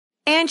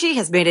Angie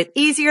has made it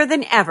easier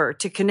than ever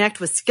to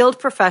connect with skilled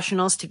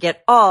professionals to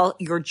get all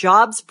your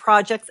jobs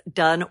projects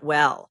done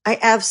well. I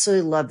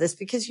absolutely love this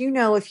because,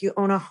 if you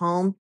own a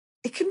home,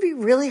 it can be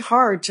really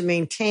hard to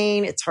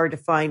maintain. It's hard to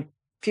find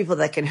people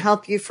that can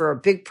help you for a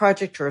big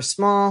project or a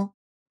small.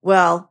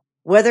 Well,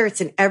 whether it's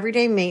in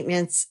everyday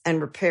maintenance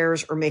and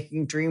repairs or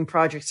making dream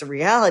projects a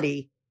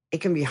reality, it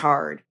can be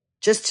hard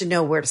just to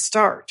know where to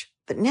start.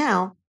 But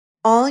now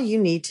all you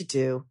need to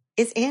do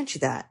is Angie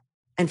that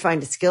and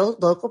find a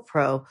skilled local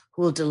pro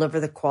who will deliver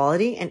the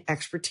quality and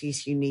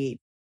expertise you need.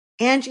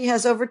 Angie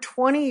has over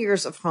 20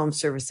 years of home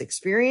service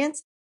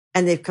experience,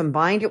 and they've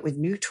combined it with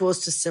new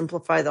tools to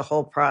simplify the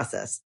whole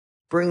process.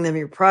 Bring them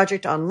your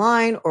project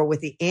online or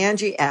with the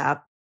Angie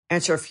app,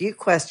 answer a few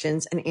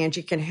questions, and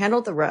Angie can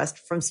handle the rest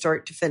from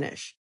start to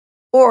finish.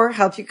 Or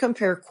help you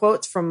compare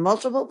quotes from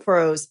multiple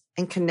pros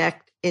and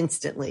connect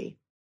instantly,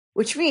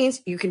 which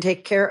means you can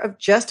take care of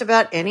just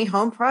about any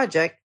home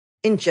project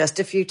in just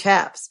a few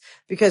taps.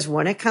 Because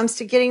when it comes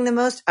to getting the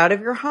most out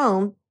of your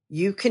home,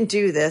 you can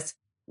do this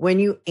when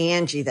you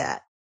Angie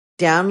that.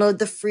 Download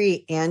the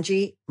free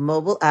Angie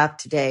mobile app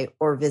today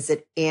or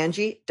visit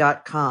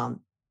Angie.com.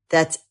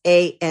 That's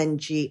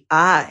ANGI.com.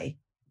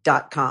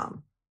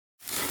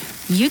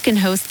 You can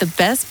host the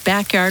best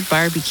backyard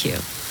barbecue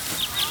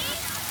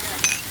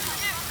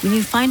when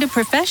you find a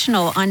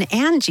professional on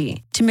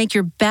Angie to make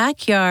your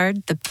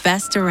backyard the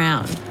best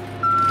around.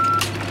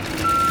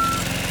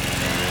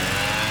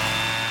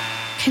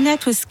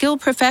 Connect with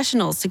skilled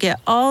professionals to get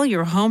all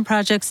your home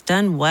projects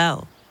done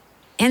well.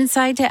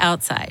 Inside to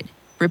outside,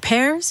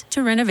 repairs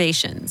to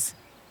renovations.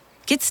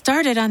 Get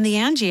started on the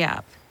Angie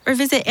app or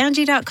visit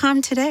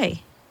Angie.com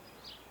today.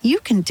 You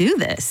can do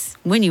this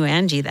when you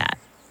Angie that.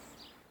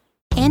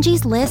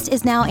 Angie's List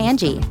is now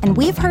Angie, and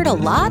we've heard a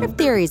lot of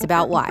theories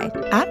about why.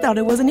 I thought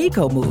it was an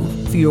eco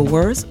move. Fewer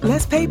words,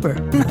 less paper.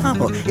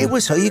 No, it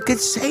was so you could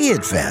say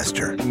it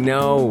faster.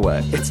 No,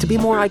 it's to be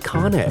more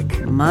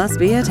iconic. Must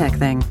be a tech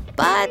thing.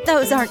 But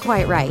those aren't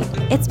quite right.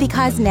 It's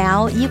because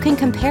now you can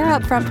compare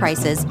upfront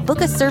prices,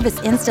 book a service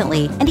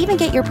instantly, and even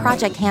get your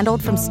project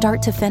handled from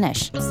start to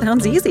finish.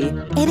 Sounds easy.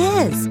 It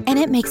is, and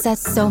it makes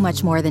us so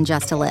much more than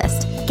just a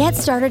list. Get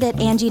started at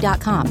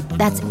Angie.com.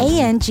 That's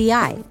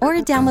ANGI, or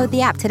download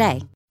the app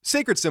today.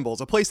 Sacred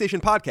Symbols, a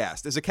PlayStation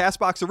podcast, is a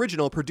CastBox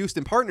original produced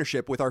in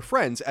partnership with our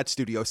friends at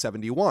Studio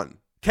 71.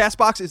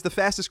 CastBox is the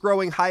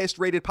fastest-growing,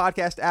 highest-rated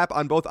podcast app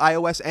on both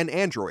iOS and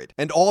Android,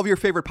 and all of your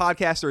favorite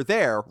podcasts are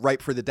there,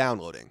 ripe for the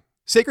downloading.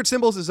 Sacred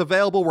Symbols is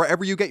available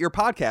wherever you get your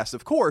podcasts,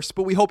 of course,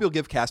 but we hope you'll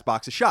give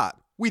CastBox a shot.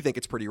 We think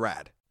it's pretty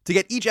rad. To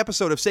get each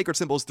episode of Sacred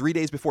Symbols 3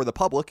 days before the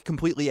public,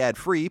 completely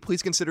ad-free,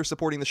 please consider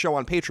supporting the show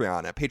on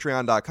Patreon at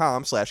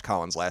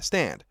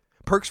patreon.com/CollinsLastStand.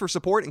 Perks for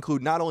support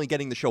include not only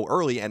getting the show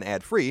early and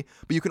ad-free,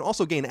 but you can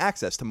also gain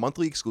access to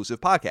monthly exclusive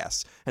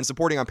podcasts, and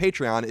supporting on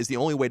Patreon is the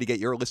only way to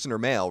get your listener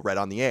mail read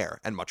on the air,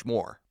 and much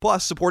more.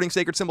 Plus, supporting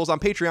Sacred Symbols on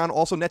Patreon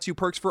also nets you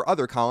perks for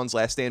other Collins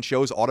Last Stand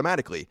shows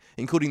automatically,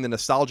 including the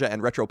nostalgia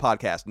and retro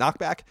podcast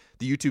Knockback,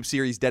 the YouTube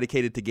series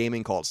dedicated to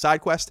gaming called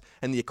SideQuest,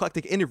 and the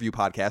eclectic interview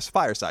podcast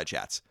Fireside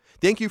Chats.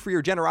 Thank you for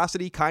your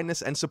generosity,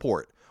 kindness, and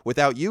support.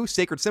 Without you,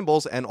 Sacred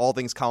Symbols and all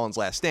things Collins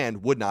Last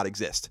Stand would not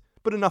exist.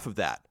 But enough of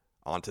that.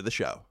 On to the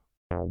show.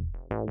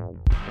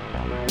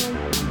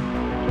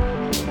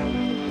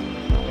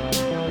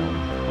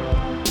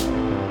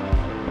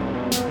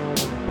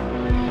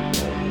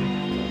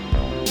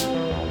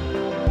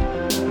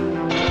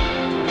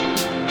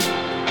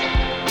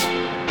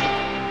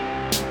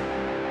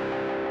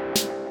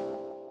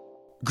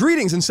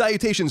 Greetings and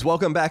salutations.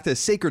 Welcome back to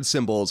Sacred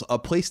Symbols, a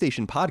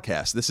PlayStation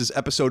podcast. This is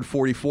episode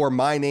 44.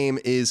 My name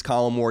is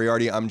Colin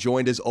Moriarty. I'm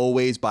joined as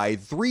always by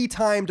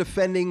three-time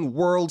defending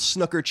world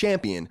snooker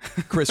champion,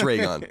 Chris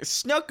Raygun.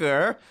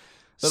 Snooker?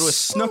 That was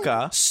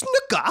snooker.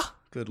 Snooker?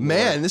 Good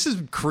Man, Lord. this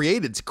has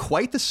created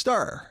quite the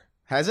stir.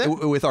 Has it?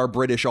 With our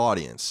British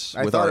audience.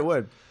 I thought it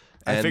would.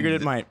 I figured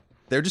it might.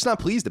 They're just not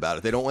pleased about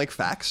it. They don't like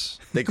facts.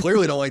 They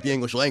clearly don't like the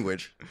English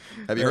language.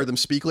 Have you heard them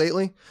speak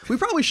lately? We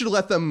probably should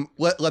let them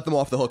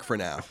off the hook for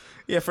now.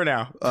 Yeah, for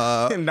now.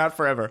 Not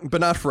forever.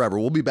 But not forever.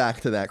 We'll be back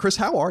to that. Chris,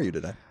 how are you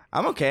today?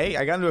 I'm okay.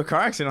 I got into a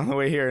car accident on the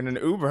way here in an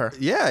Uber.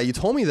 Yeah, you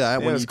told me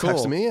that when you cool.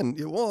 texted me, and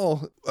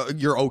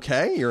you're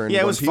okay. You're in it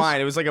one was piece? fine.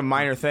 It was like a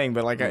minor thing,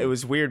 but it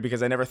was weird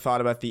because I never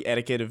thought about the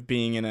etiquette of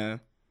being in a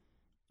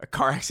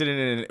car accident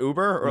in an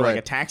Uber or like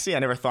a taxi. I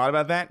never thought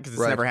about that because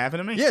it's never happened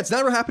to me. Yeah, it's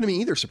never happened to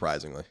me either,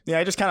 surprisingly. Yeah,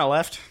 I just kind of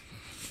left.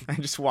 I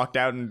just walked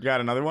out and got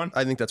another one.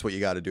 I think that's what you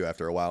got to do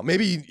after a while.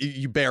 Maybe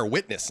you bear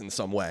witness in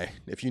some way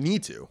if you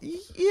need to.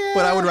 Yeah.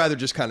 But I would rather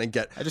just kind of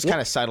get... I just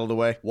kind of sidled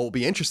away. What will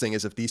be interesting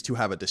is if these two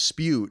have a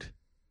dispute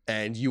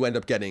and you end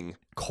up getting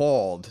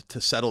called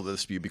to settle the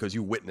dispute because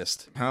you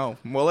witnessed. Oh,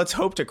 well, let's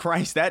hope to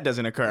Christ that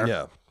doesn't occur.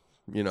 Yeah.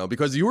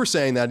 Because you were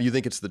saying that you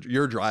think it's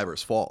your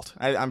driver's fault.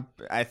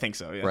 I think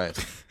so, yeah.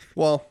 Right.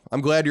 Well,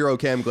 I'm glad you're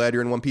okay. I'm glad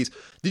you're in one piece.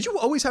 Did you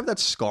always have that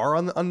scar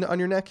on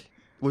your neck?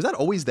 Was that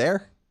always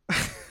there?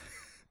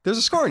 There's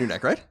a scar on your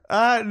neck, right?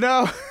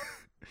 No.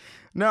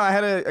 No, I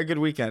had a good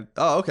weekend.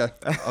 Oh, okay.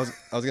 I was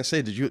gonna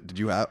say, did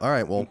you have? All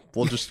right. Well,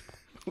 we'll just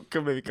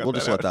We'll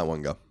just let that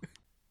one go.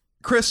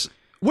 Chris,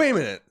 wait a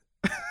minute.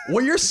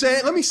 What you're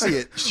saying? Let me see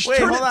it. Wait,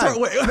 hold on.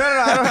 No,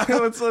 I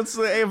don't. Let's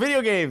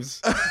video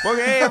games.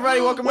 Okay, hey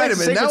everybody, welcome back to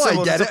Sacred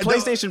Symbols. It's a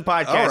PlayStation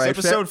podcast, right,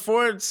 episode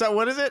 4. So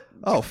what is it?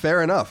 Oh,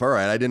 fair enough. All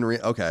right, I didn't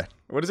okay.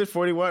 What is it?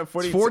 41,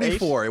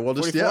 44. We'll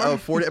just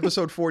 44?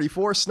 Episode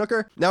 44.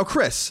 Snooker. Now,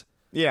 Chris.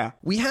 Yeah,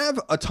 we have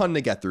a ton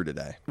to get through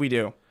today. We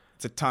do.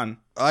 It's a ton.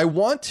 I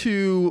want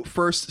to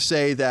first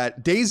say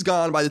that Days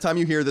Gone, by the time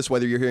you hear this,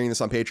 whether you're hearing this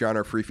on Patreon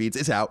or free feeds,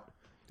 it's out.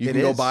 You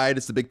can go buy it.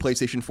 It's the big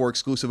PlayStation 4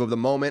 exclusive of the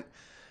moment.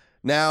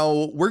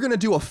 Now, we're going to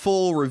do a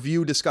full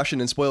review discussion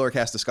and spoiler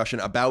cast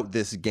discussion about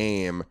this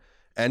game.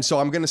 And so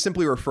I'm going to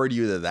simply refer to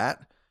you to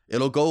that.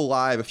 It'll go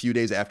live a few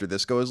days after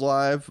this goes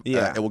live.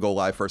 Yeah. It will go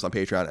live first on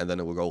Patreon, and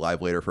then it will go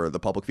live later for the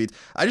public feeds.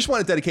 I just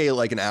want to dedicate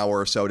like an hour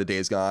or so to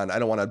Days Gone. I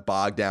don't want to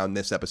bog down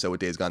this episode with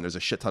Days Gone. There's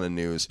a shit ton of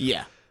news.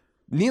 Yeah.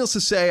 Needless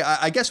to say,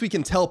 I guess we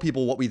can tell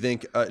people what we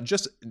think,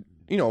 just,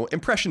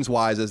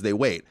 impressions-wise as they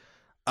wait.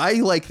 I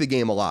like the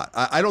game a lot.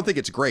 I don't think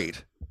it's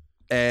great.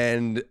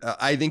 And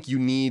I think you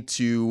need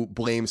to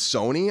blame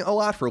Sony a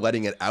lot for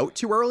letting it out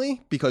too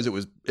early because it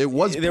was There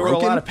broken. were a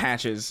lot of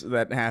patches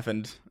that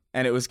happened,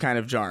 and it was kind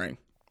of jarring,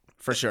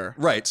 for sure.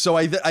 Right. So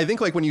I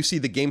think like when you see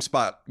the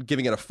GameSpot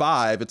giving it a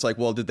 5, it's like,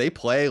 well, did they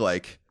play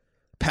like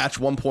patch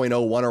 1.01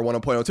 or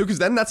 1.02? Because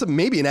then that's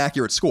maybe an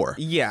accurate score.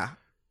 Yeah.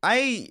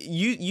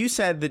 You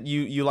said that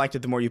you liked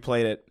it the more you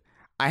played it.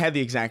 I had the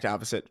exact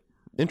opposite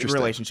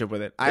relationship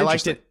with it. I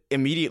liked it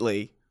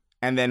immediately,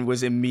 and then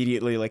was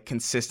immediately like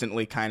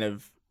consistently kind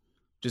of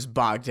just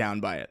bogged down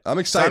by it. I'm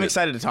excited. So I'm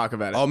excited to talk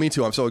about it. Oh, me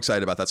too. I'm so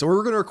excited about that. So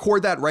we're going to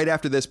record that right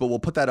after this, but we'll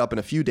put that up in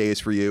a few days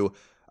for you.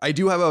 I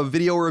do have a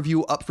video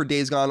review up for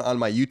Days Gone on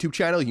my YouTube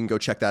channel. You can go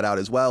check that out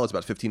as well. It's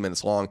about 15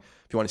 minutes long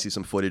if you want to see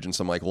some footage and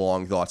some like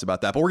long thoughts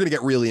about that. But we're going to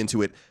get really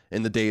into it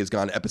in the Days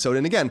Gone episode.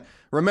 And again,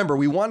 remember,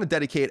 we want to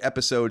dedicate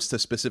episodes to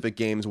specific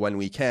games when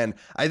we can.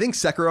 I think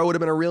Sekiro would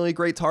have been a really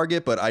great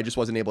target, but I just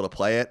wasn't able to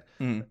play it.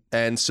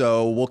 And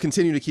so we'll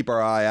continue to keep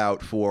our eye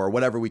out for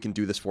whatever we can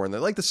do this for. And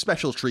like the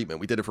special treatment.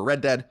 We did it for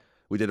Red Dead.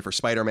 We did it for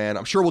Spider-Man.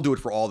 I'm sure we'll do it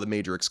for all the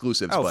major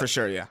exclusives. Oh, for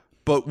sure, yeah.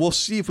 But we'll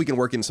see if we can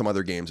work in some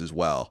other games as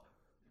well.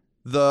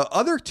 The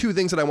other two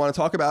things that I want to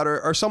talk about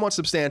are somewhat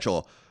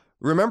substantial.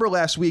 Remember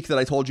last week that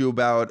I told you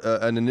about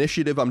an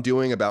initiative I'm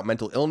doing about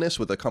mental illness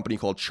with a company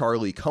called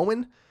Charlie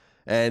Cohen,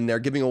 and they're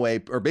giving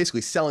away or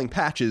basically selling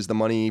patches. The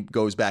money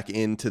goes back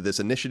into this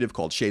initiative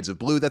called Shades of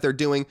Blue that they're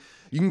doing.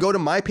 You can go to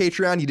my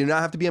Patreon. You do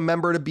not have to be a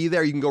member to be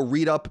there. You can go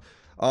read up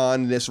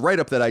on this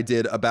write-up that I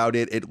did about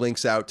it. It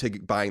links out to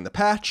buying the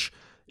patch.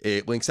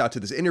 It links out to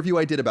this interview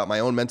I did about my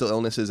own mental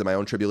illnesses and my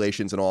own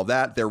tribulations and all of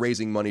that. They're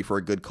raising money for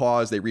a good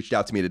cause. They reached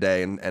out to me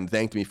today and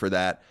thanked me for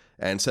that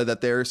and said that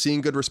they're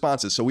seeing good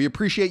responses. So we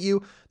appreciate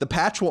you. The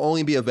patch will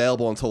only be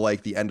available until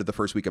like the end of the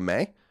first week of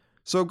May.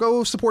 So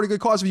go support a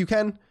good cause if you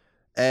can.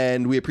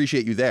 And we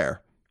appreciate you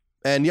there.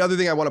 And the other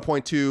thing I want to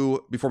point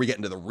to before we get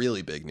into the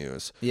really big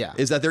news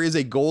is that there is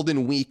a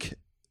Golden Week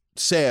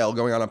sale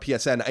going on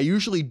PSN. I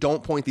usually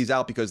don't point these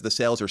out because the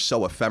sales are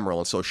so ephemeral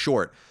and so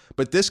short.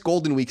 But this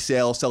Golden Week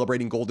sale,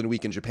 celebrating Golden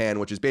Week in Japan,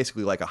 which is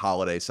basically like a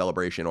holiday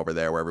celebration over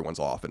there where everyone's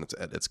off, and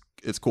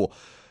it's cool.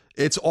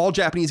 It's all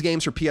Japanese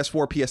games for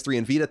PS4, PS3,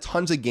 and Vita,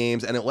 tons of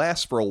games, and it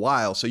lasts for a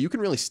while, so you can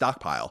really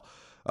stockpile.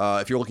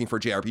 If you're looking for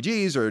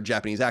JRPGs or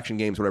Japanese action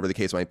games, whatever the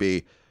case might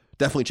be,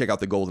 definitely check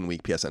out the Golden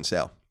Week PSN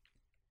sale.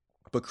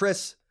 But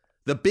Chris,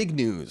 the big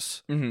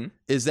news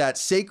is that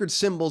Sacred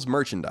Symbols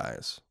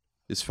merchandise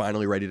is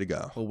finally ready to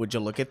go. Well, would you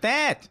look at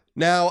that?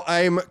 Now,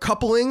 I'm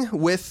coupling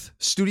with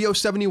Studio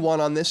 71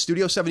 on this.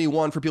 Studio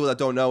 71, for people that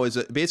don't know, is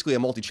basically a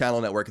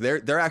multi-channel network.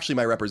 They're actually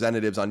my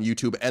representatives on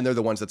YouTube, and they're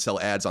the ones that sell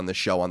ads on this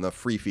show on the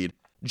free feed.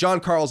 John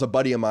Carl's a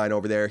buddy of mine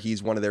over there.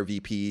 He's one of their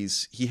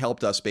VPs. He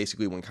helped us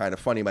basically when Kind of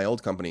Funny, my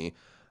old company,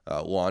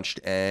 launched,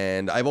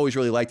 and I've always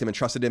really liked him and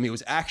trusted him. He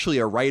was actually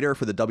a writer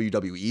for the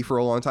WWE for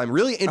a long time.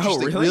 Really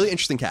interesting, really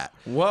interesting cat.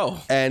 Whoa.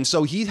 And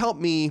so he helped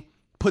me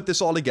put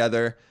this all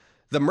together.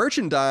 The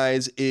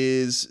merchandise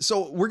is,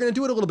 so we're going to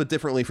do it a little bit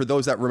differently for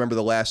those that remember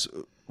the last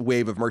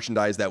wave of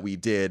merchandise that we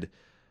did.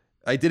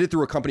 I did it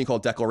through a company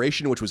called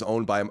Declaration, which was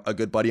owned by a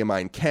good buddy of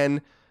mine,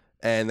 Ken,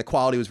 and the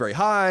quality was very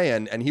high,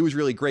 and he was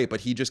really great,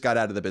 but he just got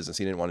out of the business.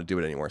 He didn't want to do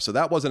it anymore. So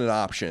that wasn't an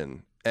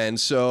option. And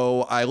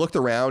so I looked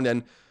around,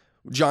 and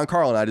John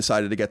Carl and I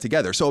decided to get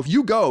together. So if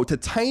you go to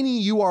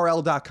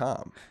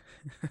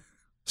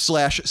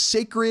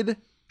tinyurl.com/sacred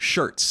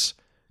shirts,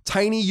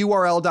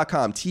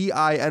 tinyurl.com,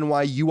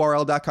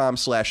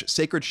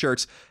 tinyurl.com/sacred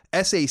shirts,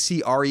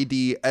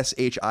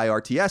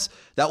 SACREDSHIRTS.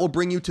 That will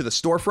bring you to the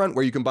storefront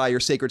where you can buy your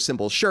Sacred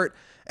Symbols shirt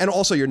and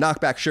also your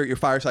Knockback shirt, your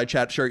Fireside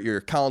Chat shirt,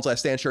 your Colin's Last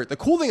Stand shirt. The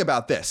cool thing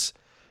about this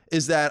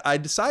is that I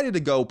decided to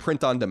go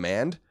print on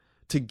demand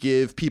to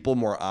give people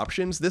more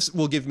options. This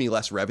will give me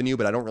less revenue,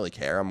 but I don't really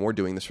care. I'm more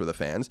doing this for the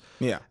fans.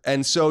 Yeah.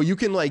 And so you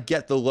can like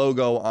get the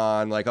logo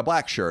on like a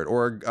black shirt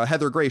or a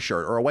heather gray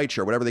shirt or a white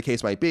shirt, whatever the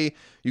case might be.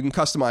 You can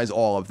customize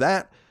all of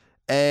that.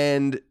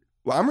 And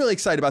I'm really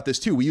excited about this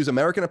too. We use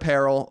American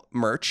Apparel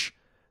merch,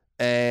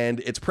 and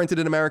it's printed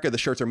in America. The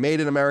shirts are made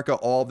in America,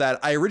 all that.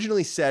 I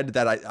originally said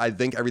that I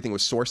think everything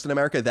was sourced in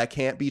America. That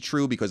can't be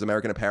true because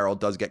American Apparel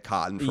does get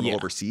cotton from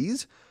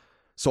overseas.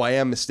 So I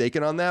am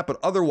mistaken on that. But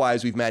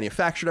otherwise, we've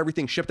manufactured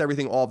everything, shipped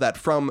everything, all of that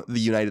from the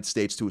United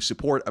States to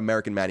support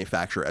American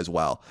manufacture as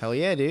well. Hell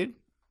yeah, dude.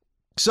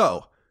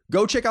 So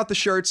go check out the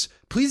shirts.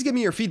 Please give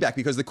me your feedback,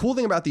 because the cool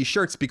thing about these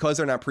shirts, because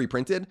they're not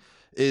pre-printed,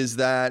 is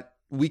that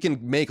we can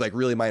make like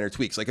really minor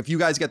tweaks. Like if you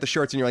guys get the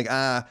shirts and you're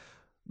like,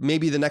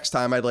 maybe the next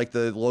time I'd like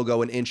the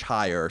logo an inch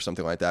higher or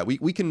something like that,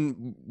 we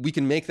can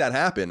make that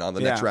happen on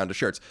the next round of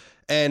shirts.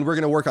 And we're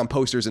going to work on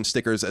posters and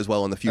stickers as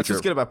well in the future. That's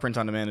what's good about print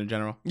on demand in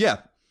general. Yeah.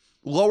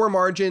 Lower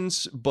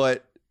margins,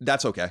 but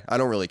that's okay. I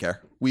don't really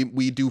care.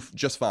 We do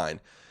just fine.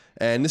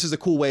 And this is a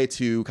cool way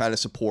to kind of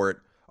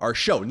support our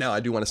show. Now, I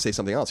do want to say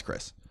something else,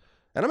 Chris.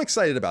 And I'm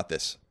excited about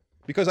this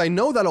because I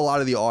know that a lot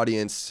of the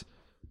audience,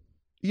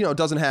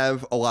 doesn't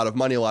have a lot of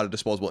money, a lot of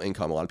disposable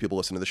income. A lot of people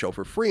listen to the show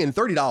for free, and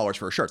 $30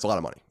 for a shirt's a lot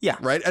of money. Yeah.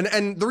 Right.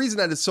 And the reason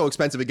that it's so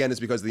expensive, again, is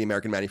because of the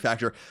American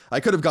manufacturer. I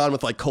could have gone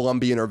with like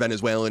Colombian or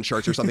Venezuelan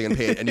shirts or something and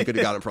paid, and you could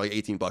have got them for like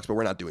 $18, but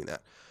we're not doing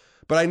that.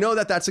 But I know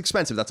that that's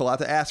expensive. That's a lot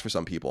to ask for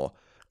some people.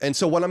 And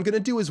so what I'm going to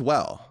do as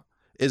well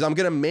is I'm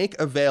going to make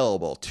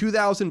available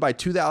 2,000 by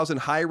 2,000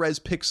 high-res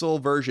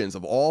pixel versions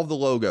of all of the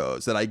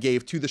logos that I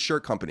gave to the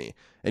shirt company.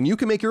 And you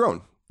can make your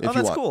own if you want.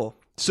 Oh, that's cool.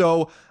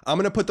 So I'm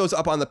going to put those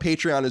up on the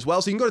Patreon as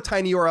well. So you can go to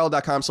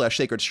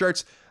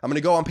tinyurl.com/sacredshirts. I'm going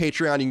to go on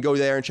Patreon. You can go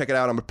there and check it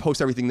out. I'm going to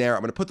post everything there.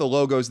 I'm going to put the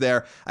logos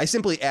there. I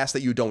simply ask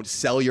that you don't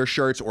sell your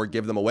shirts or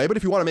give them away. But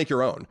if you want to make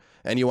your own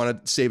and you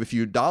want to save a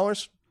few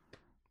dollars,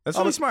 that's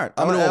really smart.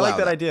 I like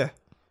that idea.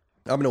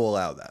 I'm going to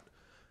allow that.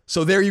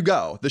 So there you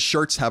go. The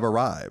shirts have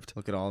arrived.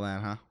 Look at all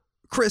that, huh?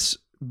 Chris,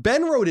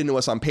 Ben wrote into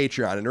us on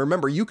Patreon, and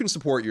remember, you can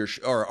support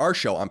our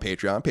show on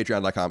Patreon,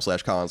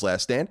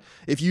 patreon.com/ColinsLastStand.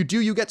 If you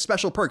do, you get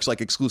special perks like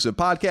exclusive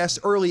podcasts,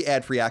 early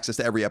ad-free access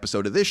to every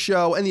episode of this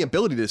show, and the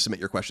ability to submit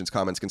your questions,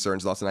 comments,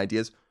 concerns, thoughts, and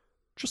ideas,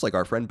 just like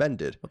our friend Ben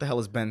did. What the hell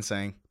is Ben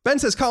saying? Ben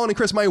says, Colin and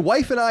Chris, my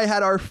wife and I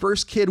had our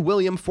first kid,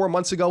 William, 4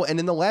 months ago, and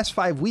in the last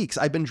 5 weeks,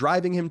 I've been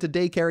driving him to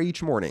daycare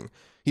each morning.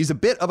 He's a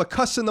bit of a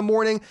cuss in the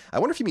morning. I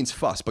wonder if he means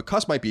fuss, but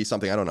cuss might be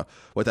something. I don't know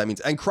what that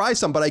means. And cries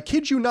some, but I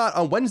kid you not,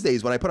 on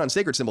Wednesdays when I put on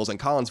Sacred Symbols and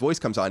Colin's voice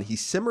comes on, he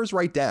simmers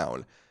right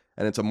down,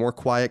 and it's a more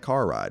quiet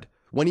car ride.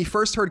 When he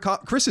first heard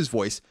Chris's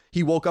voice,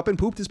 he woke up and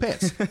pooped his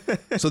pants.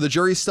 So the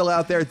jury's still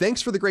out there.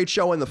 Thanks for the great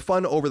show and the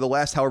fun over the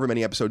last however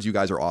many episodes. You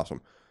guys are awesome.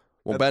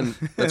 Well, Ben,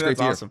 that's great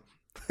to hear. Awesome.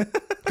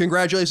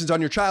 Congratulations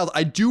on your child.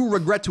 I do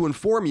regret to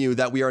inform you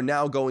that we are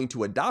now going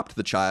to adopt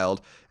the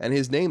child, and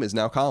his name is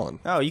now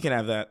Colin. Oh, you can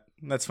have that.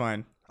 That's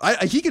fine.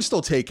 He can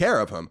still take care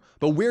of him,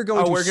 but we're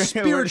going to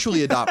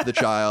spiritually adopt the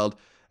child,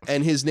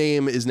 and his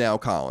name is now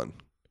Colin.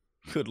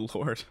 Good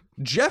Lord.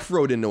 Jeff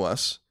wrote into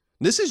us.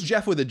 This is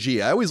Jeff with a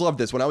G. I always loved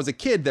this. When I was a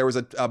kid, there was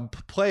a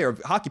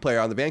hockey player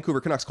on the Vancouver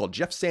Canucks called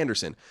Jeff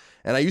Sanderson,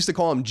 and I used to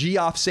call him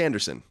Geoff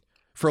Sanderson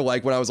for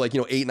like when I was like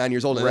 8, 9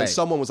 years old, and then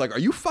someone was like, "Are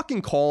you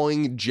fucking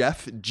calling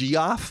Jeff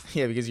Geoff?"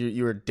 Yeah, because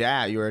you were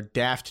a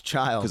daft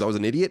child. Because I was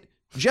an idiot.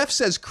 Jeff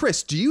says,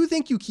 Chris, do you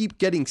think you keep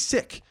getting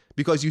sick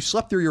because you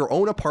slept through your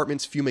own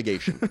apartment's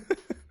fumigation?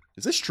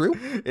 Is this true?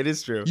 It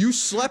is true. You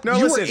slept. No,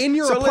 were in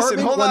your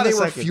apartment when they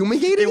were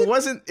fumigating.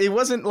 It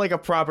wasn't like a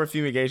proper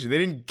fumigation. They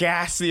didn't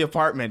gas the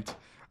apartment.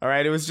 All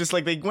right, it was just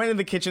like they went in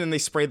the kitchen and they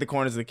sprayed the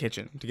corners of the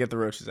kitchen to get the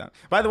roaches out.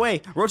 By the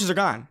way, roaches are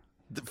gone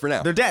for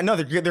now. They're dead. No,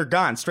 they're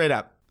gone straight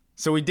up.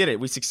 So we did it.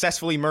 We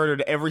successfully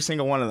murdered every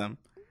single one of them.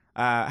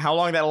 How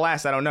long that'll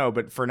last, I don't know,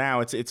 but for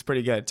now, it's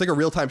pretty good. It's like a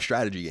real-time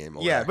strategy game.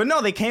 Yeah, but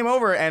no, they came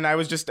over, and I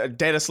was just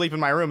dead asleep in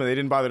my room, and they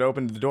didn't bother to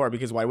open the door,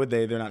 because why would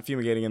they? They're not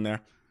fumigating in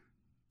there.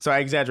 So I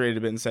exaggerated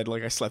a bit and said,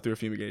 like, I slept through a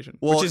fumigation.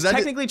 Well, which is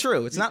technically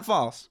true. It's not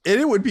false.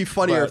 It would be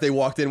funnier if they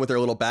walked in with their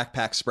little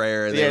backpack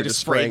sprayer, and they were just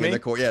spraying in the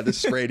court. Yeah,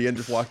 just sprayed you and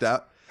just walked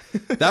out.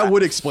 That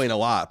would explain a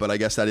lot, but I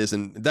guess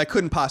that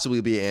couldn't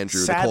possibly be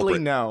Andrew, Sadly, the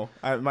culprit. No.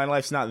 My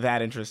life's not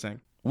that interesting.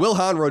 Will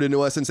Hahn wrote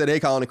into us and said, hey,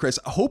 Colin and Chris,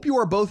 I hope you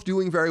are both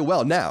doing very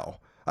well. Now,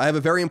 I have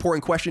a very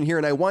important question here,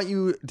 and I want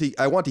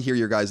to hear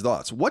your guys'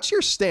 thoughts. What's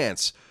your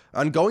stance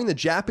on going to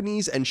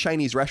Japanese and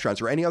Chinese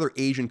restaurants or any other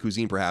Asian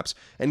cuisine, perhaps,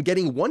 and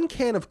getting 1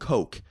 can of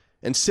Coke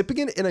and sipping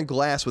it in a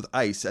glass with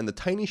ice and the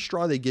tiny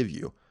straw they give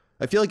you?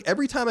 I feel like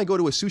every time I go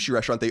to a sushi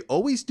restaurant, they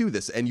always do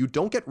this, and you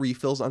don't get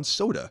refills on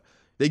soda.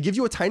 They give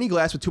you a tiny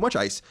glass with too much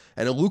ice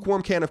and a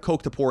lukewarm can of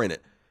Coke to pour in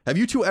it. Have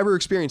you two ever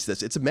experienced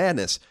this? It's a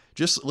madness.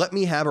 Just let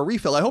me have a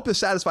refill. I hope this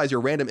satisfies your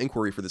random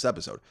inquiry for this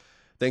episode.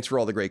 Thanks for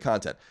all the great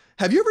content.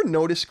 Have you ever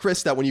noticed,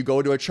 Chris, that when you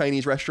go to a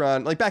Chinese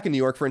restaurant, like back in New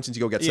York, for instance,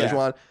 you go get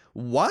Szechuan,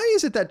 why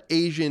is it that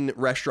Asian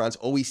restaurants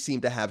always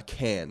seem to have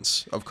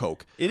cans of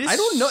Coke? I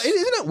don't know. Isn't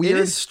it weird?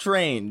 It is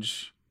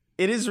strange.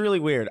 It is really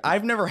weird.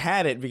 I've never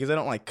had it because I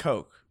don't like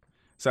Coke.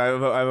 So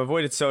I've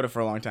avoided soda for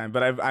a long time,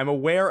 but I'm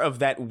aware of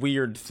that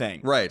weird thing.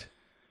 Right.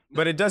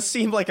 But it does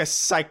seem like a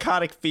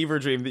psychotic fever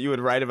dream that you would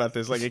write about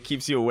this, like it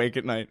keeps you awake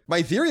at night.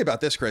 My theory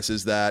about this, Chris,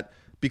 is that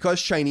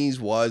because Chinese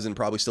was and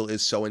probably still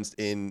is so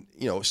in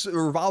it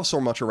revolves so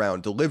much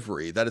around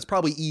delivery that it's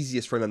probably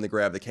easiest for them to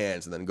grab the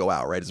cans and then go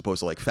out, right? As opposed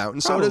to like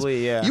fountain sodas.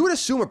 Yeah. You would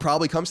assume it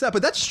probably comes to that,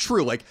 but that's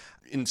true. Like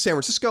in San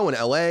Francisco and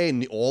LA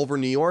and all over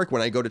New York,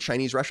 when I go to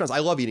Chinese restaurants, I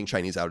love eating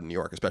Chinese out in New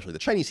York, especially. The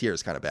Chinese here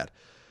is kind of bad.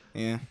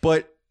 Yeah.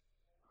 But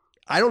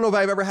I don't know if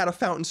I've ever had a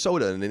fountain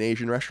soda in an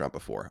Asian restaurant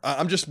before.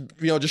 I'm just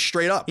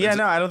straight up. Yeah,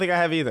 no, I don't think I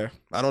have either.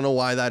 I don't know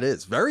why that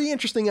is. Very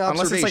interesting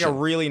observation. Unless it's like a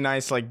really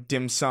nice like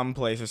dim sum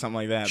place or something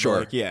like that. Sure. But,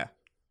 like, yeah.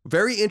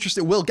 Very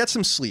interesting. Will, get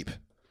some sleep.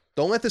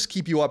 Don't let this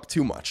keep you up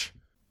too much.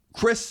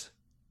 Chris,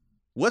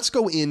 let's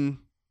go in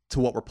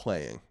to what we're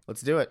playing.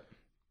 Let's do it.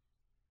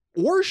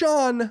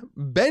 Orjan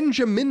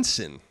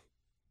Benjaminson.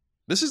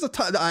 This is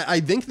I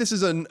think this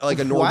is a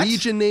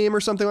Norwegian name or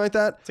something like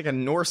that. It's like a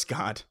Norse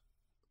god.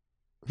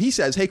 He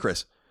says, "Hey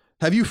Chris,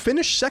 have you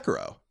finished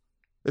Sekiro?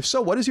 If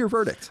so, what is your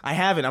verdict?" I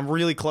haven't. I'm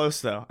really close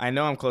though. I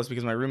know I'm close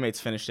because my roommate's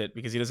finished it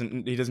because he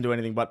doesn't do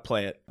anything but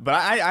play it. But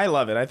I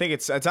love it. I think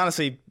it's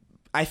honestly,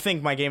 I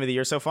think my game of the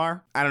year so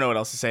far. I don't know what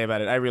else to say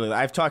about it.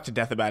 I've talked to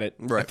death about it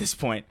at this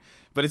point,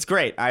 but it's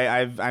great.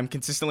 I'm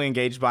consistently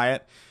engaged by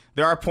it.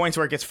 There are points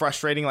where it gets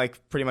frustrating, like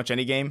pretty much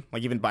any game.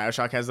 Like even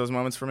BioShock has those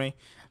moments for me.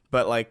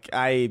 But like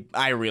I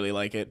really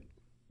like it.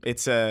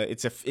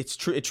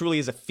 It truly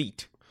is a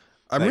feat.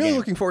 I'm really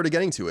looking forward to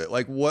getting to it.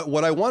 Like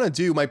what I want to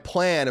do, my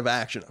plan of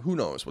action, who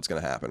knows what's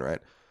going to happen, right?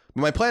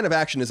 But my plan of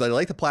action is I'd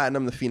like to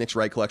platinum the Phoenix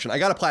Wright collection. I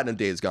got a platinum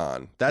Days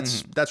Gone.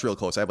 That's real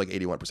close. I have like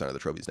 81% of the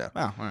trophies now.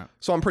 Oh, all right.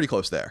 So I'm pretty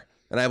close there.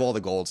 And I have all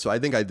the gold. So I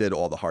think I did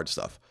all the hard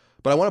stuff.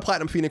 But I want to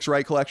platinum Phoenix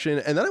Wright collection.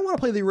 And then I want to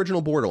play the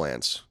original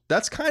Borderlands.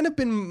 That's kind of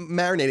been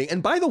marinating.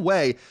 And by the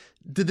way,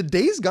 did the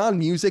Days Gone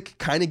music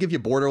kind of give you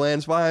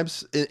Borderlands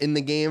vibes in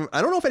the game?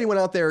 I don't know if anyone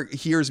out there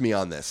hears me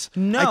on this.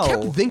 No. I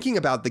kept thinking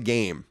about the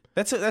game.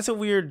 That's a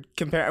weird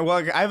comparison.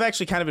 Well, I've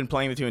actually kind of been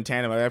playing the two in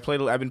tandem.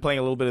 I've been playing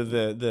a little bit of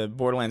the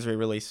Borderlands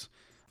re-release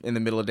in the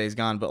middle of Days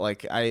Gone, but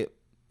like I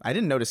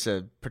didn't notice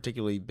a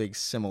particularly big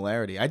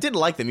similarity. I did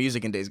like the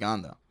music in Days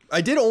Gone though.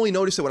 I did only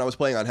notice it when I was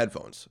playing on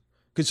headphones.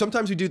 Because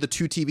sometimes we do the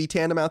 2 TV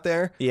tandem out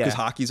there because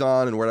hockey's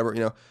on and whatever,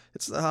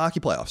 it's the hockey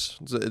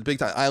playoffs. It's a big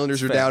time.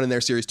 Islanders are down in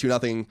their series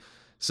 2-0.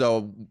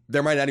 So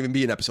there might not even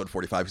be an episode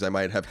 45 because I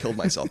might have killed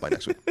myself by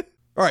next week.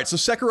 All right, so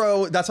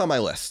Sekiro, that's on my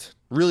list.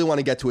 Really want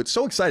to get to it.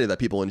 So excited that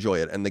people enjoy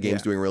it and the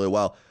game's doing really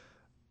well.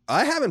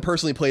 I haven't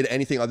personally played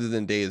anything other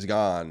than Days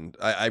Gone.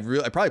 I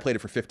probably played it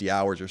for 50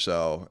 hours or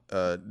so.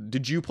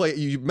 Did you play?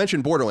 You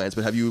mentioned Borderlands,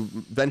 but have you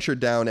ventured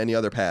down any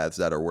other paths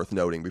that are worth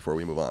noting before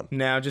we move on?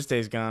 No, just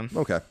Days Gone.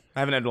 Okay. I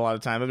haven't had a lot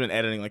of time. I've been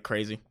editing like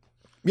crazy.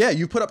 Yeah,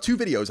 you put up 2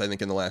 videos, I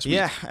think, in the last week.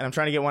 Yeah, and I'm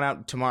trying to get one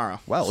out tomorrow.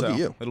 Wow, look at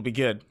you. It'll be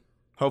good.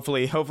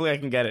 Hopefully I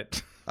can get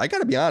it. I got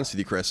to be honest with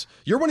you, Chris.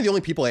 You're one of the only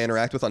people I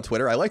interact with on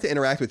Twitter. I like to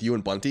interact with you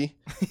and Bunty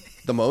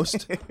the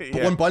most. But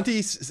when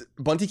Bunty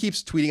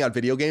keeps tweeting out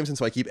video games, and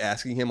so I keep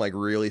asking him like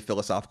really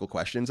philosophical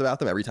questions about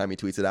them every time he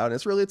tweets it out,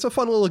 and it's a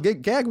fun little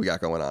gag we got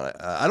going on.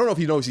 I don't know if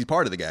he knows he's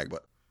part of the gag,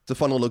 but it's a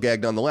fun little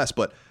gag nonetheless.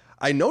 But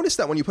I noticed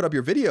that when you put up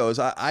your videos,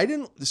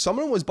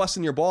 someone was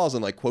busting your balls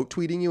and like quote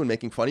tweeting you and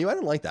making fun of you. I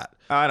didn't like that.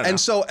 I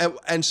don't know.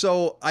 And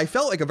so I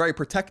felt like a very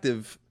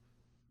protective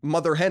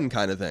mother hen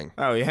kind of thing.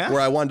 Oh yeah.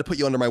 Where I wanted to put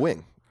you under my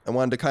wing. I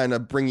wanted to kind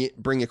of bring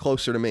you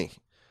closer to me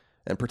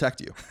and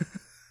protect you.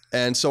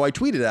 And so I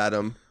tweeted at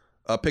him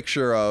a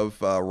picture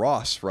of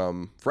Ross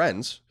from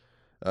Friends.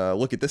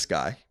 Look at this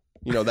guy.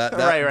 That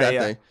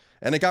thing.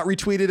 And it got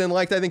retweeted and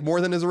liked, I think,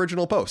 more than his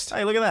original post.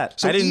 Hey, look at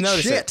that. So I didn't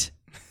notice it.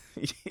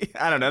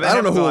 I don't know. I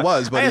don't know who it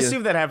was, but I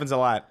assume that happens a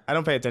lot. I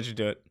don't pay attention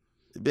to it.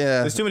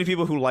 Yeah. There's too many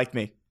people who like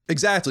me.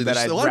 Exactly. That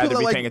I'd a lot rather of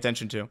people be paying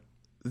attention to.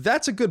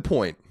 That's a good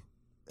point.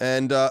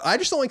 And I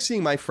just don't like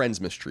seeing my friends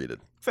mistreated.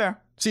 Fair.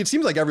 See, it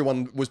seems like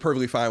everyone was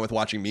perfectly fine with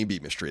watching me be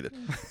mistreated.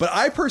 But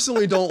I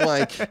personally don't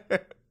like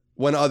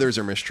when others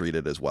are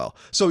mistreated as well.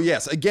 So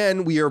yes,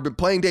 again, we are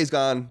playing Days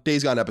Gone.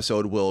 Days Gone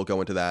episode will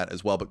go into that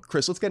as well. But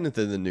Chris, let's get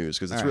into the news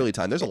because it's really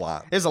time. There's a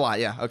lot. There's a lot,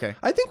 yeah. Okay.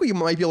 I think we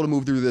might be able to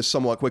move through this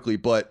somewhat quickly,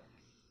 but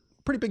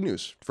pretty big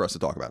news for us to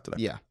talk about today.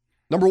 Yeah.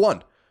 Number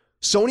 1.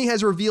 Sony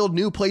has revealed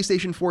new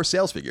PlayStation 4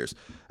 sales figures,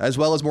 as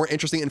well as more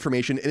interesting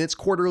information in its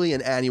quarterly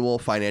and annual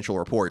financial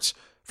reports.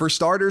 For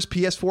starters,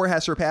 PS4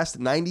 has surpassed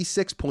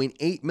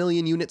 96.8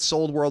 million units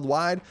sold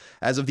worldwide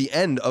as of the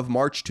end of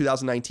March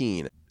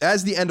 2019.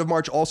 As the end of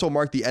March also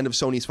marked the end of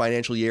Sony's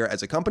financial year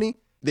as a company,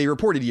 they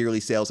reported yearly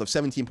sales of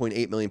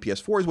 17.8 million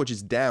PS4s, which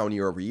is down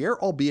year over year,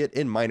 albeit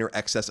in minor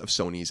excess of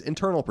Sony's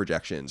internal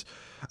projections.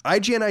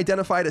 IGN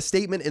identified a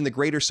statement in the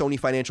greater Sony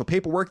financial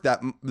paperwork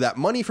that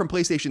money from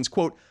PlayStation's,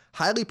 quote,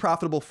 highly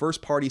profitable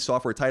first-party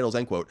software titles,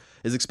 end quote,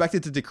 is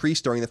expected to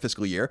decrease during the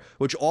fiscal year,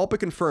 which all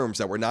but confirms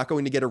that we're not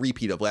going to get a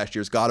repeat of last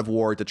year's God of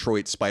War,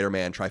 Detroit,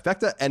 Spider-Man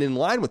trifecta, and in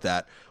line with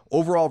that,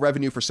 overall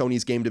revenue for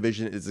Sony's game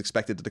division is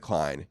expected to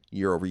decline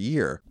year over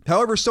year.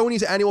 However,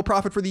 Sony's annual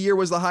profit for the year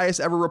was the highest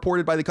ever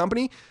reported by the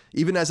company,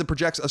 even as it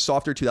projects a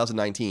softer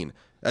 2019.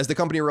 as the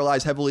company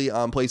relies heavily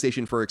on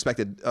PlayStation for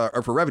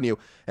for revenue,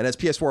 and as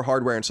PS4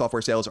 hardware and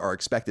software sales are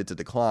expected to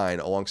decline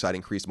alongside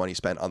increased money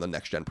spent on the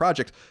next-gen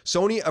project,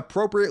 Sony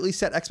appropriately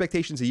set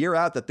expectations a year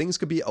out that things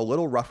could be a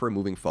little rougher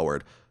moving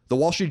forward. The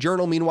Wall Street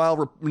Journal,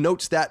 meanwhile,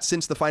 notes that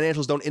since the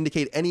financials don't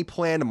indicate any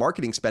planned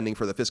marketing spending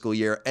for the fiscal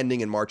year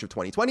ending in March of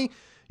 2020,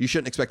 you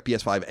shouldn't expect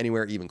PS5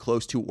 anywhere even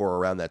close to or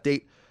around that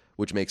date,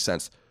 which makes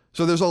sense.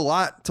 So there's a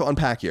lot to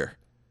unpack here.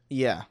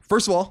 Yeah.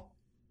 First of all,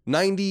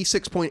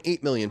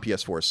 96.8 million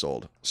PS4s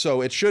sold.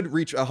 So it should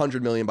reach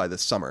 100 million by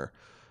this summer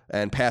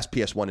and pass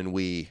PS1 and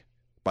Wii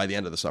by the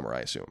end of the summer, I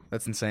assume.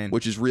 That's insane.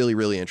 Which is really,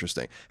 really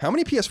interesting. How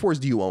many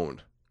PS4s do you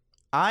own?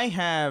 I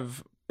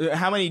have...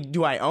 How many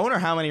do I own, or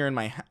how many are in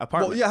my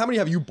apartment? Well, yeah, how many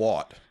have you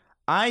bought?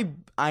 I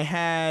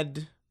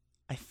had,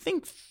 I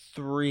think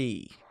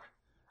 3.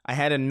 I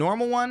had a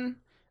normal one,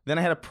 then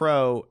I had a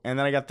Pro, and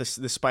then I got the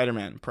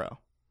Spider-Man Pro.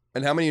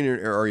 And how many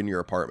are in your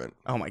apartment?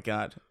 Oh my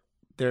God.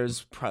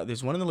 There's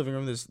one in the living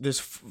room.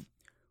 There's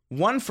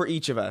one for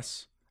each of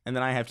us, and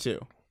then I have 2.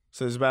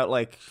 So there's about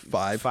like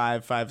 5,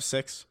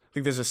 6. I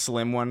think there's a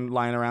slim one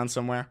lying around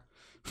somewhere.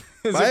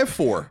 I have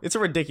 4. It's a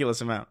ridiculous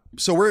amount.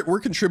 So we're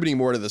contributing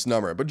more to this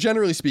number, but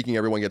generally speaking,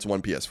 everyone gets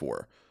 1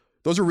 PS4.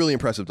 Those are really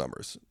impressive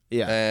numbers.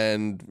 Yeah.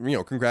 And,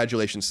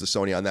 congratulations to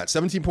Sony on that.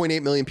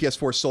 17.8 million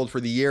PS4 sold for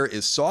the year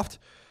is soft,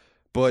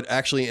 but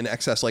actually in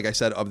excess, like I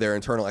said, of their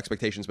internal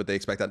expectations, but they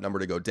expect that number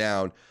to go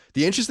down.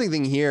 The interesting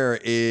thing here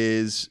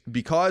is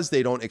because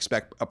they don't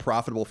expect a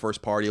profitable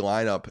first-party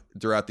lineup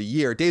throughout the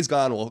year, Days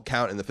Gone will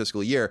count in the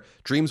fiscal year.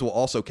 Dreams will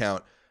also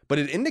count, but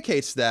it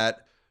indicates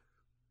that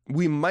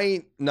we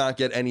might not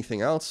get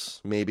anything else,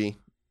 maybe.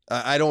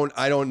 I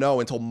don't know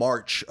until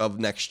March of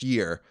next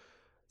year.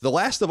 The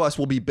Last of Us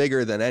will be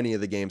bigger than any of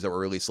the games that were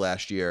released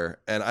last year,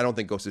 and I don't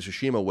think Ghost of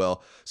Tsushima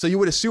will. So you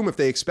would assume if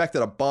they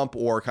expected a bump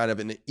or kind of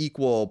an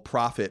equal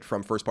profit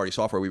from first-party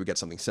software, we would get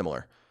something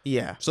similar.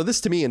 Yeah. So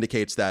this, to me,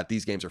 indicates that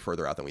these games are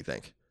further out than we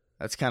think.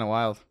 That's kind of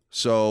wild.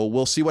 So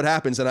we'll see what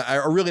happens. And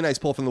a really nice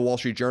poll from the Wall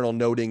Street Journal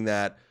noting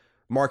that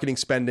marketing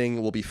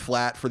spending will be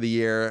flat for the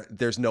year.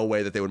 There's no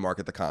way that they would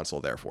market the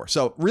console, therefore.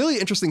 So really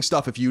interesting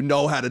stuff if you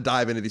know how to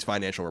dive into these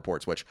financial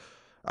reports, which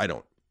I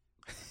don't.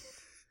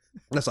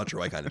 That's not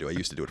true. I kind of do. I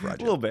used to do it for IGN.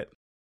 A little bit.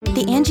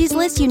 The Angie's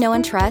List you know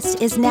and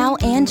trust is now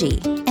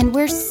Angie, and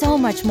we're so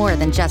much more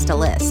than just a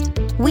list.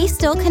 We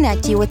still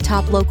connect you with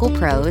top local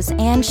pros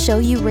and show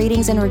you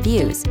ratings and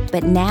reviews,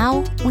 but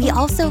now we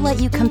also let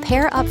you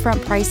compare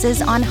upfront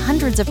prices on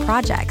hundreds of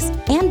projects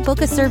and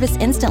book a service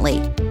instantly.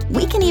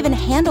 We can even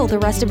handle the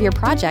rest of your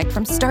project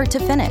from start to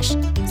finish.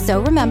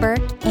 So remember,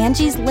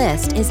 Angie's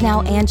List is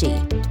now Angie,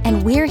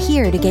 and we're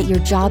here to get your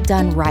job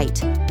done right.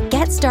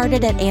 Get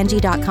started at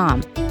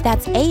Angie.com.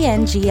 That's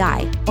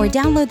ANGI, or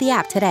download the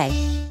app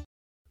today.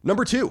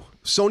 Number 2,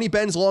 Sony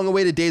Ben's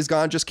long-awaited Days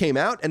Gone just came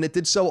out, and it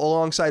did so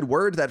alongside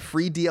word that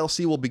free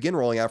DLC will begin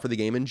rolling out for the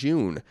game in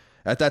June.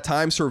 At that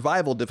time,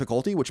 survival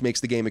difficulty, which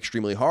makes the game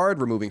extremely hard,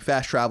 removing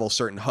fast travel,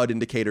 certain HUD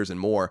indicators, and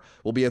more,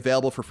 will be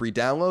available for free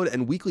download,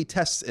 and weekly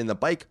tests in the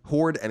bike,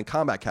 horde, and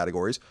combat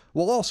categories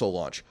will also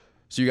launch.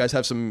 So you guys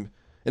have some,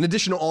 in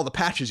addition to all the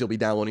patches you'll be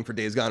downloading for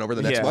Days Gone over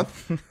the next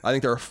month, I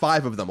think there are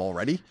 5 of them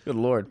already. Good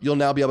Lord. You'll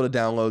now be able to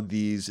download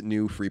these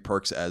new free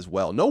perks as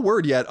well. No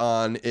word yet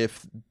on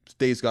if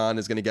Days Gone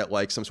is going to get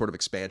like some sort of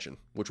expansion,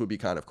 which would be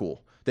kind of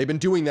cool. They've been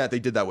doing that. They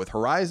did that with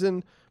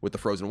Horizon, with the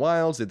Frozen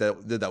Wilds. Did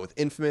that with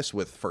Infamous,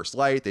 with First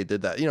Light. They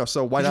did that,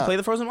 so why not? Did you play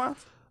the Frozen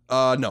Wilds?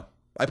 No.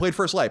 I played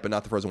First Light, but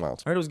not the Frozen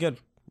Wilds. I heard it was good.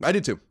 I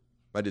did too.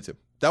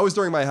 That was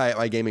during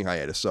my gaming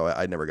hiatus, so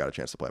I never got a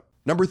chance to play.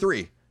 Number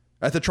 3.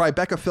 At the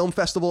Tribeca Film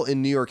Festival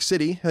in New York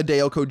City,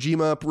 Hideo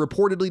Kojima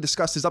reportedly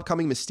discussed his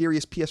upcoming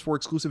mysterious PS4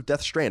 exclusive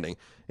Death Stranding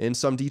in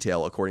some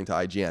detail, according to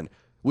IGN.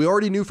 We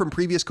already knew from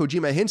previous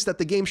Kojima hints that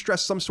the game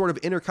stressed some sort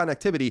of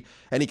interconnectivity,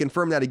 and he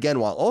confirmed that again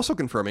while also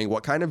confirming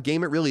what kind of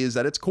game it really is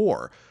at its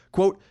core.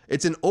 Quote,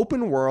 "It's an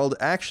open-world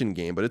action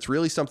game, but it's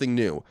really something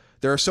new.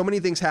 There are so many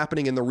things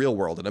happening in the real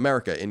world, in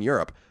America, in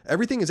Europe.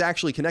 Everything is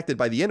actually connected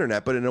by the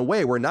internet, but in a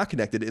way we're not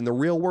connected in the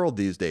real world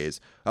these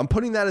days. I'm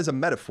putting that as a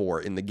metaphor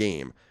in the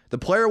game. The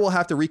player will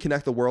have to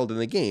reconnect the world in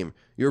the game.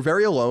 You're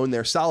very alone,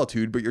 there's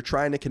solitude, but you're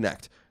trying to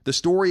connect. The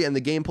story and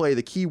the gameplay,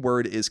 the key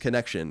word is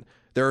connection.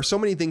 There are so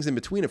many things in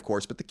between, of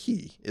course, but the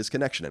key is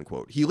connection," end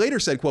quote. He later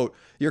said, quote,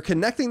 "You're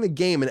connecting the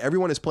game and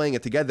everyone is playing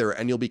it together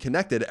and you'll be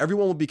connected.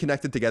 Everyone will be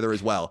connected together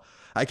as well.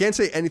 I can't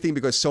say anything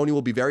because Sony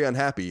will be very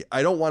unhappy.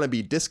 I don't want to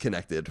be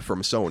disconnected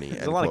from Sony."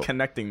 There's a lot of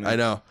connecting there. I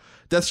know.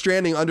 Death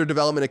Stranding, under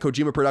development at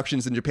Kojima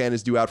Productions in Japan,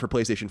 is due out for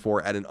PlayStation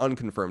 4 at an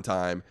unconfirmed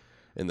time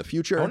in the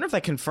future. I wonder if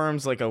that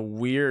confirms like a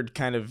weird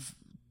kind of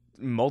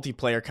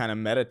multiplayer kind of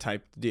meta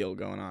type deal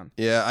going on.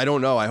 Yeah, I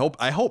don't know. I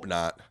hope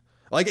not.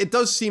 Like, it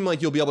does seem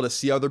like you'll be able to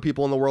see other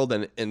people in the world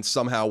and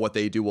somehow what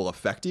they do will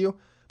affect you.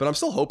 But I'm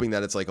still hoping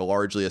that it's like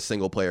largely a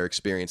single player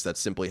experience that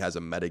simply has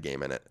a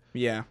metagame in it.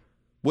 Yeah.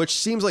 Which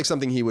seems like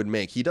something he would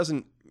make. He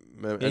doesn't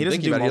make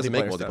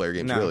multiplayer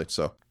games, really.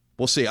 So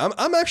we'll see.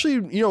 I'm actually,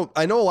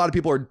 I know a lot of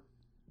people are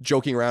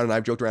joking around, and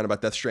I've joked around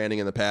about Death Stranding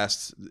in the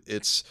past.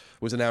 It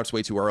was announced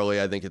way too early.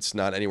 I think it's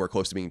not anywhere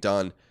close to being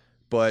done.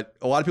 But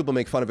a lot of people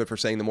make fun of it for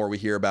saying the more we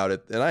hear about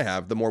it, and I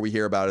have, the more we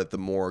hear about it, the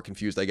more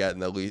confused I get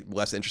and the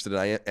less interested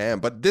I am.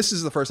 But this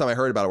is the first time I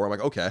heard about it where I'm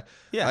like, okay,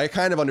 I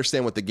kind of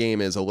understand what the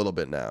game is a little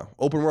bit now.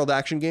 Open world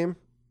action game.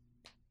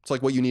 It's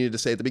like what you needed to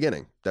say at the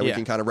beginning, that we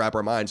can kind of wrap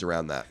our minds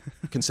around that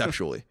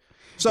conceptually.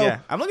 So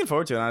I'm looking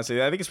forward to it,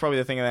 honestly. I think it's probably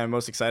the thing that I'm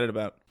most excited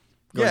about.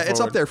 It's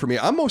up there for me.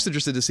 I'm most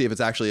interested to see if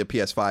it's actually a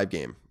PS5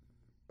 game.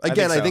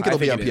 Again, I think it'll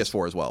be on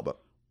PS4 as well, but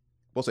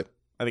we'll see.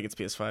 I think it's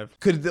PS5.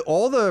 Could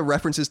all the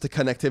references to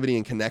connectivity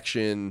and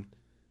connection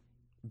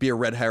be a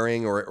red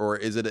herring, or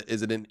is it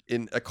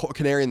a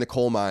canary in the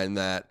coal mine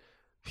that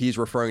he's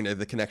referring to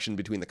the connection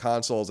between the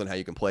consoles and how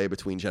you can play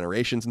between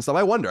generations and stuff?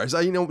 I wonder.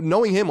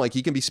 Knowing him, like,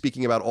 he can be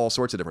speaking about all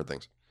sorts of different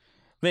things.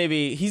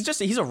 Maybe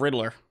he's a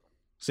Riddler,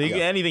 so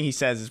anything he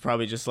says is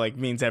probably just like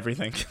means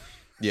everything.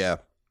 Yeah,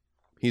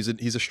 he's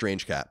a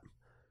strange cat.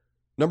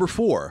 Number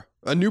 4,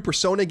 a new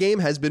Persona game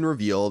has been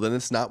revealed, and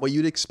it's not what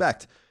you'd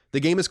expect. The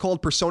game is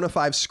called Persona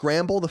 5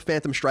 Scramble: The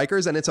Phantom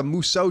Strikers, and it's a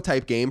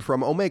Musou-type game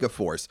from Omega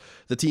Force,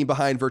 the team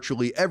behind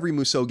virtually every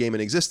Musou game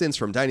in existence,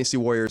 from Dynasty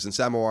Warriors and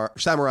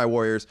Samurai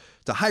Warriors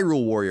to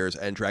Hyrule Warriors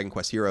and Dragon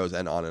Quest Heroes,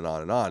 and on and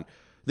on and on.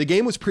 The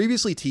game was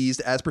previously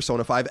teased as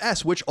Persona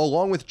 5S, which,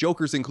 along with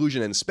Joker's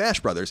inclusion in Smash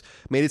Brothers,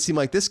 made it seem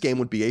like this game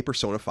would be a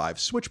Persona 5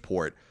 Switch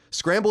port.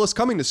 Scramble is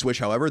coming to Switch,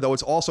 however, though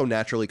it's also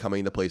naturally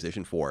coming to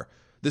PlayStation 4.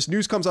 This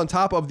news comes on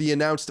top of the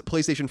announced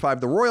PlayStation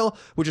 5 The Royal,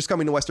 which is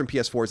coming to Western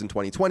PS4s in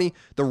 2020.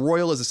 The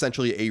Royal is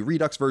essentially a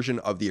redux version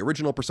of the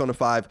original Persona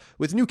 5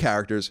 with new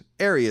characters,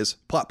 areas,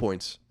 plot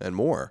points, and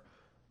more.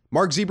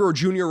 Mark Zebro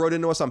Jr. wrote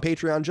into us on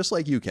Patreon, just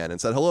like you can, and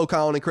said, "Hello,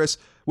 Colin and Chris.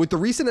 With the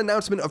recent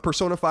announcement of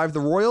Persona 5 The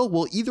Royal,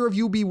 will either of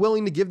you be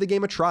willing to give the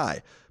game a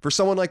try? For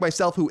someone like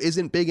myself who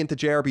isn't big into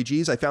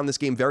JRPGs, I found this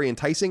game very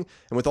enticing,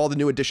 and with all the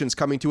new additions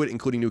coming to it,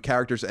 including new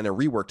characters and a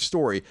reworked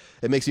story,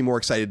 it makes me more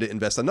excited to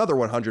invest another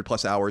 100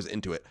 plus hours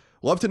into it.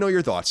 Love to know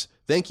your thoughts.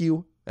 Thank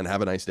you, and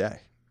have a nice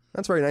day."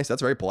 That's very nice.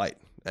 That's very polite.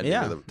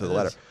 To the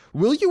letter.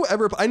 Will you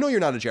ever? I know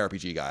you're not a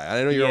JRPG guy.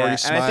 I know you're already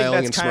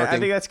smiling and smirking. I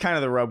think that's kind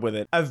of the rub with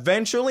it.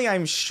 Eventually,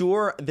 I'm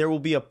sure there will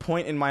be a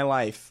point in my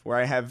life where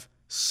I have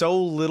so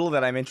little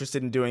that I'm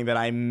interested in doing that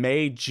I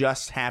may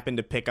just happen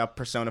to pick up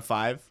Persona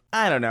 5.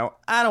 I don't know.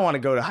 I don't want to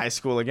go to high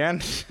school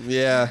again.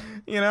 Yeah.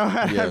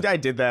 I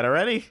did that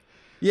already.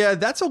 Yeah,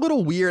 that's a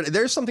little weird.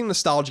 There's something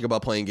nostalgic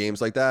about playing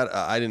games like that.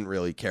 I didn't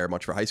really care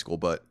much for high school,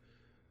 but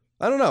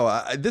I don't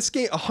know. This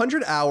game,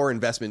 100-hour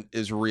investment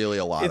is really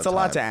a lot. It's a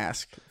lot to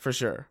ask, for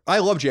sure. I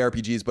love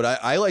JRPGs, but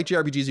I like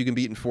JRPGs you can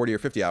beat in 40 or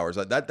 50 hours.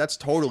 That's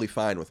totally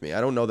fine with me.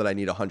 I don't know that I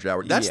need 100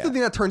 hours. That's the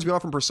thing that turns me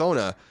off from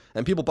Persona,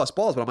 and people bust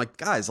balls, but I'm like,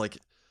 guys, like,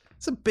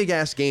 it's a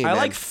big-ass game, I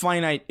like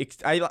finite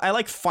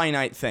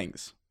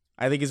things,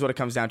 I think is what it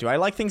comes down to. I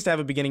like things to have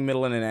a beginning,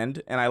 middle, and an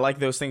end, and I like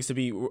those things to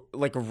be,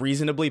 like,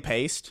 reasonably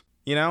paced.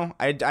 You know,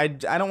 I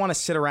don't want to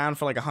sit around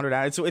for like 100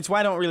 hours. It's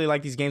why I don't really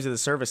like these games as a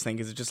service thing,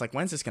 because it's just like,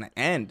 when's this going to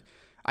end?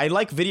 I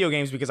like video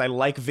games because I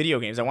like video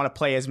games. I want to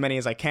play as many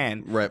as I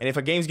can. Right. And if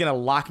a game's going to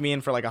lock me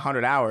in for like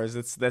 100 hours,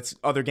 that's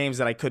other games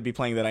that I could be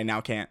playing that I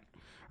now can't,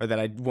 or that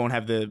I won't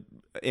have the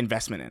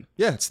investment in.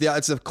 Yeah,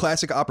 it's a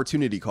classic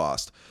opportunity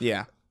cost.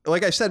 Yeah.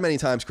 Like I've said many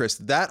times, Chris,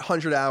 that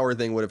 100-hour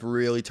thing would have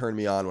really turned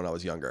me on when I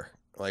was younger.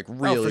 Like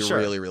really,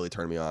 really, really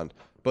turned me on.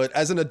 But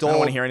as an adult, I don't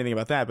want to hear anything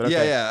about that. But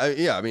okay.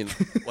 Yeah. I mean,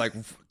 like,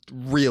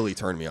 really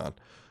turned me on.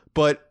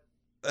 But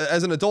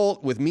as an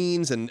adult with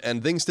means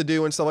and things to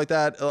do and stuff like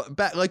that,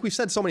 like we've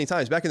said so many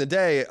times, back in the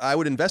day, I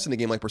would invest in a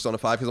game like Persona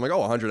 5 because I'm like,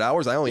 100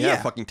 hours? I only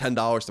have fucking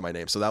 $10 to my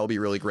name, so that will be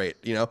really great,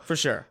 you know? For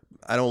sure.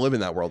 I don't live in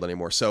that world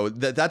anymore, so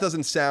that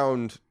doesn't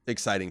sound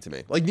exciting to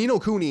me. Like Ni no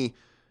Kuni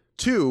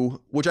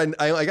 2, which I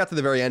got to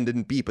the very end,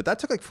 didn't beat, but that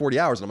took like 40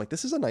 hours, and I'm like,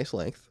 this is a nice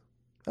length.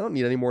 I don't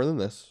need any more than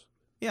this.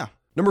 Yeah.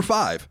 Number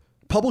 5.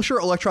 Publisher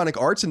Electronic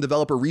Arts and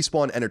developer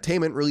Respawn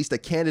Entertainment released a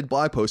candid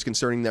blog post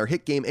concerning their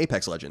hit game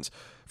Apex Legends.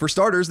 For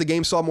starters, the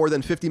game saw more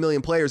than 50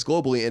 million players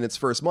globally in its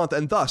first month,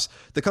 and thus,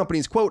 the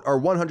company's quote, are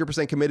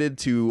 100% committed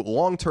to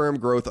long-term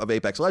growth of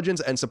Apex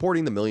Legends and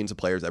supporting the millions of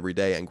players every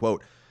day, end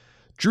quote.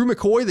 Drew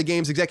McCoy, the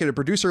game's executive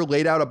producer,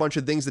 laid out a bunch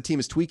of things the team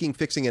is tweaking,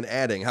 fixing, and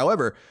adding.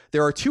 However,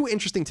 there are 2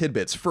 interesting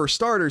tidbits. For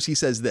starters, he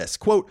says this,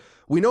 quote,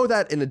 "We know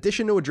that in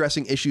addition to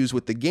addressing issues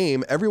with the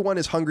game, everyone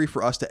is hungry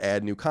for us to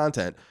add new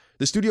content.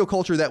 The studio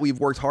culture that we've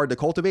worked hard to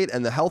cultivate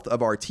and the health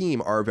of our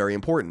team are very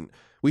important.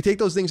 We take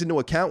those things into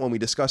account when we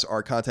discuss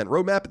our content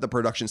roadmap, the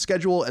production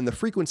schedule, and the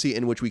frequency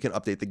in which we can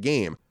update the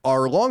game.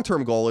 Our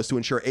long-term goal is to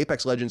ensure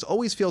Apex Legends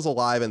always feels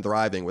alive and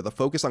thriving with a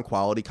focus on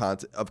quality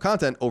of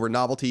content over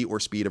novelty or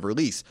speed of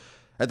release.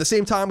 At the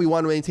same time, we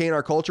want to maintain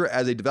our culture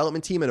as a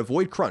development team and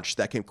avoid crunch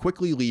that can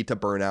quickly lead to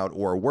burnout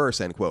or worse,"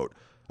 end quote.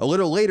 A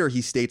little later,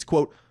 he states,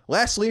 quote,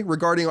 "Lastly,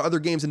 regarding other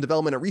games in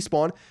development at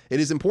Respawn, it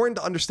is important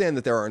to understand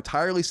that there are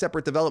entirely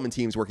separate development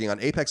teams working on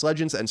Apex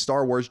Legends and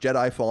Star Wars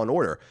Jedi Fallen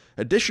Order.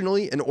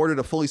 Additionally, in order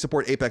to fully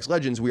support Apex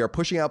Legends, we are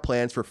pushing out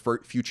plans for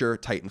future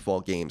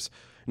Titanfall games.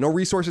 No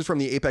resources from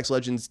the Apex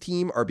Legends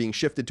team are being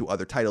shifted to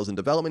other titles in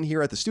development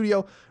here at the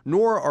studio,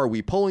 nor are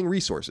we pulling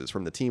resources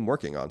from the team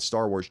working on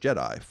Star Wars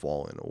Jedi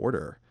Fallen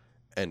Order,"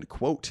 end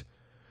quote.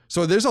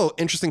 So there's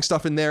interesting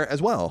stuff in there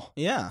as well.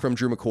 Yeah. From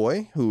Drew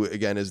McCoy, who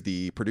again is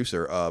the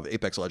producer of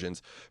Apex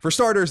Legends. For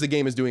starters, the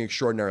game is doing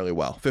extraordinarily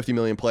well. 50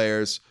 million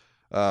players,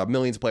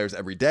 millions of players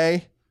every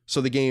day.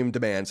 So the game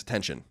demands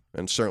attention,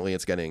 and certainly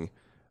it's getting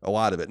a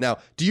lot of it. Now,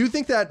 do you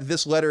think that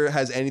this letter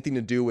has anything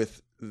to do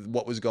with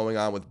what was going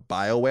on with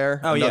BioWare,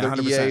 another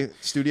 100%. EA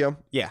studio?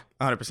 Yeah,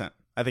 100%.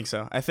 I think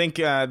so. I think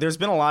there's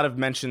been a lot of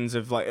mentions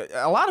of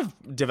a lot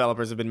of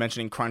developers have been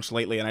mentioning crunch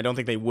lately, and I don't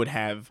think they would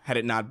have had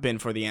it not been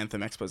for the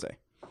Anthem expose.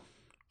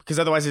 Because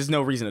otherwise, there's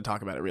no reason to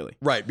talk about it, really.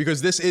 Right,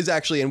 because this is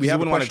actually, and we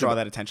wouldn't want to draw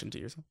that attention to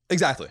yourself.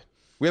 Exactly.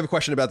 We have a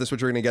question about this,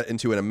 which we're going to get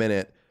into in a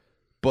minute.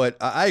 But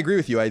I agree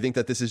with you. I think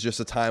that this is just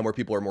a time where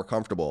people are more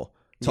comfortable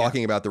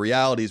talking about the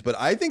realities. But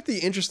I think the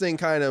interesting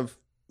kind of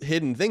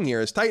hidden thing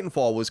here is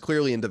Titanfall was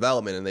clearly in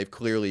development, and they've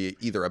clearly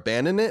either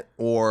abandoned it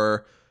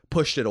or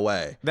pushed it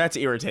away. That's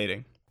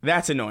irritating.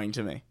 That's annoying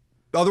to me.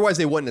 Otherwise,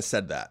 they wouldn't have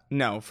said that.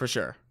 No, for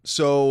sure.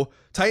 So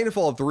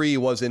Titanfall 3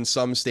 was in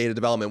some state of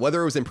development, whether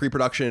it was in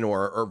pre-production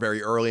or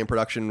very early in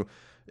production.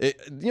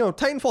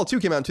 Titanfall 2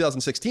 came out in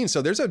 2016,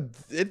 so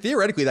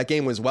theoretically that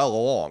game was well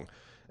along.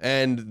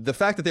 And the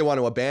fact that they want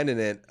to abandon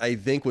it, I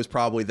think, was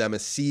probably them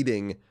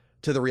acceding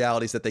to the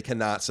realities that they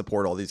cannot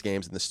support all these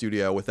games in the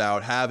studio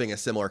without having a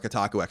similar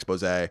Kotaku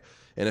expose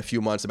in a few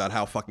months about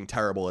how fucking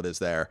terrible it is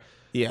there.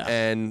 Yeah.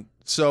 And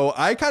so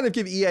I kind of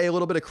give EA a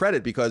little bit of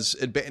credit because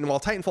while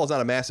Titanfall is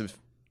not a massive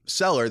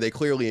seller, they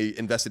clearly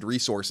invested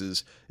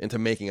resources into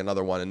making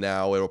another one, and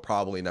now it'll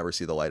probably never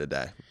see the light of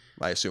day,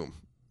 I assume.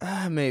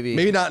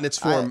 Maybe not in its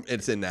form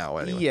it's in now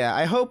anyway. Yeah,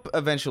 I hope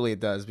eventually it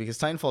does, because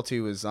Titanfall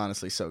 2 is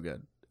honestly so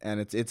good.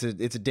 And it's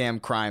a damn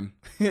crime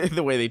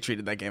the way they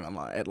treated that game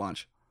at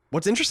launch.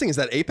 What's interesting is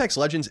that Apex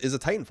Legends is a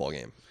Titanfall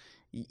game.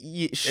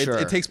 Sure.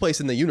 It takes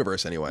place in the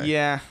universe anyway.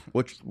 Yeah.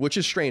 Which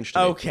is strange to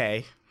me.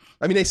 Okay.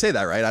 I mean, they say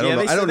that, right? I don't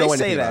know anything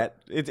say about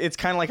that. It's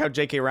kind of like how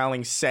J.K.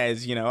 Rowling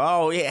says,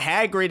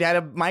 Hagrid had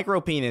a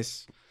micro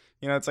penis.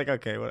 It's like,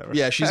 okay, whatever.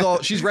 Yeah, she's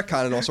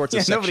retconning all sorts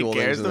of sexual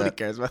things. Nobody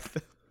cares about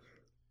that.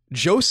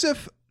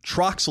 Joseph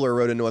Troxler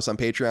wrote into us on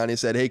Patreon. He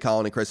said, "Hey,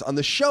 Colin and Chris, on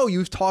the show,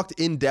 you've talked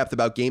in depth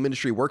about game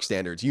industry work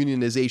standards,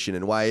 unionization,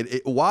 and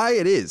why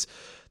it is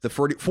the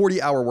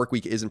 40-hour work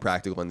week isn't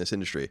practical in this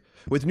industry.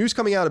 With news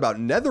coming out about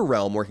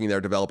NetherRealm working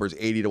their developers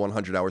 80 to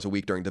 100 hours a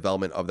week during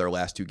development of their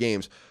last two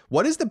games,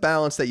 what is the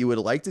balance that you would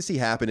like to see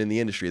happen in the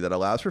industry that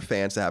allows for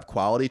fans to have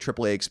quality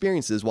AAA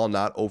experiences while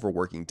not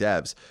overworking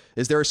devs?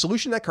 Is there a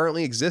solution that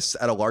currently exists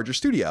at a larger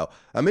studio?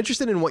 I'm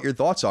interested in what your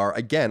thoughts are,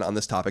 again, on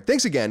this topic.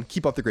 Thanks again.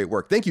 Keep up the great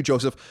work." Thank you,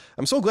 Joseph.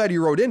 I'm so glad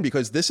you wrote in,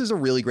 because this is a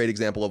really great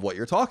example of what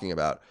you're talking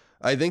about.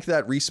 I think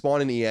that Respawn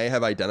and EA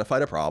have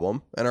identified a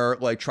problem and are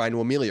trying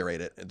to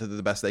ameliorate it to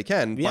the best they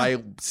can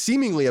by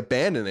seemingly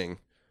abandoning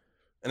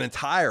an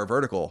entire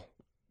vertical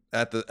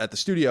at the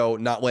studio,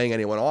 not laying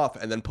anyone off,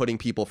 and then putting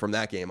people from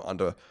that game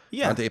onto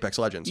Apex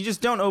Legends. You just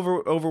don't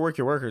overwork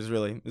your workers,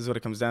 really, is what it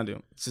comes down to.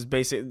 It's just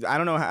basic. I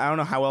don't know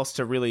how else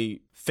to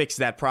really fix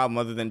that problem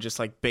other than just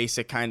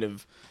basic kind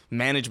of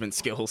management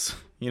skills.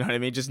 You know what I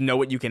mean? Just know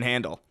what you can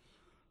handle.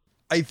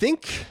 I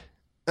think,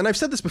 and I've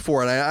said this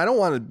before, and I don't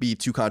want to be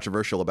too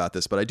controversial about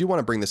this, but I do want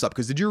to bring this up,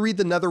 because did you read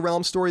the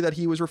NetherRealm story that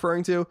he was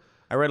referring to?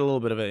 I read a little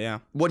bit of it, yeah.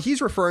 What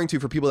he's referring to,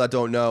 for people that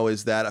don't know,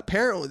 is that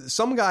apparently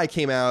some guy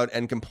came out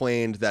and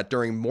complained that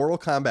during Mortal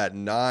Kombat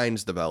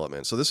 9's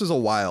development, so this was a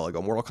while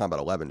ago, Mortal Kombat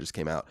 11 just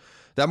came out,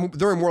 that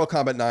during Mortal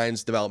Kombat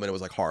 9's development, it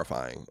was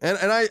horrifying. And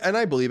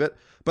I believe it,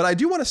 but I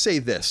do want to say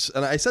this,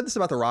 and I said this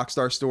about the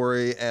Rockstar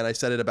story, and I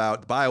said it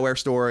about the BioWare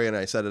story, and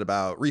I said it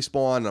about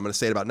Respawn, and I'm going to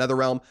say it about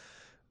NetherRealm.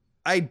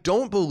 I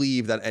don't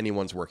believe that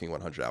anyone's working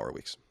 100-hour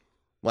weeks.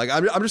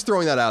 I'm just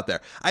throwing that out there.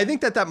 I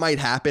think that might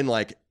happen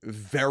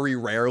very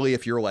rarely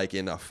if you're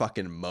in a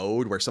fucking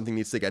mode where something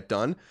needs to get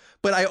done.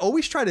 But I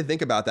always try to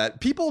think about that.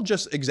 People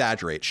just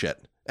exaggerate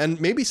shit,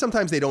 and maybe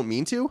sometimes they don't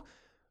mean to.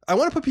 I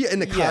want to put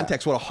into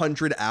context what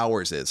 100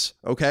 hours is.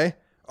 Okay,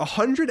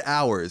 100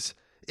 hours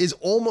is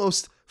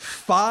almost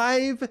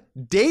 5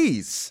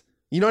 days.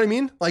 You know what I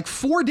mean?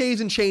 4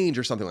 days and change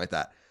or something like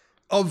that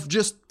of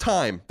just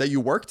time that you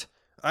worked.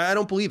 I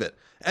don't believe it.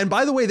 And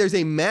by the way, there's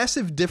a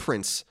massive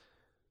difference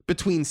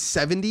between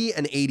 70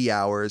 and 80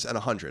 hours and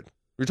 100.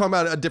 We're talking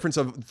about a difference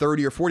of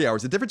 30 or 40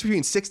 hours. The difference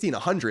between 60 and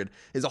 100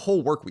 is a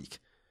whole work week.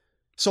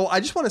 So I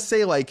just want to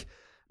say,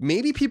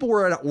 maybe people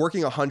were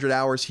working 100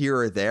 hours here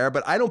or there,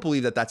 but I don't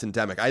believe that that's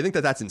endemic. I think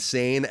that that's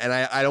insane, and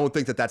I don't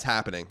think that that's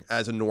happening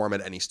as a norm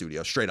at any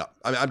studio, straight up.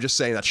 I'm just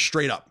saying that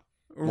straight up.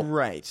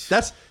 Right.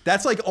 That's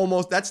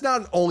almost, that's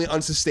not only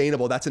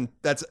unsustainable, that's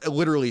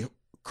literally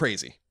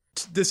crazy.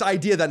 This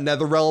idea that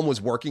NetherRealm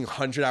was working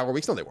 100-hour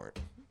weeks, no, they weren't.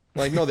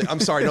 I'm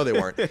sorry, no, they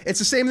weren't. It's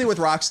the same thing with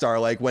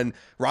Rockstar. When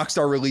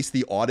Rockstar released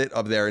the audit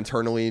of their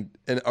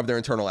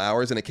internal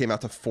hours, and it came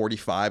out to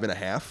 45 and a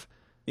half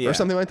or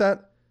something like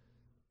that.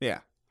 Yeah,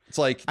 it's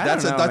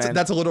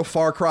that's a little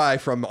far cry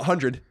from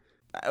 100.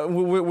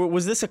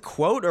 Was this a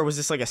quote or was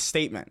this a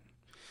statement?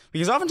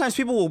 Because oftentimes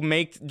people will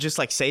make just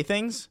say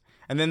things,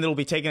 and then they'll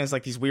be taken as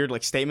these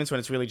weird statements when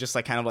it's really just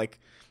kind of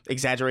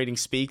exaggerating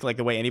speak,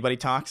 the way anybody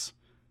talks.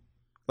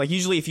 Like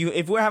usually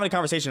if we're having a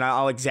conversation,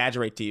 I'll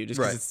exaggerate to you just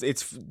because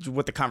it's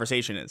what the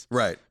conversation is.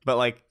 Right. But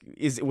like,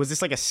 was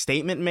this like a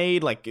statement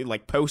made,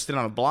 like posted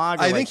on a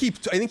blog? I think he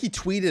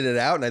tweeted it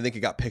out, and I think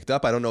it got picked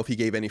up. I don't know if he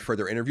gave any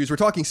further interviews. We're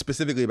talking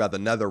specifically about the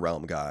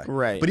NetherRealm guy.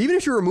 Right. But even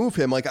if you remove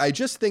him, like I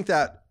just think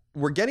that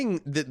we're getting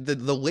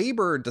the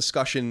labor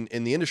discussion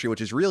in the industry,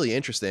 which is really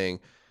interesting,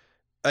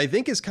 I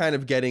think is kind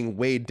of getting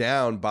weighed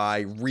down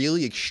by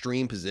really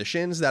extreme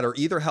positions that are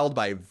either held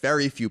by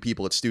very few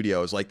people at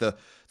studios. Like the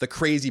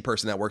crazy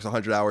person that works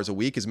 100 hours a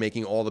week is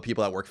making all the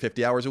people that work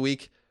 50 hours a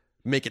week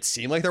make it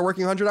seem like they're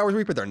working 100 hours a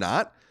week, but they're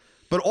not.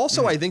 But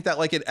also I think that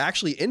like it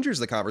actually injures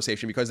the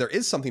conversation because there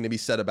is something to be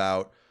said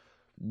about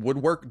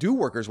do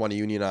workers want to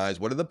unionize?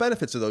 What are the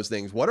benefits of those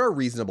things? What are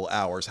reasonable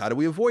hours? How do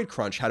we avoid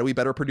crunch? How do we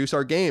better produce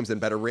our games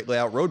and better lay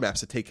out roadmaps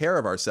to take care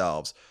of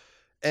ourselves?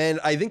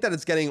 And I think that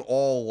it's getting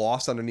all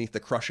lost underneath the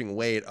crushing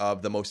weight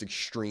of the most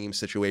extreme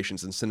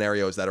situations and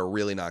scenarios that are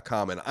really not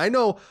common. I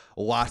know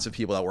lots of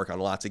people that work on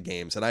lots of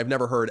games, and I've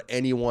never heard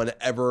anyone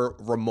ever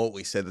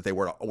remotely say that they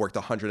worked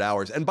 100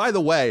 hours. And by the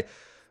way,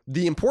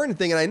 the important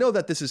thing, and I know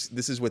that this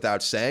is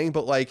without saying,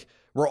 but like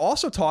we're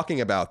also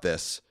talking about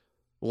this,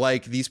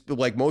 like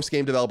most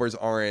game developers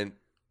aren't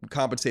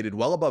compensated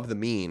well above the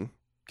mean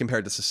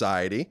compared to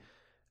society,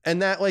 and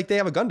that like they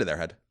have a gun to their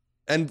head.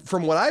 And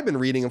from what I've been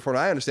reading and from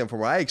what I understand, from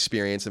what I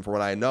experienced and from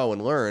what I know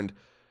and learned,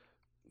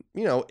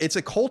 you know, it's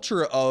a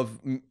culture of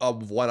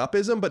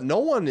one-upism, but no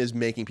one is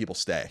making people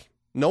stay.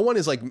 No one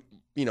is like,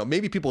 you know,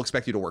 maybe people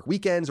expect you to work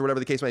weekends or whatever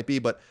the case might be,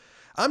 but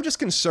I'm just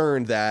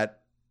concerned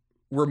that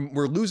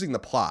we're losing the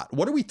plot.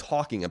 What are we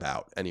talking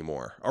about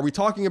anymore? Are we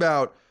talking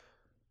about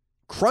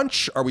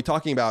crunch? Are we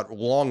talking about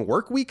long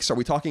work weeks? Are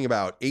we talking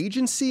about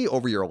agency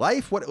over your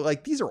life? What,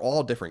 like, these are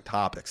all different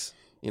topics,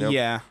 you know?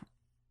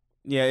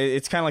 Yeah,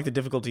 it's kind of like the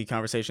difficulty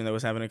conversation that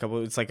was having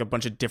it's like a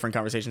bunch of different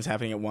conversations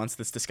happening at once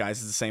that's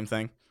disguised as the same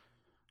thing.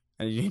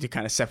 And you need to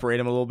kind of separate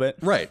them a little bit.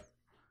 Right.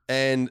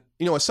 And,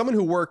 you know, as someone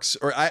who works,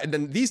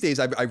 and these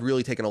days I've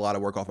really taken a lot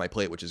of work off my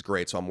plate, which is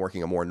great. So I'm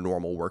working a more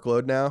normal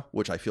workload now,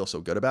 which I feel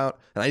so good about.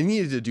 And I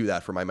needed to do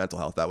that for my mental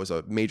health. That was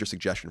a major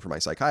suggestion from my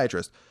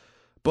psychiatrist.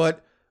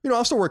 But, you know,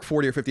 I'll still work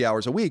 40 or 50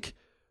 hours a week.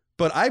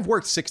 But I've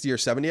worked 60 or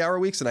 70 hour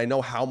weeks, and I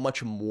know how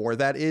much more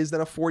that is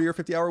than a 40 or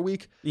 50 hour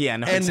week. Yeah,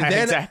 no, and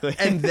exactly.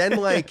 And then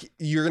like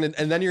you're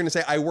gonna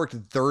say I worked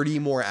 30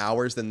 more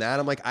hours than that.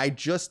 I'm like, I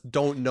just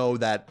don't know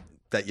that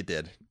you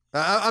did.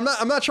 I'm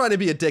not trying to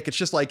be a dick. It's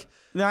just like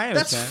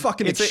that's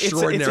fucking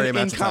extraordinary amount of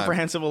time. It's an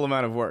incomprehensible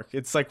amount of work.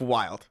 It's like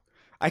wild.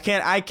 I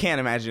can't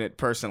imagine it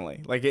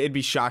personally. Like it'd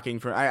be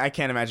shocking I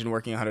can't imagine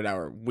working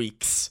 100-hour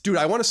weeks. Dude,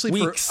 I want to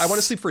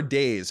sleep for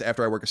days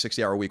after I work a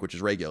 60-hour week, which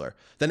is regular.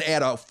 Then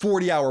add a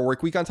 40-hour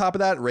work week on top of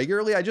that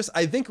regularly.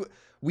 I think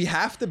we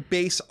have to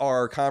base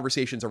our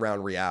conversations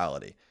around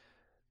reality.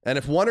 And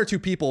if one or two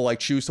people like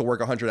choose to work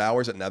 100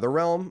 hours at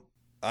NetherRealm,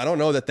 I don't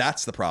know that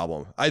that's the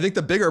problem. I think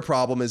the bigger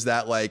problem is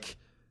that like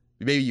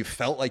maybe you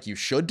felt like you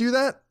should do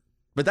that.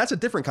 But that's a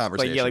different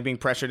conversation. Like being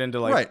pressured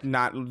into like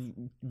not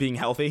being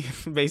healthy,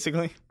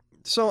 basically.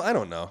 So I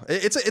don't know.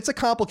 It's a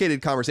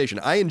complicated conversation.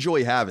 I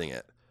enjoy having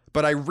it,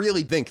 but I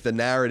really think the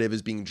narrative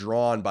is being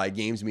drawn by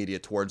games media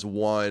towards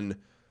one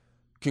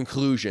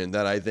conclusion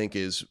that I think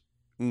is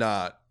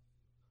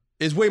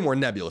way more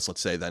nebulous,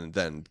 let's say,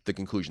 than the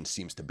conclusion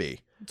seems to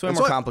be. It's way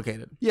more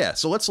complicated. Yeah.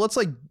 So let's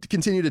like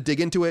continue to dig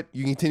into it.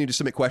 You can continue to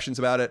submit questions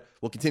about it.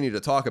 We'll continue to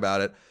talk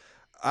about it.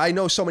 I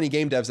know so many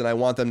game devs and I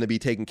want them to be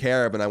taken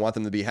care of and I want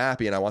them to be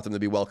happy and I want them to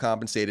be well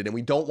compensated, and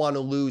we don't want to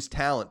lose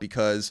talent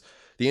because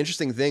the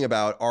interesting thing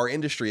about our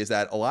industry is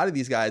that a lot of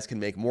these guys can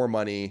make more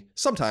money,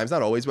 sometimes,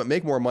 not always, but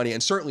make more money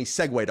and certainly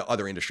segue to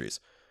other industries.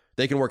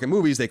 They can work in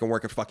movies, they can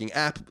work at fucking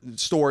app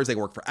stores, they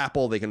can work for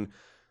Apple, there's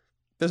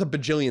a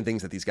bajillion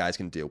things that these guys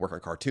can do, work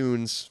on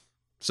cartoons.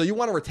 So you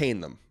want to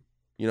retain them.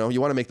 You know, you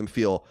want to make them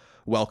feel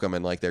welcome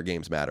and like their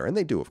games matter, and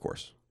they do, of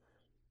course.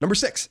 Number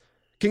 6.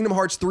 Kingdom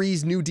Hearts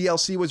 3's new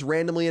DLC was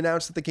randomly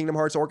announced at the Kingdom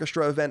Hearts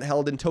Orchestra event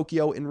held in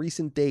Tokyo in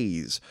recent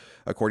days,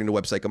 according to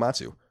website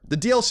Gamatsu. The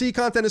DLC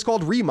content is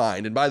called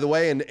Remind, and by the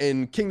way,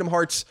 in Kingdom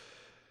Hearts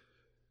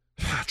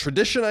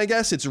tradition, I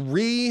guess, it's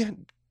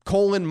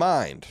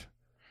Re:'Mind,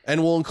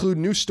 and will include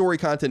new story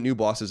content, new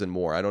bosses, and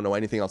more. I don't know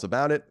anything else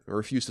about it, or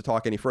refuse to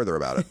talk any further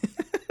about it.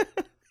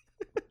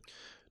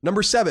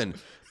 Number 7.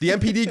 The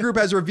NPD Group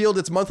has revealed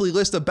its monthly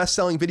list of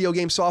best-selling video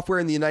game software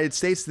in the United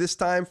States, this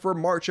time for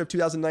March of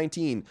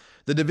 2019.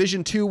 The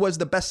Division 2 was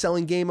the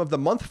best-selling game of the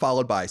month,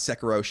 followed by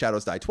Sekiro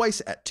Shadows Die Twice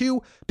at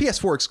 2,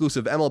 PS4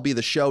 exclusive MLB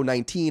The Show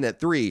 19 at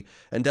 3,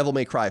 and Devil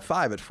May Cry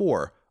 5 at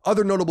 4.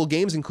 Other notable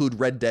games include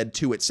Red Dead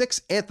 2 at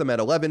 6, Anthem at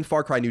 11,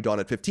 Far Cry New Dawn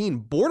at 15,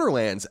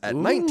 Borderlands at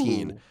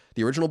 19.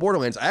 The original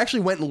Borderlands. I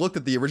actually went and looked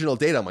at the original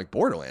data. I'm like,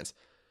 Borderlands?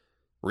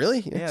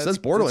 Really? Yeah, it says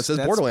Borderlands. It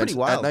says Borderlands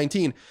at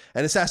 19.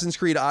 And Assassin's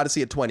Creed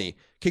Odyssey at 20.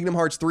 Kingdom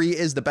Hearts 3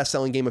 is the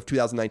best-selling game of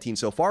 2019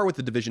 so far, with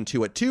The Division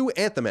 2 at 2,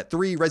 Anthem at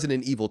 3,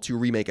 Resident Evil 2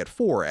 Remake at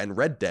 4, and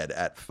Red Dead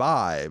at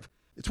 5.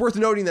 It's worth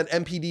noting that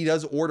NPD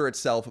does order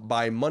itself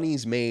by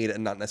monies made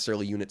and not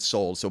necessarily units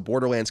sold, so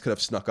Borderlands could have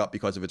snuck up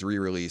because of its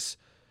re-release.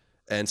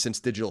 And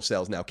since digital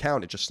sales now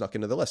count, it just snuck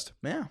into the list.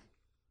 Yeah.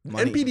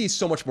 NPD is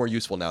so much more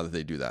useful now that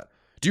they do that.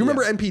 Do you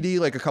remember NPD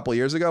like a couple of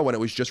years ago when it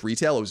was just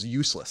retail? It was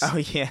useless. Oh,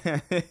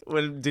 yeah.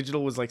 When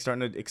digital was like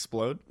starting to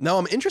explode. Now,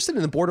 I'm interested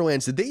in the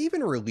Borderlands. Did they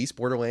even release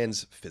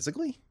Borderlands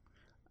physically?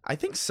 I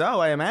think so,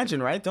 I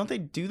imagine, right? Don't they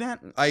do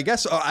that? I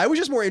guess. I was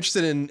just more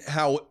interested in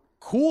how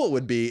cool it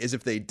would be is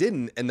if they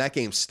didn't, and that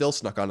game still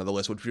snuck onto the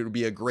list, which would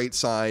be a great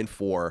sign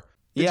for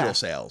digital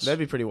sales. That'd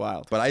be pretty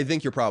wild. But I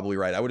think you're probably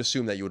right. I would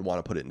assume that you would want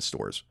to put it in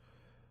stores.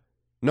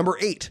 Number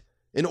 8.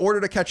 In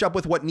order to catch up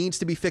with what needs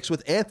to be fixed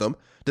with Anthem,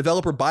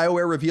 developer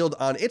BioWare revealed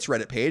on its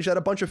Reddit page that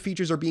a bunch of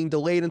features are being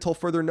delayed until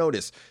further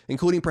notice,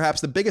 including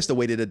perhaps the biggest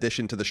awaited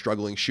addition to the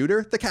struggling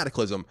shooter, the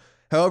Cataclysm.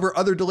 However,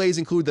 other delays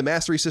include the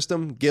mastery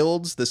system,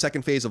 guilds, the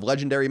second phase of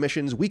legendary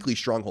missions, weekly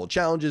stronghold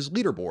challenges,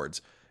 leaderboards,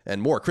 and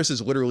more. Chris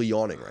is literally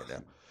yawning right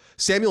now.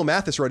 Samuel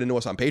Mathis wrote into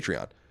us on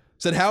Patreon.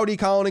 Said, howdy,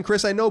 Colin and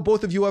Chris. I know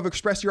both of you have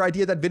expressed your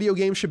idea that video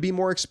games should be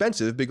more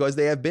expensive because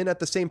they have been at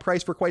the same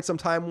price for quite some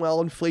time, while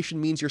inflation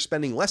means you're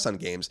spending less on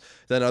games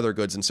than other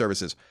goods and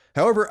services.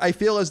 However, I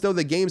feel as though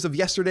the games of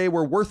yesterday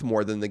were worth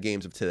more than the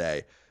games of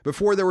today.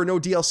 Before, there were no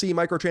DLC,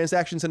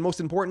 microtransactions, and most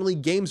importantly,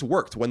 games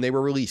worked when they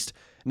were released.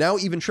 Now,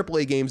 even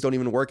AAA games don't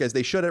even work as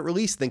they should at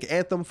release. Think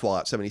Anthem,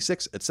 Fallout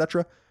 76,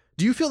 etc.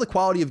 Do you feel the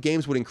quality of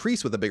games would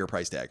increase with a bigger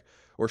price tag,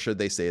 or should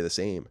they stay the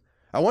same?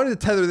 I wanted to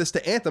tether this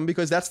to Anthem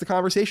because that's the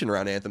conversation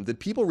around Anthem. Did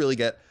people really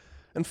get,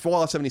 and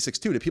Fallout 76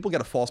 too, did people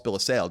get a false bill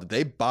of sale? Did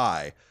they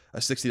buy a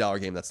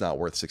 $60 game that's not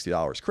worth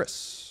 $60?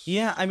 Chris?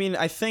 Yeah, I mean,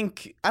 I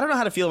don't know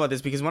how to feel about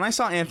this because when I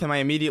saw Anthem, I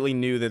immediately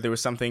knew that there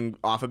was something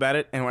off about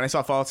it. And when I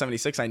saw Fallout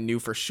 76, I knew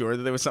for sure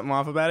that there was something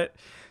off about it.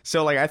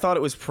 So, like, I thought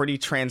it was pretty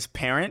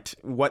transparent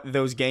what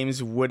those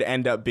games would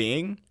end up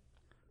being.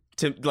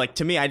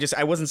 To me,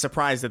 I wasn't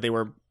surprised that they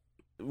were,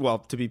 well,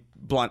 to be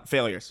blunt,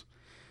 failures.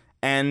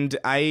 And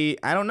I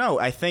don't know.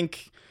 I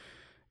think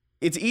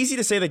it's easy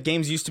to say that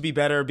games used to be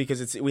better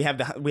because we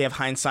have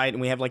hindsight and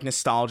we have like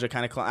nostalgia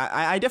kind of.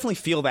 I definitely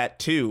feel that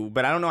too,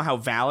 but I don't know how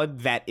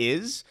valid that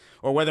is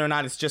or whether or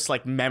not it's just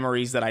like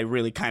memories that I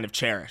really kind of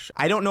cherish.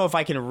 I don't know if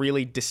I can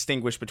really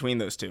distinguish between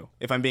those two,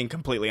 if I'm being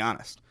completely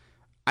honest.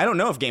 I don't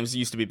know if games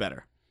used to be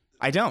better.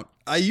 I don't.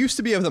 I used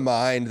to be of the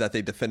mind that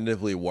they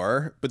definitively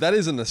were, but that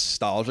is a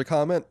nostalgia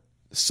comment.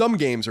 Some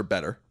games are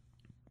better.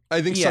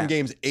 I think some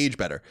games age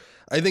better.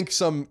 I think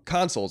some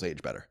consoles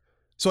age better.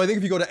 So I think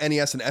if you go to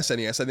NES and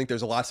SNES, I think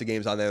there's lots of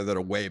games on there that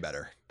are way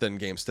better than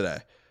games today.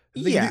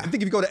 I think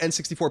if you go to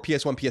N64,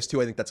 PS1,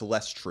 PS2, I think that's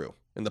less true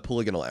in the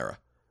polygonal era,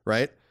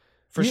 right?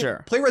 For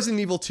sure. Play Resident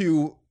Evil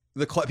 2,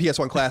 the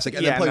PS1 classic,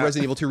 and then play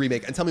Resident Evil 2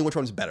 Remake, and tell me which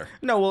one's better.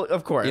 No, well,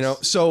 of course. You know,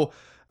 so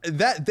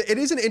that it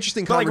is an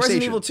interesting but conversation.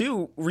 Like Resident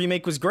Evil 2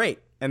 Remake was great.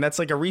 And that's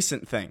like a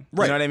recent thing.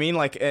 Right. You know what I mean?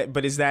 Like,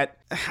 but is that,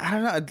 I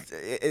don't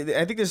know.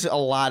 I think there's a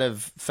lot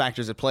of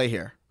factors at play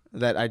here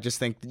that I just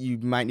think you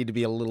might need to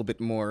be a little bit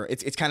more,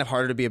 it's kind of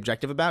harder to be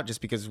objective about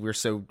just because we're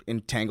so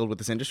entangled with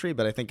this industry.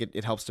 But I think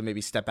it helps to maybe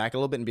step back a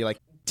little bit and be like,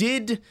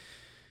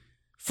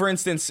 for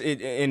instance,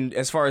 in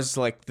as far as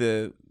like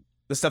the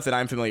stuff that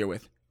I'm familiar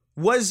with,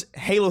 was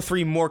Halo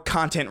 3 more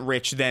content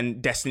rich than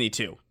Destiny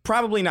 2?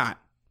 Probably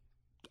not.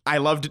 I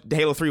loved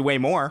Halo 3 way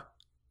more,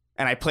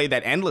 and I played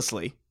that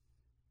endlessly.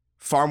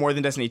 Far more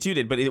than Destiny 2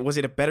 did, but was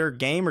it a better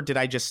game, or did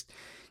I just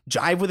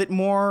jive with it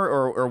more,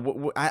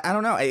 or I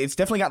don't know. It's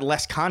definitely got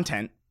less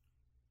content,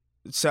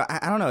 so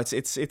I don't know.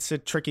 It's a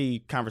tricky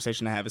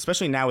conversation to have,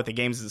 especially now with the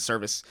games as a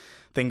service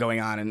thing going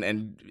on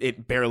and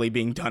it barely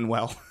being done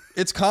well.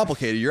 It's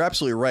complicated. You're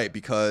absolutely right,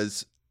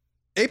 because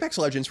Apex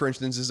Legends, for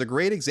instance, is a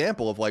great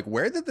example of like,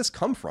 where did this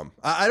come from?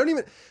 I don't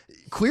even,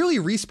 clearly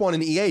Respawn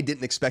and EA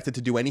didn't expect it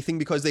to do anything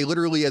because they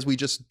literally, as we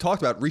just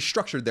talked about,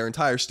 restructured their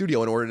entire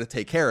studio in order to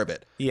take care of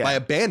it by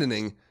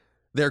abandoning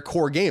their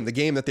core game, the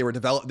game that they were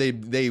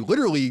they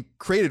literally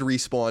created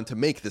Respawn to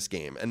make this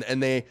game,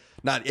 and they,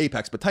 not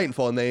Apex, but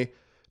Titanfall, and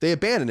they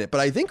abandoned it.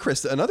 But I think,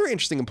 Chris, another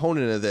interesting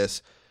component of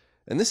this,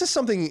 and this is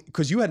something,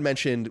 because you had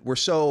mentioned we're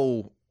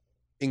so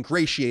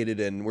ingratiated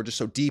and we're just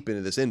so deep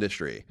into this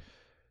industry,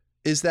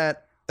 is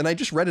that, and I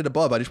just read it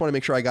above, I just want to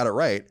make sure I got it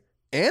right,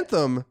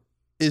 Anthem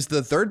is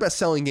the third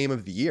best-selling game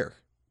of the year,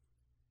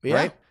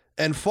 right?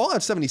 And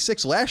Fallout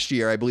 76 last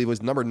year, I believe,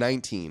 was number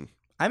 19.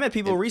 I met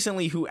people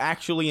recently who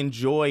actually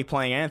enjoy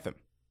playing Anthem,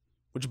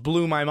 which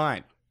blew my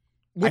mind.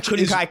 I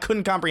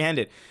couldn't comprehend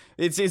it.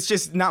 It's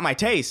just not my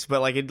taste,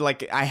 but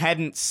I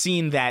hadn't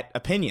seen that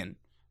opinion.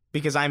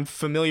 Because I'm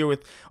familiar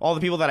with all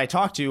the people that I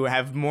talk to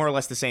have more or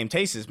less the same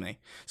taste as me.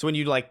 So when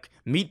you like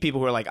meet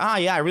people who are like,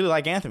 yeah, I really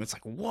like Anthem, it's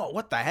like, whoa,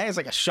 what the heck? It's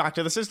like a shock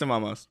to the system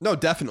almost. No,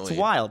 definitely. It's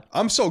wild.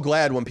 I'm so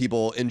glad when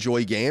people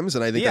enjoy games,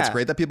 and I think that's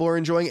great that people are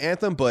enjoying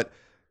Anthem, but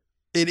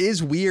it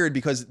is weird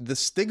because the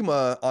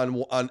stigma on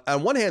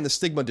one hand, the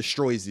stigma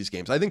destroys these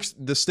games. I think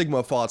the stigma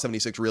of Fallout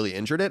 76 really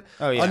injured it.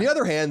 Oh, yeah. On the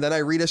other hand, then I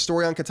read a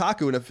story on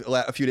Kotaku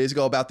a few days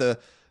ago about the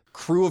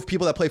crew of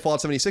people that play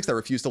Fallout 76 that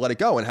refuse to let it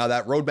go, and how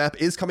that roadmap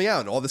is coming out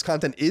and all this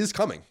content is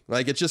coming.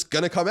 Like, it's just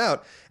going to come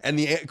out. And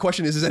the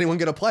question is anyone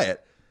going to play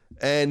it?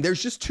 And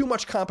there's just too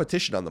much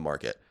competition on the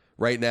market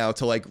right now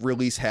to like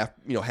release half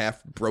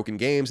broken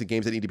games and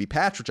games that need to be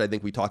patched, which I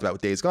think we talked about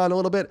with Days Gone a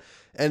little bit.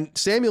 And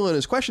Samuel in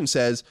his question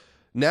says,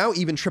 now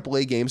even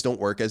AAA games don't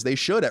work as they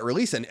should at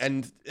release,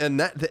 and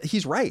that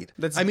he's right.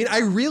 I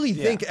really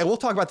think, and we'll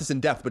talk about this in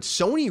depth, but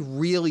Sony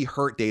really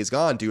hurt Days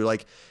Gone, dude.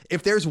 Like,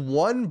 if there's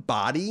one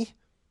body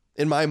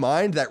in my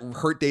mind that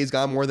hurt Days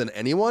Gone more than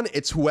anyone,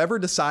 it's whoever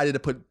decided to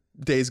put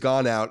Days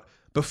Gone out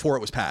before it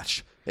was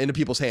patched into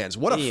people's hands.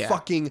 What a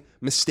fucking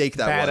mistake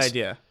that was. Bad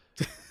idea.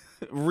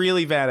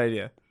 Really bad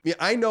idea. Yeah,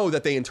 I know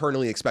that they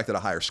internally expected a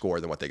higher score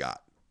than what they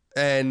got,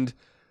 and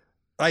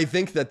I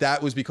think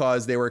that was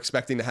because they were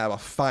expecting to have a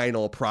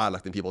final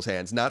product in people's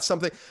hands, not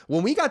something.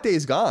 When we got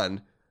Days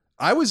Gone,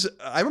 I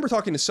remember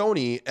talking to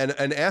Sony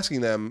and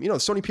asking them,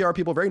 Sony PR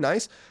people, very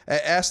nice. I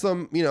asked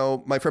them,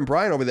 my friend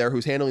Brian over there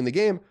who's handling the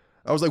game,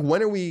 I was like,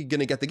 when are we going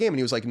to get the game? And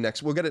he was like,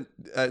 we'll get it.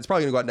 It's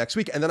probably going to go out next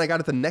week. And then I got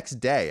it the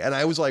next day. And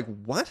I was like,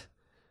 what?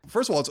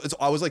 First of all,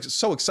 I was like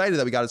so excited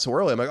that we got it so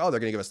early. I'm like, oh, they're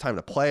going to give us time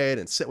to play it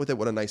and sit with it.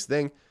 What a nice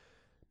thing.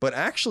 But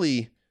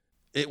actually,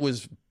 it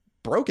was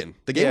broken.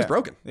 The game was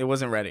broken. It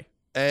wasn't ready.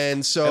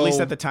 And so, at least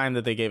at the time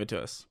that they gave it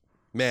to us,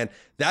 man,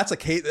 that's a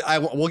case.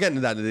 We'll get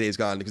into that in the Days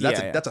Gone, because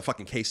that's a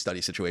fucking case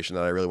study situation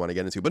that I really want to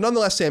get into. But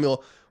nonetheless,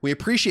 Samuel, we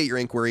appreciate your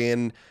inquiry,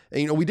 and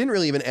we didn't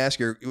really even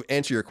answer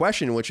your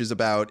question, which is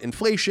about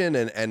inflation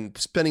and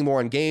spending more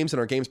on games and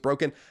our games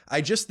broken.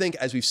 I just think,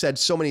 as we've said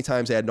so many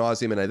times ad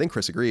nauseum, and I think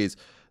Chris agrees,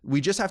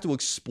 we just have to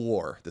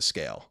explore the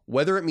scale,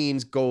 whether it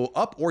means go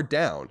up or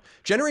down.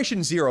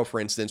 Generation Zero, for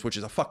instance, which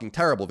is a fucking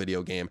terrible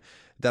video game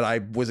that I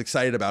was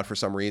excited about for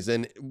some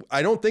reason,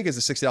 I don't think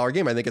it's a $60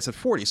 game. I think it's at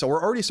 $40. So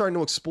we're already starting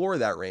to explore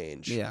that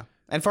range. Yeah.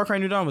 And Far Cry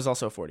New Dawn was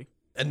also $40.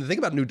 And the thing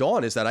about New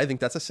Dawn is that I think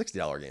that's a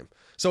 $60 game.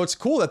 So it's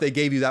cool that they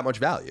gave you that much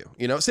value.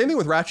 Same thing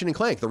with Ratchet and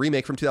Clank, the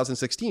remake from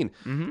 2016.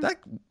 Mm-hmm.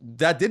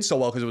 That did so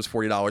well because it was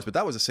 $40, but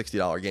that was a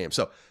 $60 game.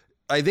 So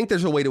I think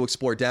there's a way to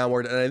explore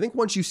downward. And I think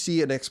once you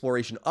see an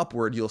exploration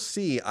upward, you'll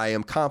see, I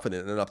am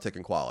confident in an uptick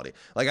in quality.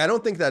 Like, I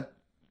don't think that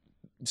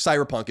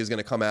Cyberpunk is going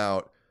to come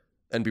out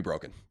and be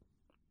broken.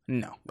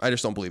 No. I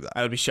just don't believe that.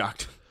 I would be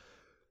shocked.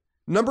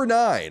 Number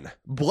 9,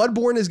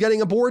 Bloodborne is getting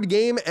a board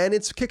game, and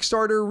its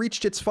Kickstarter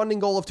reached its funding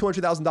goal of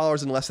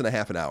 $200,000 in less than a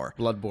half an hour.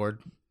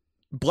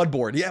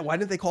 Bloodborne. Yeah, why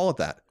didn't they call it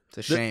that? It's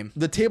a shame.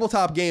 The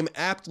tabletop game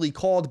aptly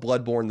called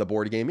Bloodborne the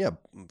board game. Yeah,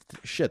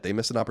 shit, they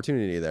missed an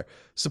opportunity there.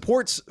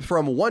 Supports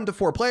from 1 to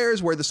 4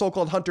 players, where the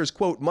so-called hunters,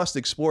 quote, must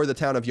explore the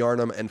town of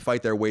Yharnam and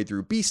fight their way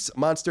through beasts,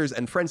 monsters,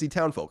 and frenzied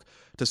townfolk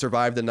to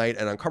survive the night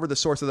and uncover the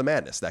source of the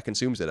madness that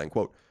consumes it, end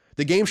quote.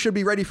 The game should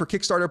be ready for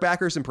Kickstarter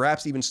backers and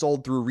perhaps even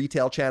sold through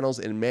retail channels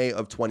in May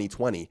of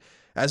 2020.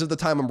 As of the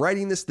time I'm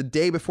writing this, the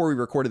day before we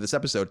recorded this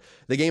episode,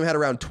 the game had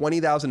around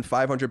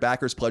 20,500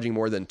 backers pledging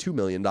more than $2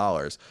 million.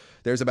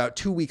 There's about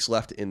 2 weeks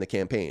left in the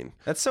campaign.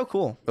 That's so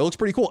cool. It looks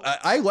pretty cool.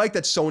 I like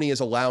that Sony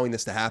is allowing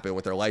this to happen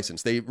with their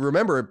license.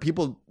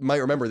 People might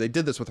remember they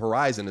did this with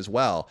Horizon as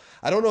well.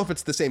 I don't know if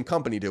it's the same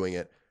company doing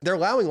it. They're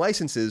allowing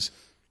licenses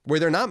where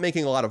they're not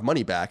making a lot of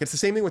money back. It's the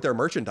same thing with their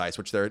merchandise,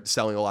 which they're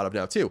selling a lot of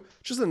now too.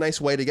 It's just a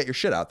nice way to get your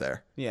shit out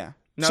there. Yeah.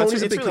 No,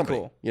 Sony's a big really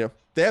company. Cool.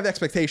 They have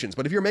expectations,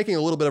 but if you're making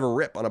a little bit of a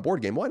rip on a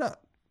board game, why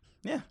not?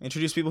 Yeah.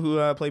 Introduce people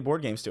who play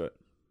board games to it.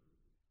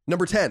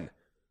 Number 10.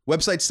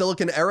 Website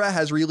Silicon Era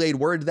has relayed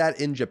word that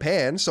in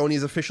Japan, Sony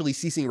is officially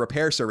ceasing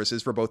repair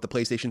services for both the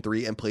PlayStation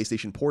 3 and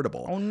PlayStation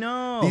Portable. Oh,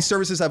 no. These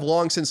services have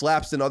long since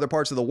lapsed in other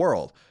parts of the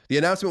world. The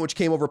announcement, which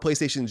came over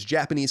PlayStation's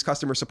Japanese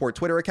customer support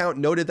Twitter account,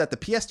 noted that the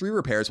PS3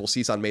 repairs will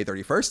cease on May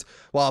 31st,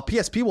 while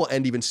PSP will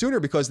end even sooner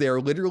because they are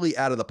literally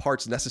out of the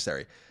parts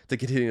necessary to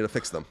continue to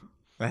fix them.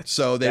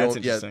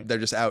 They're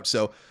just out.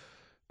 So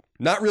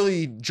not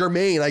really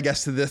germane, I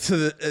guess, to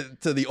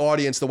the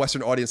audience, the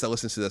Western audience that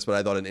listens to this, but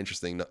I thought an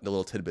interesting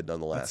little tidbit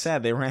nonetheless. That's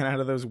sad. They ran out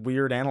of those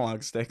weird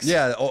analog sticks.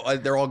 Yeah,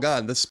 they're all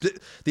gone.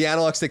 The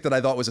analog stick that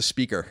I thought was a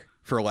speaker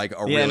for like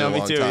a really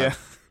long time. Yeah.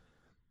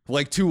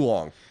 Like too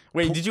long.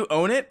 Wait, did you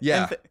own it?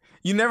 Yeah.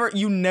 You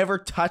never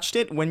touched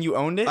it when you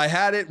owned it? I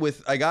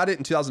got it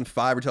in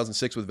 2005 or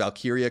 2006 with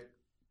Valkyria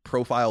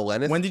Profile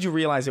Lenneth. When did you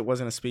realize it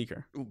wasn't a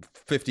speaker?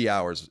 50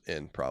 hours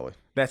in, probably.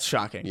 That's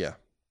shocking. Yeah.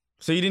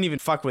 So you didn't even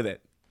fuck with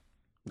it?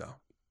 No.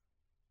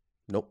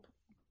 Nope.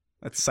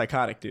 That's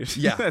psychotic, dude.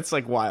 Yeah. That's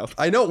like wild.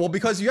 I know. Well,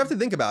 because you have to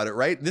think about it,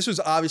 right? This was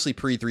obviously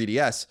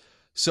pre-3DS.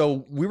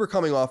 So we were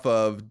coming off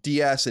of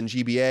DS and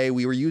GBA.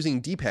 We were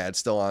using D-pads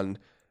still on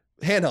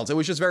handhelds. It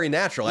was just very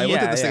natural. I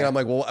looked at this thing and I'm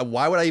like, well,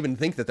 why would I even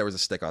think that there was a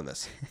stick on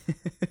this?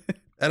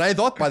 And I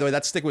thought, by the way,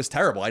 that stick was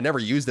terrible. I never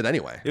used it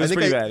anyway. It was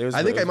pretty bad.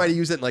 I think I might have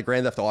used it in like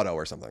Grand Theft Auto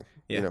or something.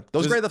 Yeah.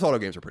 Those Grand Theft Auto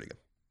games were pretty good.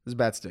 It was a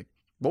bad stick.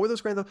 What were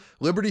those Grand Theft?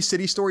 Liberty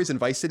City Stories and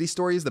Vice City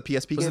Stories, the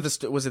PSP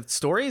games? Was it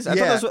Stories? I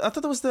thought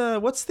that was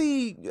what's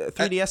the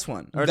 3DS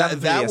one? Or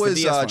that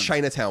was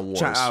Chinatown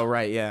Wars. Oh,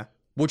 right, yeah.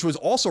 Which was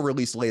also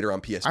released later on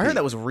PSP. I heard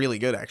that was really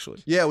good,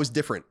 actually. Yeah, it was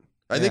different.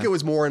 I think it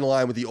was more in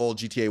line with the old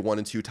GTA 1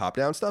 and 2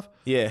 top-down stuff.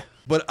 Yeah.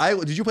 But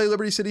did you play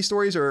Liberty City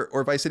Stories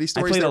or Vice City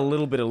Stories? I played a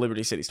little bit of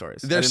Liberty City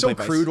Stories. They're so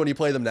crude when you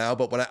play them now,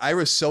 but when I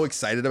was so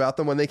excited about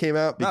them when they came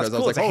out because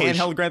cool. I was like, it's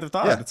a handheld Grand Theft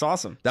Auto. It's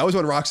awesome. That was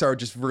when Rockstar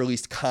just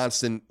released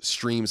constant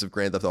streams of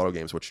Grand Theft Auto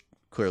games, which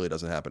clearly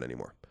doesn't happen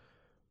anymore.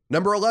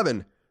 Number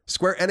 11.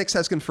 Square Enix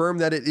has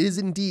confirmed that it is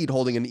indeed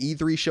holding an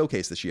E3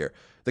 showcase this year.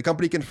 The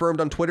company confirmed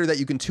on Twitter that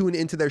you can tune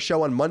into their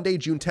show on Monday,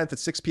 June 10th at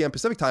 6 p.m.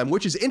 Pacific time,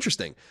 which is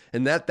interesting,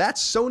 and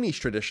that's Sony's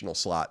traditional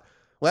slot.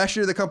 Last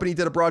year, the company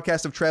did a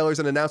broadcast of trailers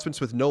and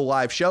announcements with no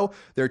live show.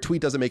 Their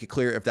tweet doesn't make it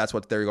clear if that's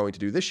what they're going to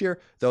do this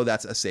year, though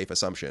that's a safe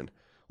assumption.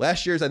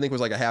 Last year's, I think,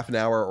 was like a half an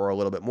hour or a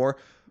little bit more.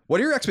 What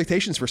are your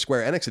expectations for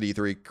Square Enix at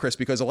E3, Chris?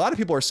 Because a lot of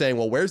people are saying,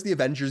 well, where's the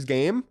Avengers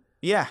game?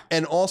 Yeah.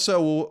 And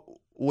also,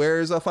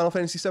 where's a Final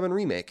Fantasy VII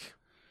Remake?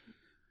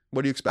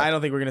 What do you expect? I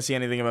don't think we're going to see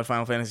anything about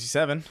Final Fantasy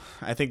VII.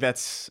 I think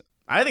that's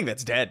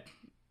dead.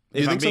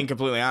 If I'm being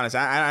completely honest,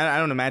 I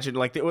don't imagine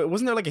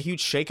wasn't there like a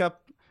huge shakeup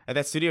at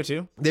that studio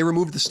too? They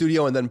removed the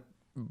studio and then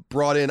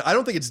brought in. I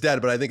don't think it's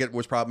dead, but I think it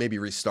was probably maybe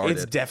restarted.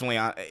 It's definitely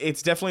on.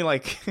 It's definitely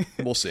like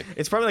we'll see.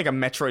 It's probably like a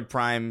Metroid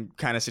Prime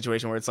kind of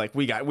situation where it's like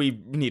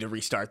we need to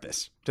restart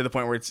this to the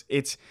point where it's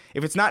if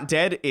it's not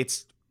dead,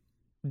 it's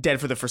dead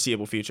for the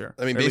foreseeable future.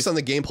 I mean, based on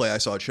the gameplay I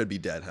saw, it should be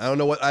dead. I don't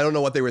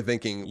know what they were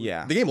thinking.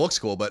 Yeah, the game looks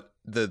cool, but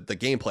the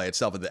gameplay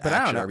itself, the action.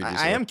 I don't know.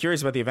 I am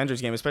curious about the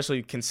Avengers game,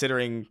 especially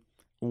considering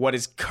what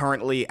is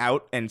currently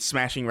out and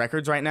smashing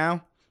records right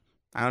now.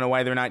 I don't know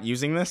why they're not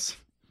using this.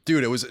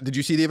 Dude, did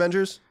you see the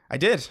Avengers? I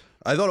did.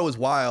 I thought it was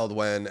wild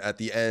when at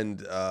the end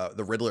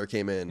the Riddler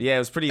came in. Yeah, it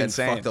was pretty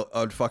insane.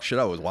 Fuck shit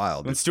up. It was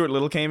wild. When Stuart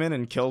Little came in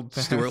and killed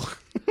Stuart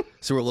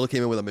Little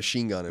came in with a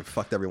machine gun and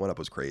fucked everyone up. It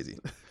was crazy.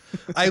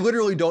 I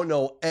literally don't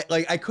know.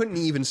 Like, I couldn't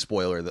even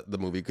spoil the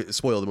movie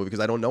because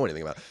I don't know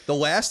anything about it. The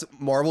last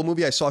Marvel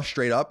movie I saw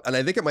straight up, and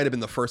I think it might have been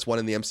the first one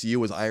in the MCU,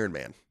 was Iron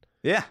Man.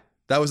 Yeah.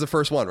 That was the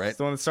first one, right? That's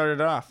the one that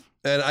started it off.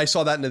 And I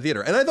saw that in the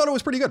theater, and I thought it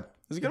was pretty good.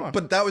 It was a good one.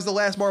 But that was the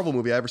last Marvel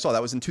movie I ever saw.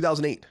 That was in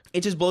 2008.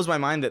 It just blows my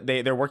mind that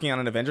they're working on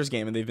an Avengers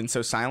game and they've been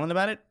so silent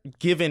about it,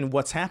 given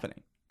what's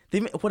happening.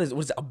 What is it,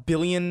 $1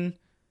 billion?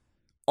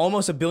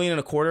 Almost $1.25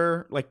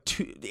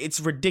 billion. It's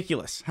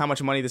ridiculous how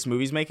much money this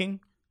movie's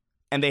making.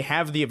 And they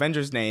have the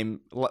Avengers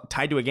name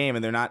tied to a game,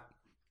 and they're not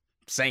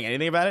saying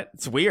anything about it.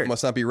 It's weird.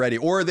 Must not be ready,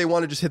 or they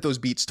want to just hit those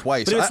beats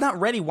twice. But if it's not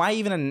ready, why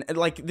even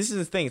this is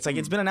the thing. It's like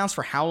it's been announced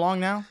for how long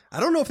now? I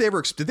don't know if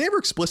did they ever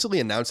explicitly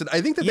announce it. I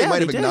think that they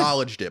might have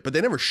acknowledged it, but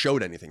they never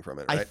showed anything from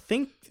it. Right? I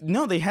think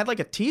no, they had like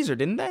a teaser,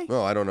 didn't they?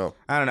 Oh, I don't know.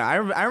 I don't know.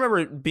 I remember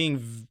it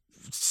being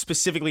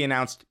specifically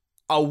announced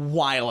a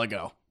while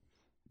ago.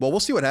 Well,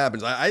 we'll see what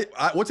happens. I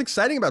what's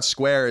exciting about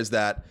Square is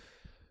that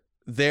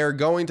they're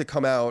going to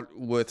come out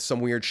with some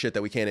weird shit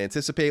that we can't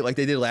anticipate, like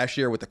they did last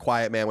year with The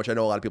Quiet Man, which I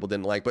know a lot of people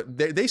didn't like, but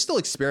they still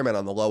experiment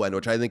on the low end,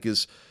 which I think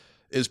is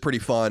pretty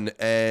fun.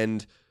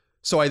 And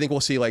so I think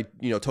we'll see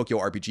Tokyo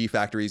RPG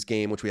Factory's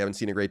game, which we haven't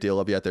seen a great deal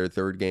of yet, their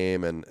third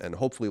game, and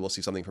hopefully we'll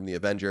see something from the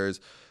Avengers.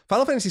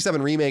 Final Fantasy VII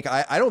Remake,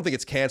 I don't think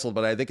it's canceled,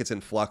 but I think it's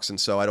in flux, and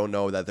so I don't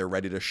know that they're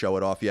ready to show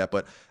it off yet.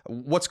 But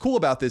what's cool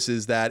about this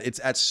is that it's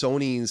at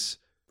Sony's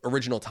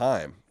original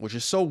time, which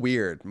is so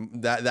weird.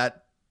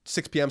 That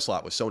 6 p.m.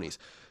 slot was Sony's.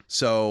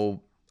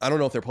 So I don't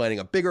know if they're planning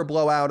a bigger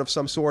blowout of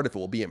some sort, if it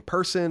will be in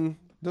person.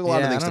 There's a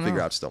lot of things to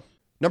figure out still.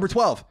 Number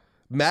 12,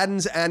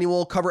 Madden's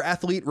annual cover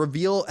athlete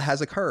reveal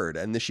has occurred,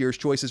 and this year's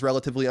choice is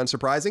relatively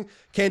unsurprising.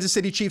 Kansas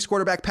City Chiefs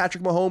quarterback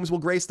Patrick Mahomes will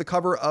grace the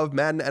cover of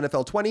Madden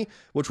NFL 20,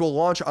 which will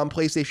launch on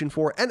PlayStation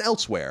 4 and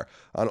elsewhere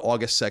on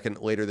August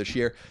 2nd later this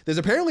year. There's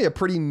apparently a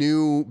pretty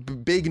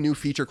big new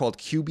feature called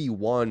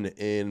QB1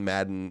 in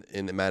Madden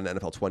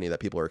NFL 20 that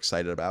people are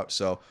excited about.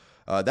 So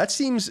that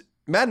seems...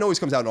 Madden always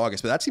comes out in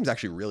August, but that seems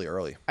actually really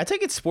early. I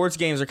take it sports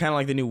games are kind of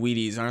like the new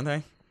Wheaties, aren't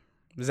they?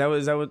 Is that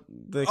what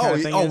the kind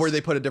of thing is? Where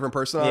they put a different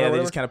person on? Yeah, they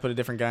just kind of put a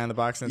different guy on the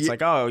box, and it's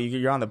like, oh,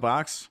 you're on the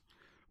box?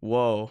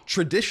 Whoa.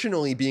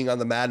 Traditionally, being on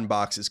the Madden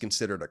box is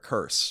considered a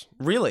curse.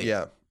 Really?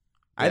 Yeah.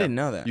 I didn't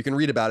know that. You can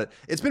read about it.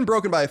 It's been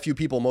broken by a few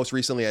people, most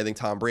recently, I think,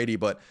 Tom Brady,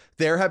 but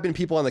there have been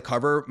people on the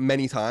cover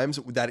many times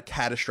that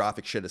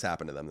catastrophic shit has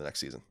happened to them the next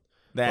season.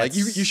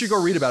 You should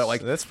go read about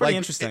it. That's pretty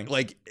interesting.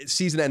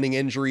 Season-ending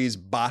injuries,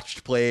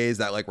 botched plays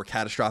that were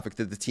catastrophic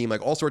to the team,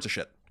 all sorts of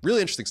shit. Really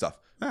interesting stuff.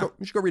 You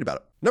should go read about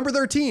it. Number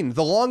 13,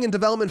 the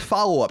long-in-development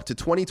follow-up to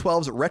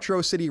 2012's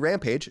Retro City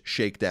Rampage,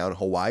 Shakedown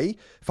Hawaii,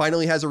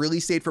 finally has a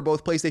release date for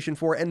both PlayStation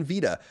 4 and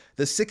Vita.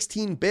 The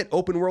 16-bit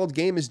open-world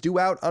game is due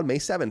out on May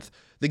 7th.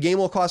 The game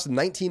will cost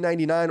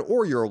 $19.99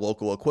 or your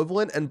local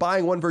equivalent, and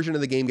buying one version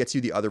of the game gets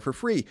you the other for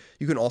free.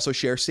 You can also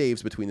share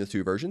saves between the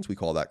two versions. We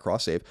call that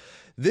cross-save.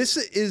 This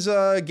is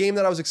a game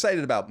that I was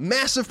excited about.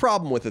 Massive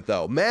problem with it,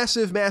 though.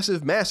 Massive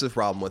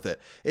problem with it.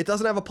 It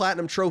doesn't have a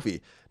platinum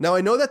trophy. Now,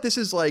 I know that this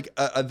is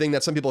a thing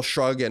that some people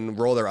shrug and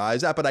roll their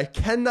eyes at, but I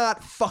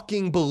cannot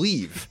fucking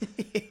believe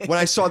when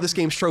I saw this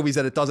game's trophies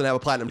that it doesn't have a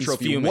platinum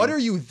trophy. Fuming. What are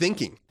you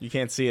thinking? You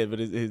can't see it, but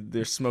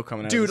there's smoke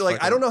coming out. Dude,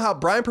 I don't know how...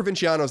 Brian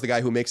Provinciano is the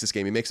guy who makes this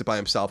game. He makes it by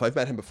himself. I've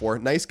met him before.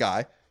 Nice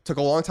guy. took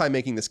a long time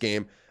making this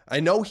game. I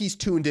know he's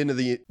tuned into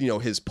the,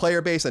 his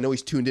player base. I know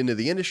he's tuned into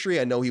the industry.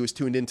 I know he was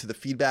tuned into the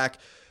feedback,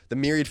 the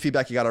myriad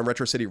feedback he got on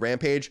Retro City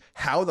Rampage.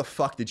 How the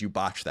fuck did you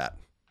botch that?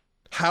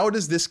 How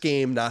does this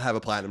game not have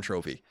a platinum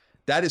trophy?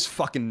 That is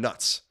fucking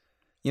nuts.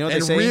 You know what they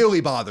say? It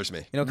really bothers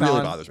me. Colin,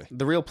 really bothers me.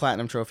 The real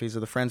platinum trophies are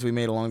the friends we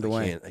made along the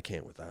way. I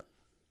can't with that.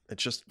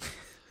 It's just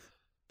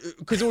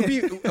because it would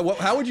be.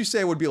 How would you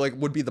say would be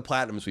the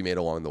platinums we made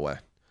along the way?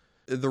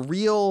 The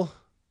real.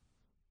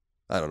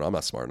 I don't know. I'm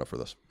not smart enough for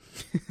this.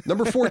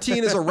 Number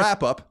 14 is a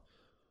wrap up.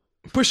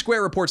 Push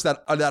Square reports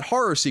that that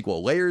horror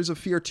sequel, Layers of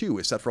Fear 2,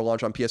 is set for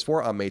launch on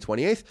PS4 on May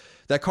 28th.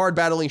 That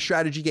card-battling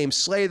strategy game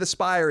Slay the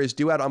Spire is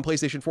due out on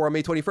PlayStation 4 on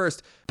May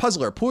 21st.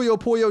 Puzzler Puyo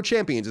Puyo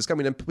Champions is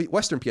coming to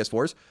Western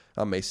PS4s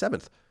on May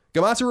 7th.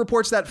 Gematsu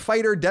reports that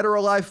Fighter Dead or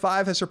Alive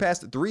 5 has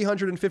surpassed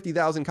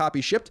 350,000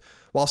 copies shipped,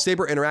 while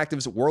Saber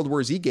Interactive's World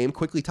War Z game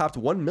quickly topped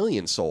 1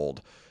 million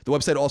sold. The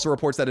website also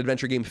reports that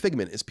adventure game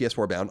Figment is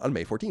PS4 bound on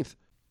May 14th.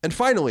 And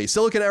finally,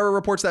 Silicon Era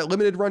reports that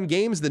Limited Run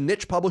Games, the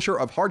niche publisher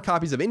of hard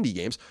copies of indie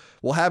games,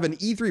 will have an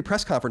E3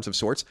 press conference of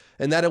sorts,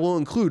 and that it will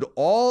include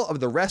all of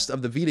the rest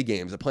of the Vita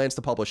games it plans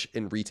to publish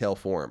in retail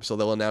form. So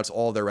they'll announce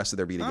all the rest of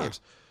their Vita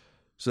games.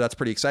 So that's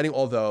pretty exciting,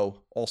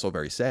 although also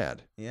very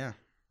sad. Yeah.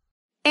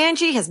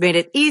 Angie has made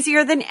it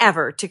easier than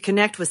ever to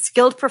connect with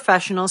skilled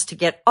professionals to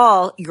get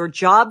all your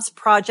jobs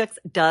projects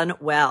done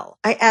well.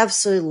 I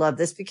absolutely love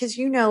this because,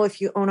 if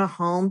you own a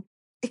home,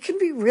 it can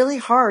be really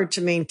hard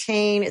to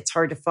maintain. It's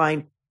hard to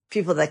find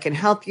people that can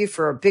help you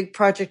for a big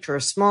project or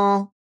a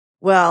small.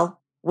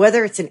 Well,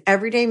 whether it's in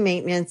everyday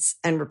maintenance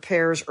and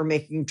repairs or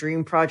making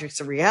dream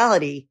projects a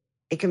reality,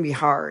 it can be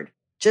hard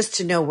just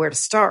to know where to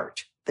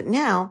start. But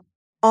now,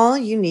 all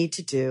you need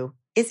to do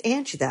is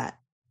Angie that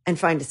and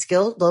find a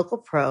skilled local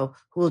pro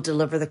who will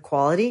deliver the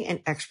quality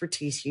and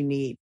expertise you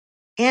need.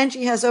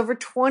 Angie has over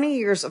 20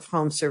 years of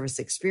home service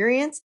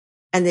experience,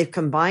 and they've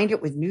combined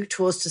it with new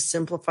tools to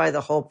simplify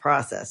the whole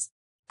process.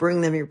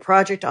 Bring them your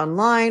project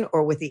online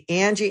or with the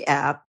Angie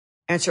app.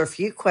 Answer a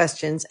few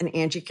questions, and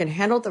Angie can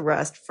handle the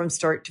rest from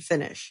start to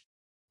finish.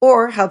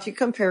 Or help you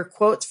compare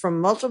quotes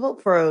from multiple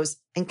pros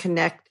and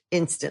connect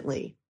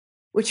instantly.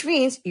 Which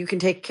means you can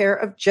take care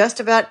of just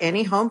about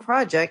any home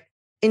project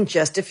in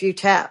just a few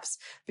taps.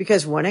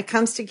 Because when it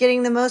comes to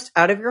getting the most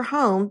out of your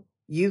home,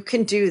 you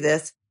can do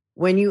this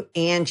when you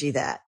Angie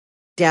that.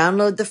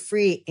 Download the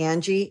free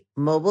Angie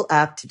mobile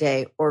app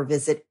today or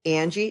visit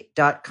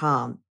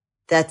Angie.com.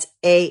 That's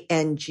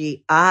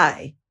ANGI.com.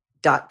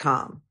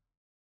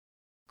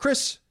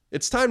 Chris,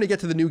 it's time to get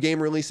to the new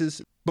game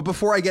releases. But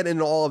before I get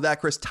into all of that,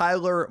 Chris,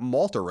 Tyler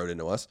Malta wrote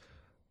into us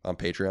on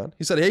Patreon.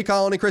 He said, "Hey,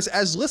 Colin and Chris,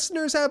 as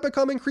listeners have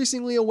become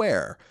increasingly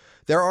aware,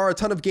 there are a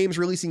ton of games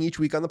releasing each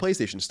week on the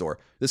PlayStation Store.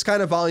 This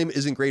kind of volume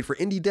isn't great for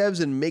indie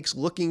devs and makes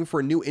looking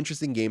for new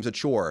interesting games a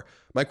chore.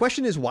 My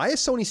question is, why is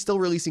Sony still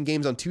releasing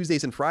games on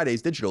Tuesdays and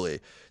Fridays digitally?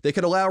 They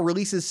could allow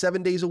releases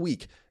 7 days a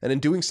week, and in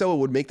doing so, it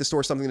would make the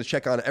store something to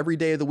check on every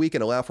day of the week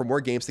and allow for more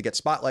games to get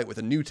spotlight with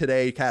a new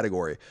today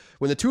category.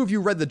 When the two of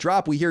you read the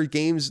drop, we hear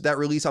games that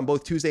release on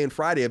both Tuesday and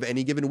Friday of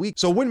any given week,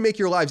 so it wouldn't make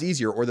your lives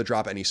easier or the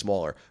drop any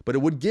smaller, but it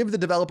would give the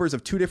developers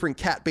of two different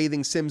cat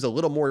bathing sims a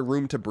little more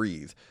room to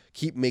breathe.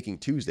 Keep making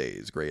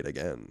Tuesdays great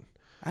again."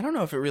 I don't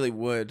know if it really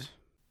would.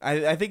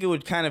 I think it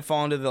would kind of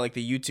fall into the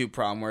YouTube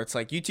problem where it's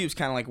like YouTube's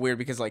kind of weird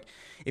because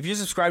if you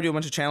subscribe to a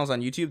bunch of channels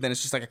on YouTube, then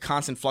it's just a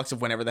constant flux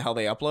of whenever the hell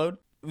they upload.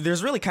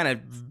 There's really kind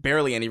of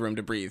barely any room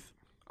to breathe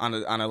on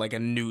a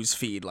news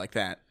feed like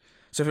that.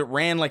 So if it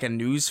ran a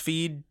news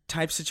feed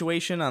type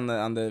situation on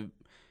the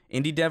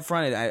indie dev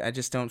front, I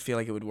just don't feel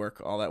like it would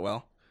work all that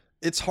well.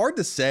 It's hard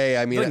to say.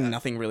 I mean,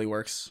 nothing really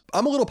works.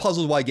 I'm a little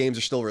puzzled why games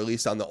are still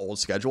released on the old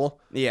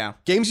schedule. Yeah.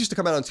 Games used to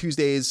come out on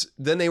Tuesdays,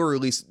 then they were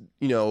released,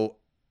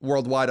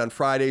 worldwide on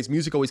Fridays.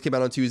 Music always came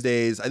out on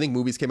Tuesdays. I think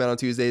movies came out on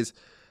Tuesdays,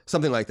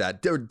 something like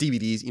that. Or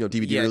DVDs,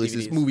 DVD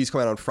releases. DVDs. Movies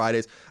come out on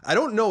Fridays. I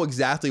don't know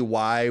exactly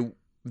why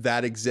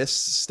that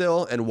exists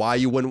still and why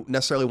you wouldn't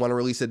necessarily want to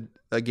release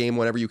a game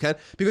whenever you can,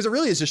 because it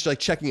really is just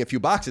checking a few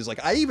boxes.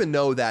 I even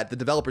know that the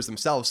developers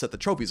themselves set the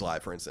trophies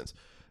live, for instance,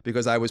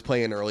 because I was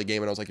playing an early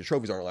game and I was like, your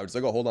trophies aren't live. It's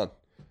oh, hold on.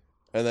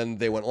 And then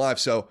they went live.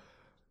 So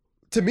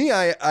to me,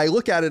 I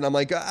look at it and I'm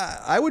like,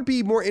 I would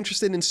be more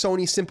interested in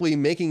Sony simply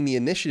making the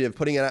initiative,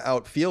 putting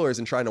out feelers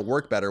and trying to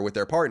work better with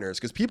their partners.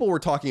 Because people were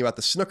talking about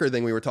the snooker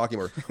thing we were talking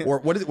about.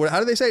 Or how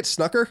do they say it?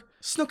 Snooker?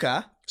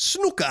 Snooker.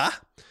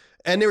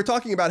 And they were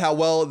talking about how,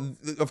 well,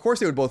 of course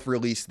they would both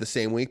release the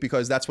same week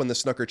because that's when the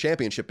snooker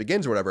championship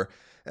begins or whatever.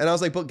 And I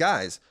was like, but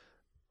guys,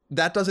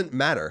 that doesn't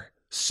matter.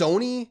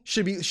 Sony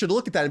should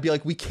look at that and be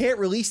like, we can't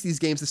release these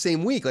games the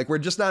same week. We're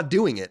just not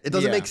doing it. It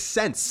doesn't make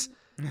sense.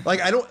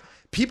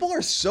 People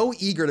are so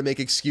eager to make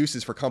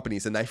excuses for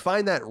companies, and I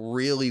find that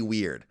really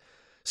weird.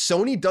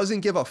 Sony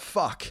doesn't give a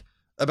fuck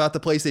about the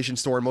PlayStation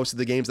Store and most of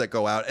the games that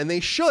go out, and they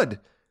should.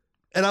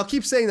 And I'll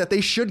keep saying that they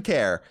should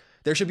care.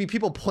 There should be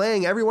people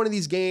playing every one of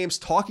these games,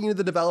 talking to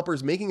the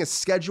developers, making a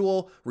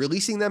schedule,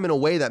 releasing them in a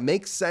way that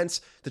makes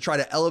sense to try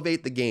to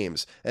elevate the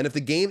games. And if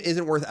the game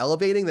isn't worth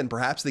elevating, then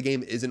perhaps the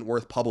game isn't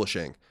worth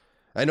publishing.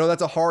 I know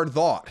that's a hard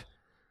thought,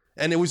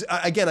 And it was,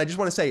 again, I just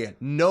want to say,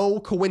 no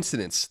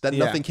coincidence that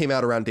nothing came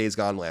out around Days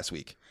Gone last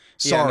week.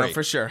 Sorry. Yeah, no,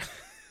 for sure.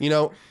 You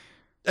know,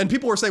 and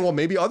people were saying, well,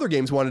 maybe other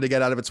games wanted to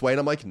get out of its way. And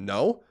I'm like,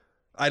 no,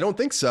 I don't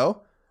think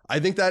so. I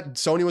think that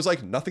Sony was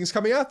like, nothing's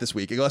coming out this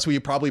week, unless we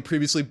probably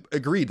previously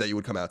agreed that you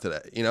would come out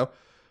today, you know?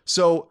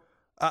 So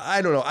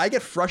I don't know. I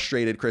get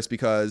frustrated, Chris,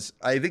 because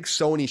I think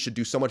Sony should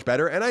do so much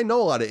better. And I know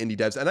a lot of indie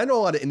devs, and I know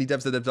a lot of indie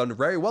devs that have done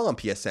very well on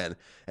PSN.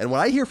 And what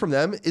I hear from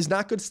them is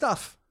not good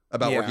stuff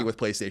about working with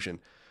PlayStation.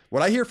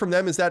 What I hear from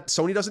them is that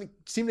Sony doesn't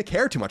seem to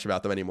care too much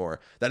about them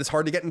anymore, that it's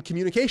hard to get in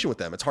communication with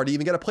them. It's hard to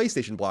even get a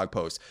PlayStation blog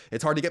post.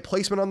 It's hard to get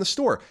placement on the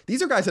store.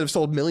 These are guys that have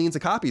sold millions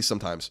of copies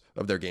sometimes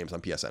of their games on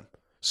PSN.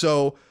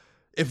 So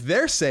if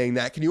they're saying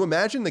that, can you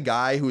imagine the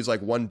guy who's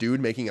like one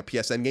dude making a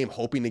PSN game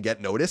hoping to get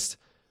noticed?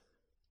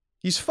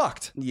 He's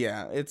fucked.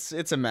 Yeah, it's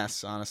a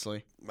mess,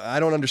 honestly.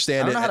 I don't understand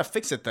it. I don't know how to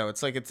fix it though.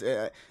 It's like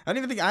I don't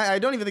even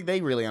think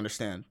they really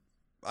understand.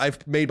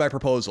 I've made my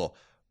proposal.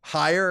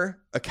 Hire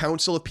a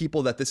council of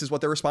people that this is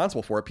what they're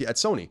responsible for at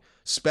Sony.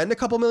 Spend a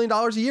couple $1 million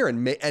a year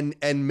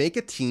and make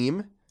a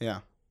team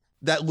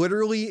that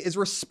literally is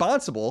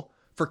responsible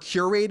for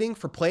curating,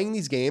 for playing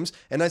these games.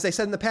 And as I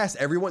said in the past,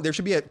 there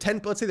should be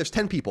let's say there's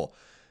 10 people.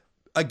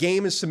 A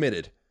game is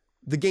submitted.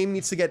 The game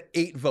needs to get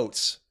 8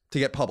 votes to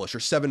get published, or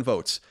 7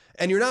 votes.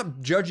 And you're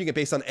not judging it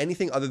based on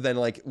anything other than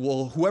like,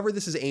 well, whoever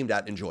this is aimed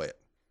at, enjoy it.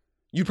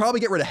 You'd probably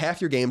get rid of half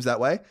your games that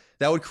way.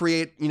 That would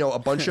create, a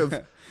bunch of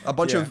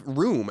of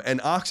room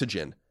and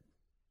oxygen.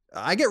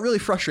 I get really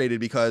frustrated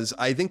because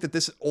I think that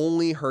this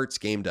only hurts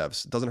game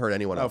devs. It doesn't hurt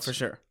anyone else. Oh, for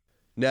sure.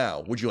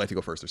 Now, would you like to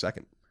go first or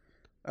second?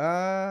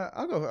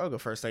 I'll go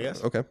first, I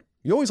guess. Okay.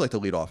 You always like to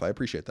lead off. I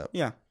appreciate that.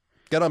 Yeah.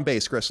 Get on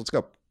base, Chris. Let's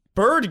go.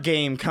 Bird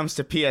Game comes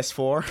to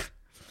PS4.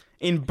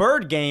 In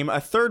Bird Game, a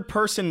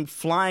third-person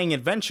flying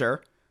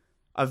adventure,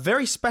 a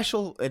very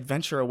special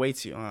adventure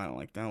awaits you. Oh, I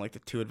don't like the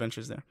 2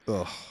 adventures there.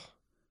 Ugh.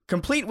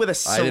 Complete with a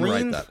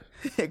serene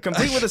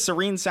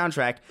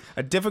soundtrack,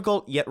 a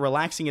difficult yet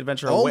relaxing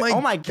adventure.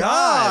 Oh my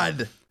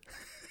god!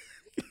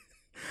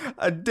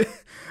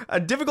 A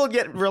difficult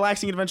yet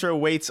relaxing adventure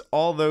awaits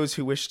all those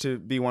who wish to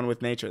be one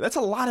with nature. That's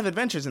a lot of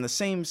adventures in the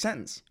same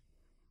sentence.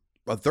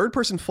 A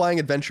third-person flying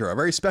adventure, a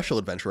very special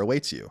adventure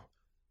awaits you.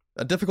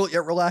 A difficult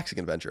yet relaxing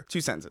adventure.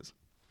 2 sentences.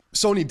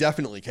 Sony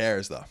definitely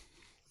cares, though.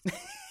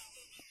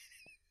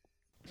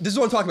 This is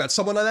what I'm talking about.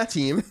 Someone on that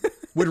team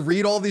would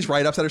read all these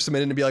write-ups that are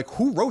submitted and be like,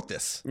 who wrote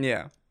this?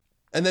 Yeah.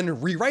 And then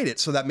rewrite it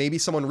so that maybe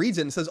someone reads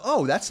it and says,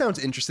 oh, that sounds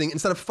interesting,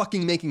 instead of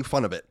fucking making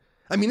fun of it.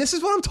 I mean, this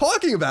is what I'm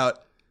talking about.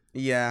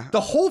 Yeah.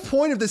 The whole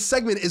point of this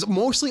segment is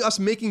mostly us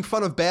making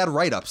fun of bad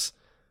write-ups.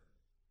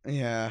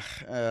 Yeah.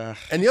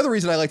 And the other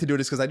reason I like to do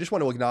it is because I just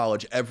want to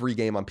acknowledge every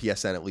game on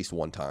PSN at least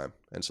one time.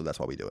 And so that's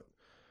why we do it.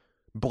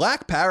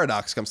 Black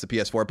Paradox comes to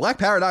PS4. Black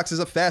Paradox is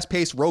a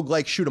fast-paced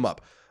roguelike shoot-'em-up.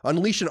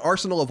 Unleash an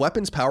arsenal of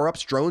weapons,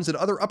 power-ups, drones, and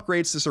other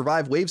upgrades to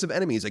survive waves of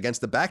enemies against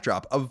the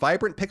backdrop of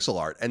vibrant pixel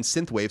art and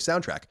synthwave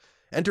soundtrack.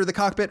 Enter the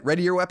cockpit,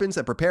 ready your weapons,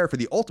 and prepare for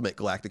the ultimate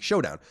galactic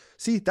showdown.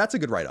 See, that's a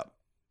good write-up.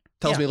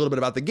 Tells me a little bit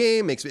about the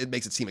game, makes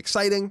it seem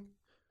exciting.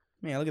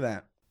 Yeah, look at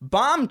that.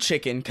 Bomb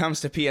Chicken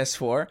comes to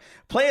PS4.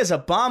 Play as a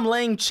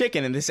bomb-laying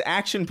chicken in this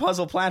action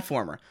puzzle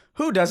platformer.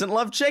 Who doesn't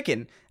love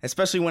chicken?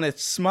 Especially when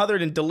it's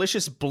smothered in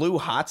delicious blue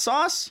hot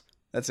sauce?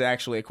 That's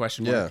actually a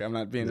question mark. I'm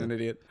not being an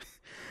idiot.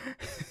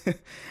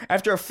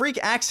 After a freak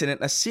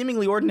accident, a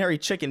seemingly ordinary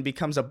chicken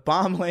becomes a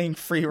bomb-laying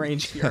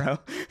free-range hero.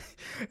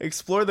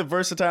 Explore the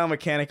versatile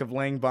mechanic of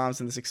laying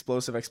bombs in this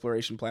explosive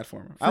exploration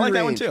platformer. I like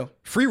that one too.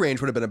 Free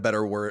range would have been a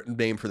better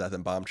name for that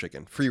than bomb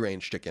chicken. Free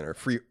range chicken, or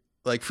free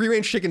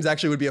range chickens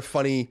actually would be a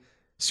funny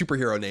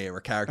superhero name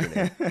or character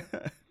name.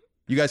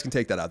 You guys can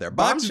take that out there.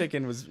 Bomb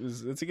chicken was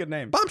it's a good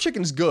name. Bomb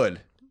chicken's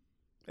good.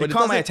 But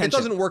it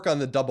doesn't work on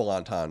the double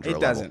entendre. It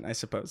doesn't, I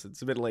suppose.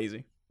 It's a bit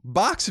lazy.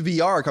 Box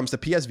VR comes to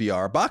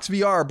PSVR. Box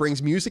VR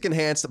brings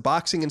music-enhanced,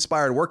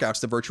 boxing-inspired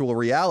workouts to virtual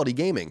reality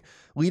gaming.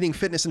 Leading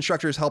fitness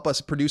instructors help us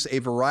produce a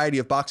variety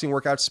of boxing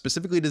workouts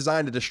specifically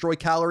designed to destroy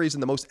calories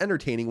in the most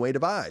entertaining way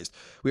devised.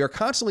 We are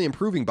constantly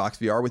improving Box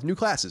VR with new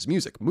classes,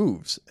 music,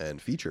 moves, and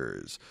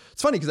features.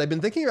 It's funny because I've been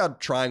thinking about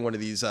trying one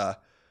of these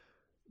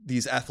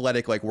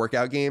athletic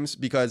workout games,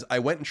 because I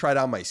went and tried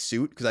on my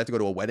suit because I have to go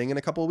to a wedding in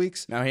a couple of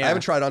weeks. Oh, yeah. I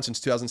haven't tried on since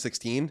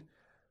 2016.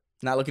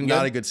 Not looking good?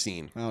 Not a good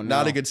scene. Oh, no.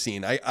 Not a good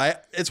scene.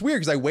 It's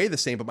weird because I weigh the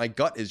same, but my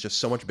gut is just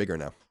so much bigger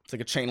now. It's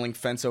like a chain link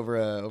fence over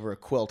a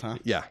quilt, huh?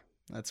 Yeah.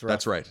 That's right.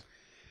 That's right.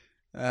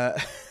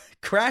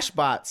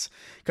 Crashbots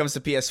comes to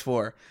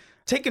PS4.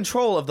 Take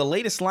control of the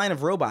latest line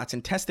of robots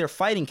and test their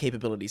fighting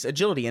capabilities,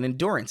 agility, and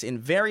endurance in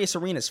various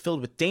arenas filled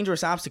with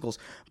dangerous obstacles,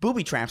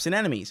 booby traps, and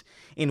enemies.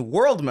 In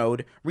World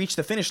Mode, reach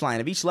the finish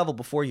line of each level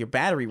before your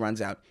battery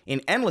runs out.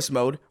 In Endless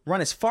Mode,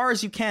 run as far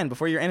as you can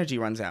before your energy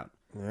runs out.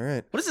 All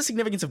right. What is the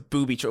significance of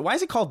booby traps? Why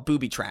is it called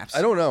booby traps?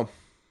 I don't know.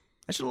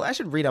 I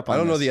should read up on this. I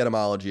don't know the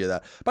etymology of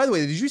that. By the way,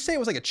 did you say it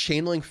was like a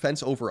chain link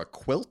fence over a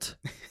quilt?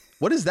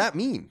 What does that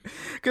mean?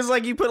 Because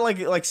you put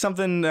like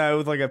something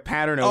with a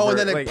pattern over it. Oh, and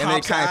then it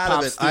pops out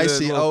of it. I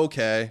see.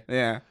 Okay.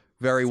 Yeah.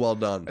 Very well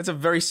done. That's a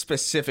very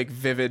specific,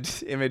 vivid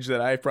image that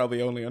I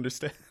probably only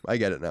understand. I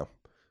get it now.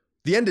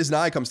 The End Is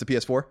Nigh comes to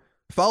PS4.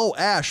 Follow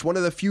Ash, one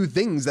of the few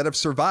things that have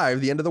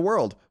survived the end of the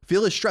world.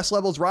 Feel his stress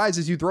levels rise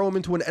as you throw him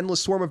into an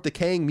endless swarm of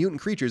decaying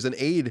mutant creatures and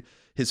aid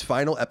his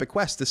final epic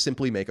quest to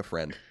simply make a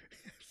friend.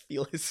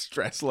 Feel his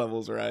stress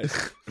levels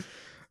rise.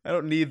 I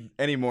don't need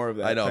any more of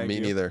that. I know, me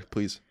neither.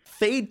 Please.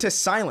 Fade to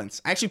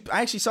Silence. I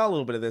actually saw a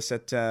little bit of this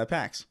at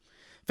PAX.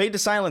 Fade to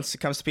Silence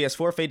comes to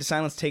PS4. Fade to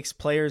Silence takes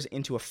players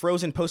into a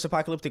frozen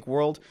post-apocalyptic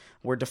world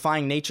where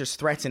defying nature's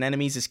threats and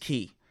enemies is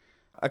key.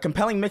 A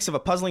compelling mix of a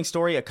puzzling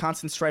story, a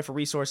constant strife for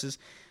resources,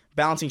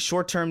 balancing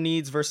short-term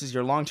needs versus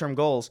your long-term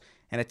goals,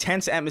 and a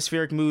tense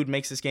atmospheric mood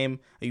makes this game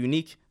a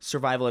unique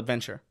survival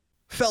adventure.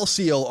 Fell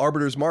Seal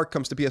Arbiter's Mark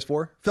comes to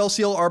PS4. Fell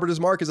Seal Arbiter's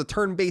Mark is a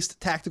turn-based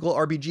tactical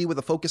RPG with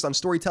a focus on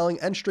storytelling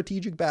and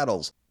strategic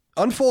battles.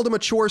 Unfold a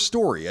mature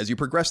story as you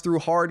progress through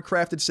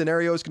hard-crafted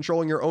scenarios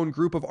controlling your own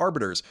group of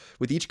arbiters,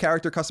 with each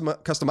character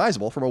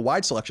customizable from a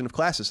wide selection of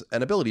classes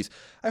and abilities.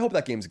 I hope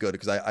that game's good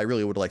because I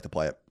really would like to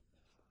play it.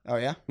 Oh,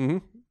 yeah?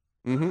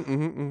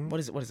 What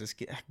is this?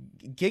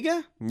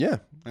 Giga? Yeah.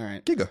 All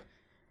right.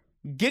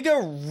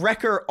 Giga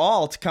Wrecker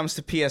Alt comes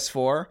to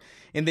PS4.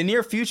 In the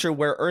near future,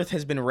 where Earth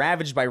has been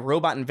ravaged by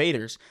robot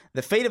invaders,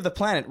 the fate of the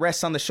planet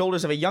rests on the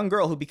shoulders of a young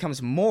girl who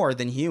becomes more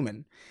than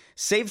human.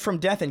 Saved from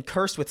death and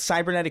cursed with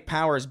cybernetic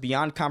powers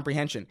beyond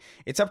comprehension,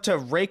 it's up to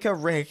Reika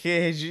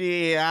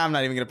Reikaji. I'm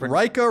not even going to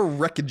pronounce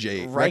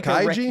Reika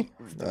Reikaji?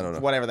 I don't know.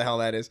 Whatever the hell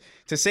that is.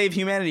 To save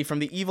humanity from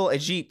the evil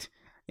Ajit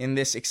in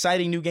this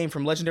exciting new game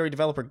from legendary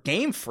developer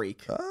Game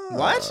Freak.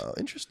 What?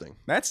 Interesting.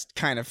 That's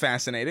kind of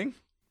fascinating.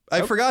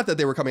 I forgot that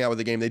they were coming out with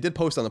the game. They did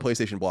post on the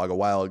PlayStation blog a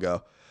while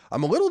ago.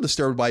 I'm a little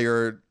disturbed by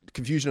your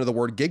confusion of the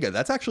word Giga.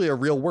 That's actually a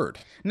real word.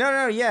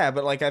 No, yeah,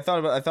 but like I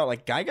thought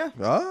like Giga.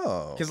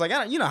 Oh, because like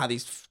you know how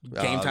these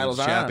game titles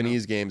are.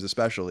 Japanese games,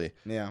 especially.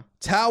 Yeah.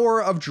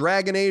 Tower of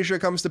Dragon Asia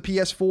comes to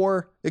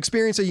PS4.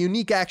 Experience a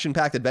unique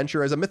action-packed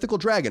adventure as a mythical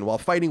dragon while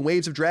fighting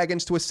waves of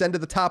dragons to ascend to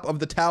the top of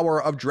the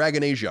Tower of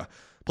Dragon Asia.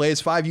 Play as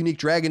 5 unique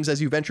dragons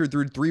as you venture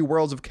through 3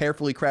 worlds of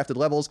carefully crafted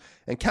levels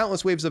and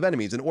countless waves of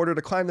enemies in order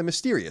to climb the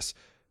mysterious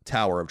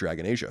Tower of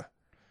Dragon Asia.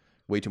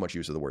 Way too much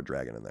use of the word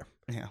dragon in there.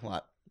 Yeah, a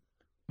lot.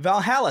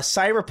 Valhalla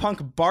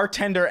Cyberpunk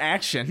Bartender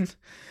Action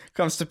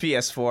comes to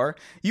PS4.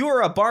 You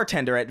are a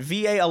bartender at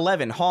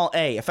VA11 Hall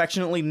A,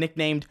 affectionately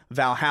nicknamed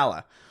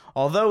Valhalla.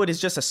 Although it is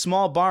just a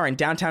small bar in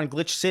downtown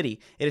Glitch City,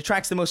 it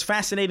attracts the most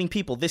fascinating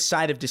people this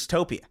side of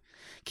dystopia.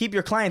 Keep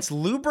your clients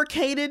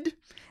lubricated,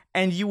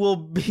 and you will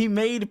be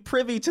made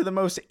privy to the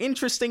most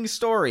interesting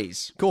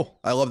stories. Cool.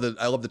 I love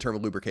the term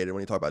lubricated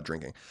when you talk about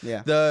drinking.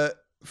 Yeah. The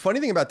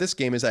funny thing about this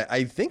game is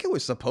I think it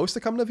was supposed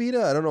to come to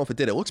Vita. I don't know if it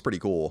did. It looks pretty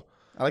cool.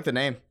 I like the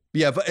name.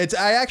 Yeah, but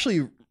I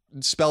actually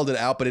spelled it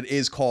out, but it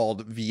is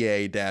called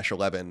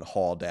VA-11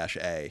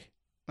 Hall-A.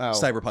 Oh.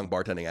 Cyberpunk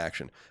Bartending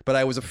Action. But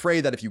I was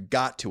afraid that if you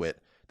got to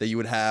it, that you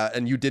would have,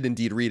 and you did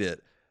indeed read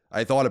it.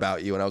 I thought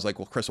about you, and I was like,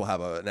 well, Chris will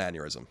have an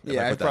aneurysm.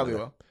 Yeah, I probably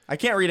will. I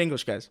can't read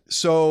English, guys.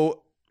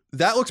 So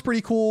that looks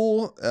pretty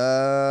cool.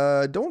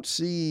 Don't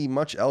see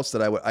much else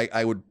that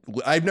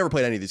I've never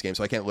played any of these games,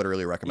 so I can't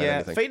literally recommend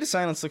anything. Fade to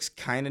Silence looks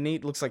kind of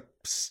neat. Looks like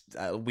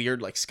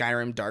weird, like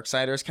Skyrim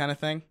Darksiders kind of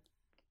thing.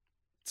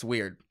 It's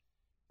weird.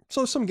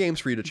 So some games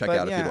for you to check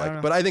out if you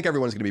like. But I think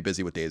everyone's going to be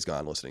busy with Days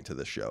Gone listening to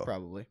this show.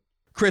 Probably.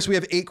 Chris, we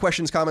have 8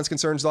 questions, comments,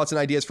 concerns, thoughts, and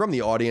ideas from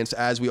the audience,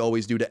 as we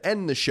always do to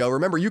end the show.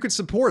 Remember, you can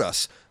support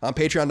us on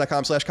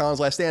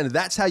patreon.com/ColinsLastStand.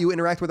 That's how you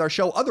interact with our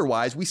show.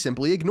 Otherwise, we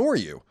simply ignore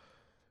you.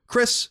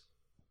 Chris,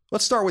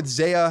 let's start with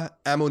Zaya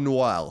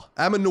Amanuel.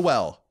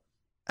 Zaya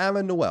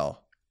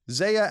Amanuel.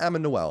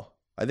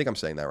 I think I'm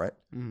saying that right.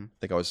 I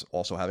think I was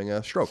also having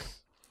a stroke.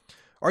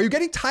 Are you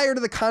getting tired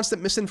of the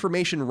constant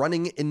misinformation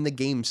running in the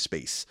game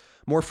space?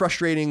 More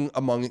frustrating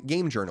among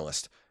game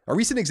journalists. A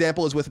recent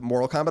example is with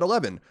Mortal Kombat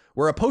 11,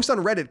 where a post on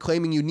Reddit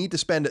claiming you need to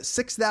spend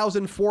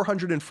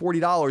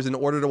 $6,440 in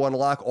order to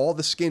unlock all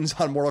the skins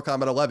on Mortal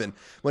Kombat 11,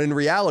 when in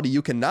reality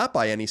you cannot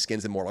buy any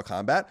skins in Mortal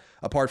Kombat,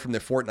 apart from the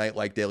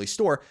Fortnite-like daily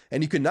store,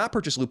 and you cannot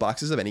purchase loot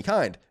boxes of any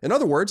kind. In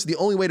other words, the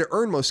only way to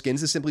earn most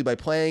skins is simply by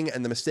playing,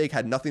 and the mistake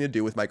had nothing to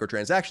do with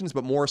microtransactions,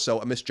 but more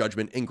so a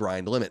misjudgment in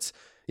grind limits.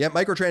 Yet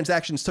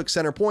microtransactions took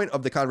center point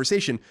of the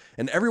conversation,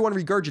 and everyone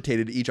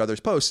regurgitated each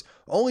other's posts,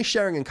 only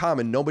sharing in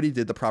common nobody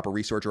did the proper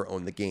research or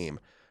owned the game.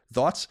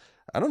 Thoughts?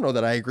 I don't know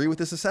that I agree with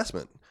this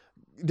assessment.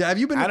 Have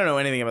you been? I don't know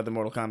anything about the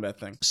Mortal Kombat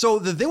thing. So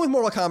the thing with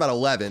Mortal Kombat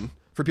 11,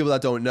 for people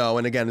that don't know,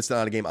 and again, it's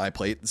not a game I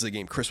played. This is a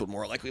game Chris would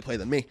more likely play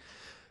than me.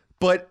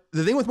 But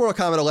the thing with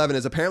Mortal Kombat 11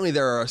 is apparently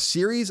there are a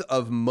series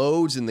of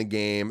modes in the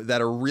game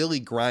that are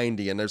really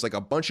grindy, and there's like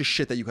a bunch of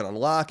shit that you can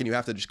unlock, and you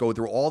have to just go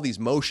through all these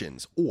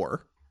motions,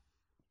 or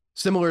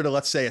similar to,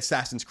 let's say,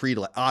 Assassin's Creed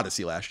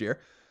Odyssey last year,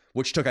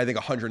 which took, I think,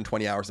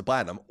 120 hours to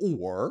platinum.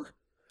 Or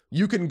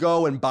you can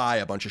go and buy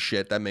a bunch of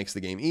shit that makes the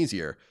game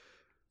easier.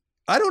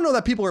 I don't know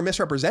that people are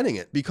misrepresenting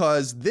it,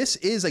 because this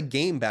is a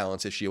game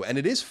balance issue, and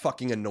it is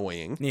fucking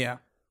annoying. Yeah.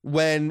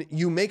 When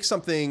you make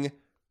something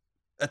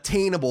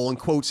attainable in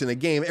quotes in a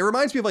game. It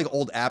reminds me of like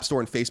old App Store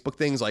and Facebook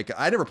things. Like,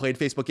 I never played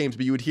Facebook games,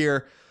 but you would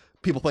hear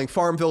people playing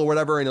Farmville or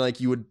whatever, and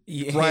like you would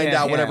grind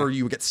out whatever,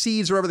 you would get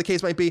seeds or whatever the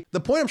case might be. The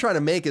point I'm trying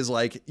to make is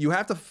like you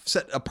have to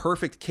set a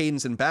perfect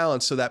cadence and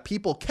balance so that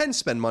people can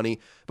spend money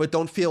but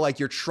don't feel like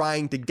you're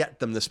trying to get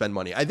them to spend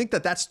money. I think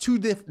that's two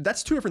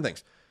different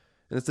things,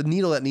 and it's the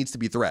needle that needs to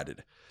be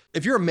threaded.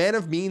 If you're a man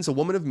of means, a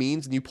woman of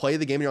means, and you play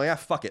the game and you're like,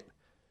 fuck it,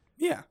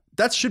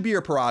 that should be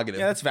your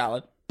prerogative. Yeah, that's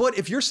valid. But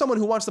if you're someone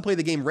who wants to play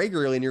the game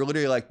regularly and you're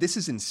literally like, this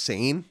is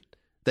insane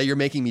that you're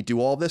making me do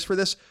all this for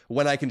this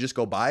when I can just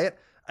go buy it,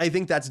 I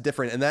think that's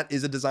different, and that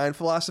is a design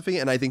philosophy,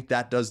 and I think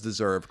that does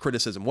deserve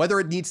criticism. Whether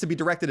it needs to be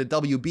directed at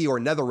WB or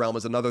NetherRealm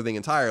is another thing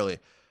entirely,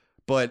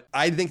 but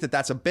I think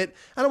that's a bit,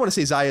 I don't want to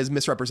say Zaya is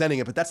misrepresenting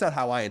it, but that's not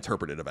how I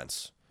interpreted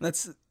events.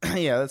 That's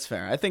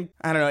fair. I think,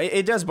 I don't know,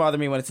 it does bother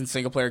me when it's in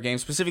single-player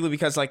games, specifically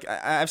because, like,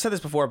 I've said this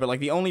before, but, like,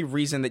 the only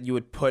reason that you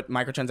would put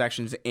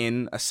microtransactions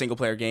in a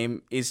single-player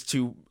game is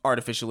to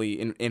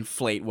artificially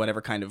inflate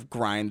whatever kind of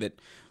grind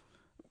that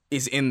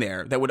is in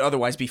there that would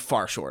otherwise be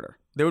far shorter.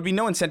 There would be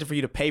no incentive for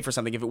you to pay for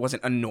something if it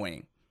wasn't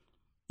annoying,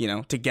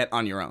 to get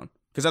on your own.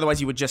 Because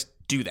otherwise you would just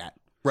do that.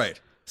 Right.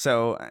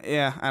 So,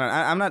 yeah,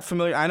 I'm not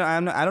familiar. I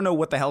don't know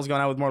what the hell's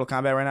going on with Mortal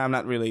Kombat right now. I'm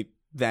not really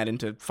that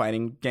into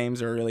fighting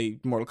games or really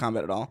Mortal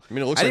Kombat at all. I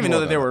mean, I didn't even know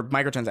that there were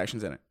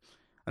microtransactions in it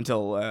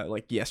until,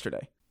 like,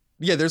 yesterday.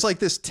 Yeah, there's like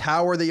this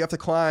tower that you have to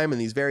climb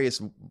and these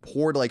various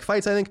horde-like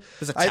fights, I think.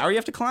 There's a tower you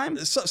have to climb?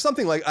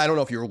 Something like, I don't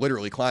know if you're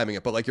literally climbing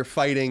it, but like you're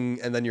fighting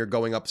and then you're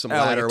going up some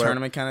ladder. Like a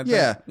tournament kind of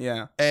thing?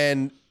 Yeah.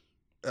 And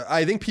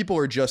I think people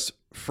are just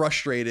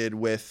frustrated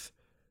with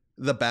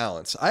the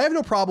balance. I have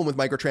no problem with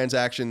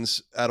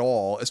microtransactions at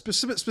all,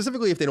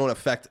 specifically if they don't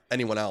affect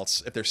anyone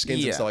else, if they're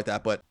skins and stuff like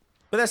that, But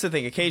that's the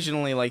thing.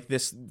 Occasionally, like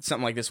this,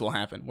 something like this will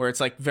happen, where it's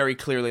like very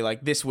clearly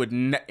like this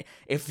would.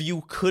 If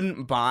you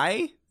couldn't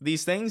buy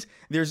these things,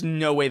 there's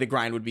no way the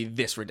grind would be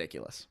this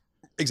ridiculous.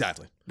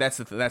 Exactly. That's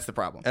the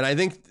problem. And I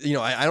think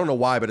I don't know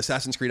why, but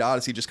Assassin's Creed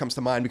Odyssey just comes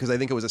to mind because I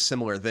think it was a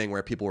similar thing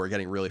where people were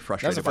getting really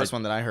frustrated. That's the first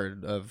one that I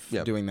heard of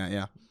doing that.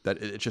 Yeah. That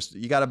it's just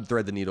you got to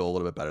thread the needle a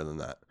little bit better than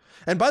that.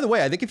 And by the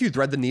way, I think if you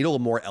thread the needle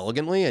more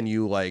elegantly and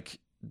you like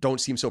don't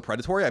seem so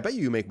predatory, I bet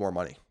you make more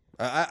money.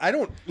 I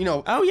don't,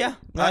 Oh yeah,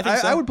 no, I think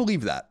so. I would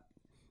believe that.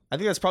 I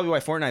think that's probably why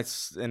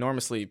Fortnite's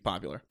enormously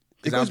popular.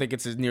 Because I don't think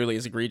it's nearly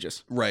as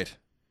egregious. Right.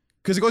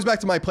 Because it goes back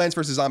to my Plants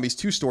vs. Zombies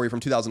 2 story from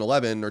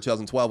 2011 or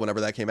 2012,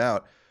 whenever that came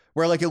out,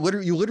 where like you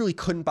literally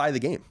couldn't buy the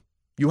game.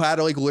 You had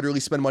to like literally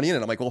spend money in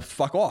it. I'm like, well,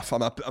 fuck off. I'm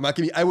not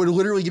giving you, I would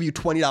literally give you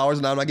 $20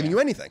 and now I'm not giving you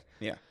anything.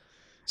 Yeah.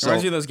 So,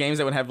 reminds you of those games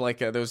that would have like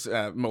those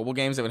mobile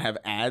games that would have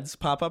ads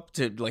pop up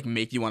to like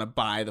make you want to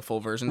buy the full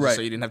version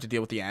so you didn't have to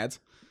deal with the ads.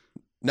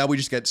 Now we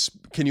just get.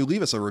 Can you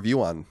leave us a review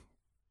on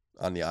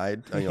the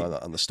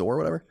on the store or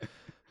whatever?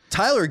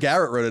 Tyler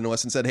Garrett wrote into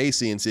us and said, "Hey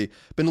CNC,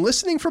 been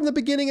listening from the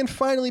beginning and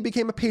finally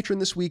became a patron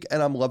this week,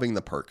 and I'm loving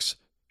the perks.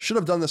 Should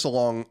have done this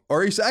or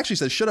he actually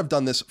says should have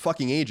done this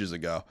fucking ages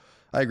ago.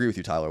 I agree with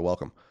you, Tyler.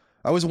 Welcome.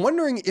 I was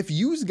wondering if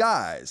you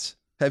guys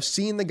have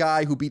seen the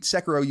guy who beat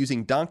Sekiro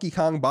using Donkey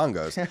Kong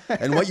bongos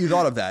and what you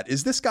thought of that.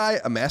 Is this guy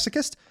a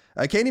masochist?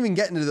 I can't even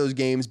get into those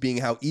games being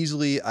how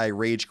easily I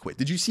rage quit.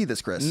 Did you see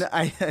this, Chris?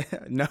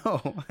 No.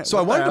 So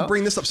I wanted to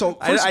bring this up. So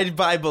first,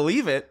 I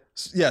believe it.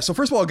 Yeah. So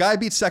first of all, a guy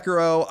beat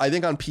Sekiro, I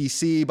think on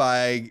PC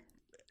by,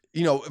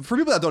 for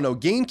people that don't know,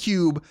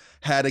 GameCube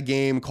had a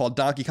game called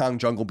Donkey Kong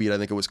Jungle Beat. I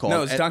think it was called.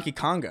 No, it's Donkey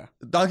Konga.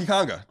 Donkey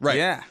Konga, right?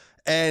 Yeah.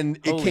 And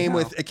it came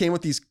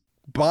with these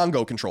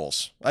bongo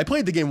controls. I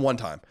played the game one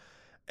time.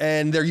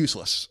 And they're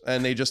useless,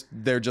 and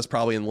they're just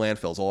probably in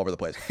landfills all over the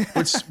place.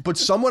 But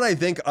someone I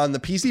think on the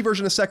PC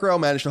version of Sekiro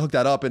managed to hook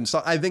that up, and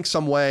so I think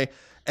some way.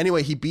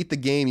 Anyway, he beat the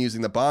game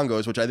using the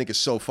bongos, which I think is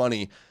so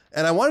funny.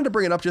 And I wanted to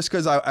bring it up just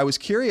because I was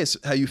curious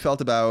how you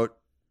felt about.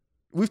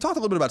 We've talked a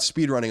little bit about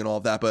speedrunning and all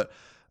of that, but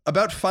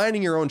about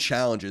finding your own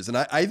challenges, and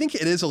I think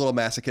it is a little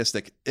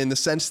masochistic in the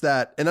sense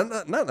that, and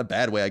not in a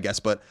bad way, I guess,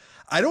 but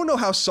I don't know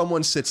how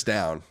someone sits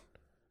down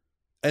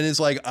and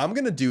is like, I'm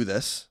gonna do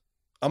this,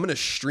 I'm gonna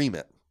stream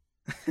it.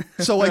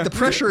 So like the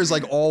pressure is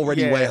like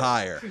already way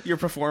higher. You're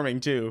performing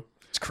too.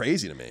 It's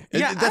crazy to me.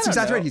 Yeah, that's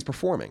exactly right. He's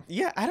performing.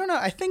 Yeah, I don't know.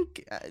 I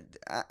think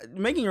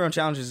making your own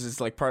challenges is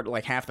like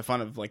half the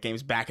fun of like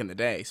games back in the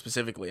day.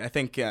 Specifically, I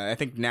think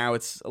now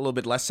it's a little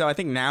bit less so. I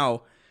think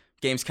now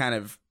games kind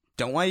of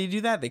don't want you to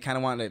do that. They kind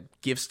of want to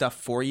give stuff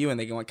for you, and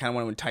they kind of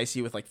want to entice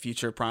you with like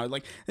future products.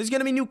 Like there's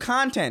gonna be new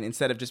content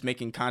instead of just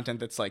making content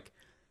that's like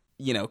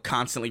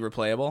constantly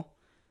replayable.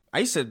 I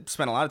used to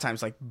spend a lot of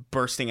times like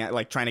bursting at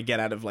like trying to get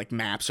out of like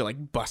maps or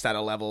like bust out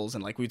of levels,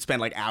 and like we'd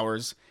spend like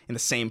hours in the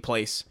same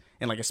place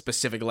in like a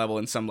specific level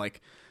in some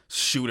like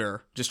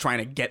shooter just trying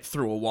to get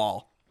through a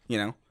wall.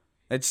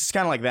 It's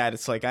kind of like that.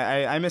 It's like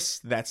I miss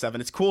that stuff,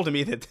 and it's cool to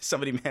me that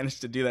somebody managed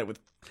to do that with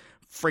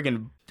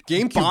friggin'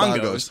 GameCube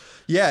bongos.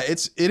 Yeah,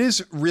 it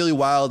is really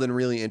wild and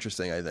really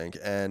interesting, I think.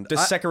 And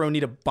does Sekiro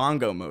need a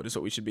bongo mode is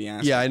what we should be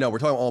asking. Yeah, I know. We're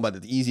talking all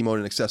about the easy mode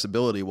and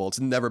accessibility. Well,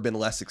 it's never been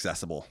less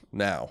accessible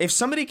now. If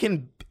somebody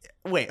can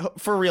wait,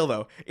 for real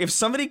though, if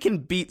somebody can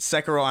beat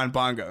Sekiro on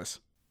bongos,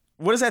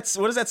 what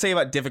does that say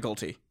about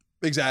difficulty?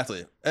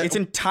 Exactly. It's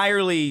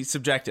entirely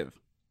subjective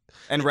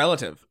and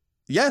relative.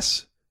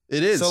 Yes.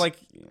 It is. So like,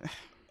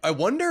 I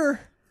wonder.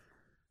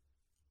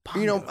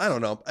 You know, I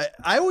don't know.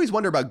 I always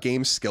wonder about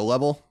game skill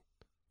level.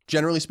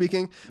 Generally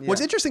speaking,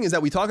 what's interesting is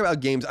that we talk about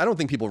games. I don't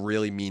think people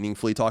really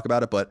meaningfully talk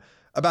about it, but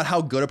about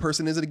how good a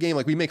person is at a game.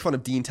 Like we make fun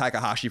of Dean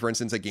Takahashi, for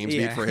instance, at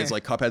GamesBeat for his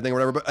like Cuphead thing or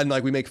whatever. And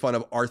like we make fun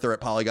of Arthur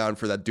at Polygon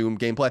for that Doom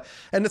gameplay,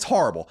 and it's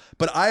horrible.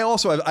 But I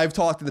also I've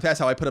talked in the past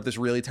how I put up this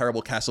really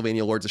terrible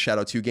Castlevania Lords of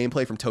Shadow 2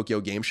 gameplay from Tokyo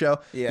Game Show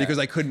because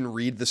I couldn't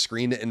read the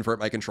screen to invert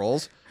my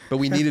controls, but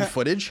we needed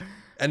footage,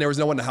 and there was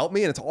no one to help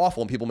me, and it's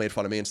awful, and people made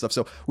fun of me and stuff.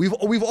 So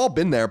we've all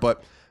been there,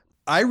 but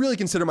I really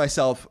consider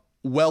myself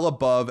well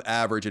above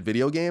average at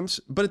video games,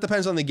 but it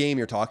depends on the game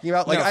you're talking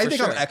about. Like I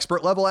think I'm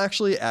expert level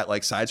actually at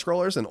like side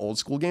scrollers and old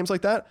school games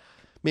like that.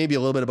 Maybe a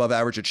little bit above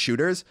average at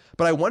shooters,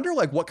 but I wonder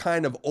like what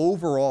kind of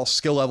overall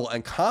skill level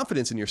and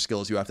confidence in your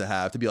skills you have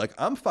to be like,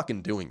 I'm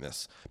fucking doing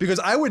this, because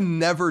I would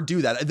never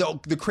do that.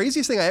 The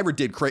craziest thing I ever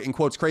did, in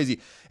quotes crazy,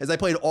 is I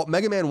played all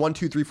Mega Man 1,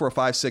 2, 3, 4,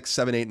 5, 6,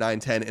 7, 8, 9,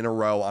 10 in a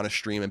row on a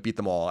stream and beat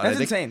them all. That's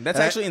insane. That's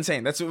actually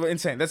insane. That's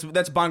insane.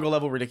 That's bongo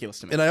level ridiculous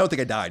to me. And I don't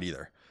think I died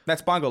either.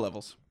 That's bongo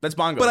levels. That's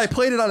bongo. But I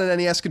played it on an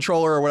NES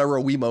controller or whatever,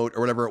 a Wiimote or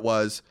whatever it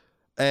was.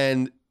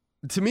 And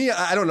to me,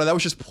 I don't know. That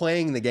was just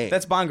playing the game.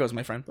 That's bongos,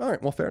 my friend. All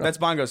right. Well, fair enough. That's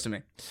bongos to me.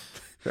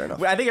 Fair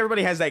enough. I think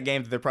everybody has that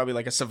game that they're probably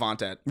like a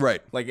savant at.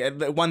 Right. Like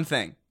one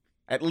thing.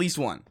 At least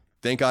one.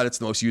 Thank God it's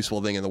the most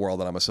useful thing in the world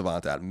that I'm a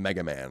savant at.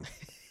 Mega Man.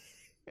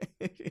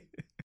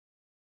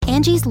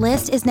 Angie's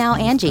List is now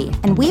Angie,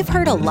 and we've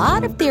heard a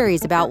lot of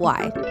theories about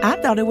why. I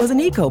thought it was an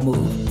eco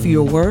move.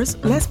 Fewer words,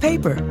 less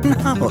paper.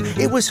 No,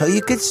 it was so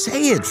you could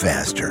say it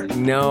faster.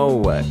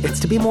 No, it's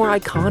to be more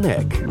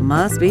iconic.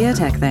 Must be a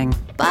tech thing.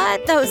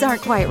 But those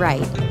aren't quite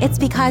right. It's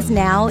because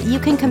now you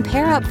can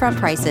compare upfront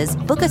prices,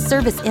 book a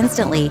service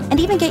instantly, and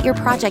even get your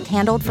project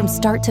handled from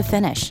start to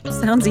finish.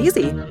 Sounds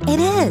easy. It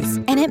is,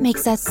 and it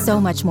makes us so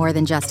much more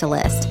than just a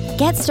list.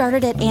 Get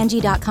started at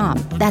Angie.com.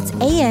 That's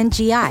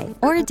ANGI,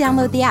 or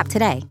download the app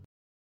today.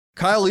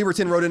 Kyle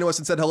Lieberton wrote into us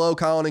and said, hello,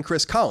 Colin and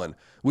Chris. Colin,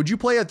 would you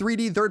play a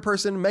 3D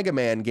third-person Mega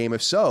Man game?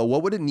 If so,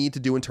 what would it need to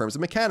do in terms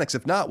of mechanics?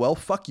 If not, well,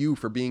 fuck you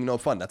for being no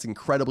fun. That's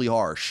incredibly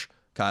harsh,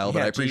 Kyle,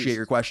 but I appreciate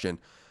your question.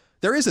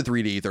 There is a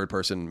 3D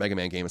third-person Mega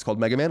Man game. It's called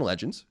Mega Man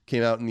Legends.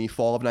 Came out in the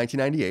fall of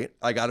 1998.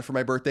 I got it for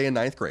my birthday in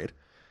 9th grade.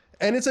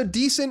 And it's a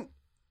decent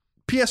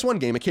PS1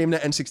 game. It came to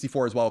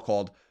N64 as well,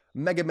 called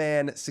Mega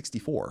Man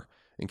 64.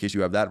 In case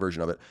you have that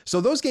version of it. So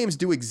those games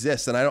do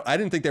exist, and I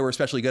didn't think they were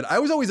especially good. I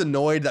was always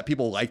annoyed that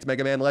people liked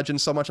Mega Man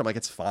Legends so much. I'm like,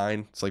 it's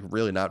fine. It's like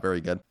really not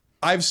very good.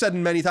 I've said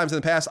many times in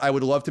the past, I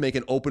would love to make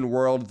an open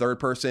world, third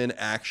person,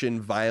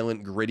 action,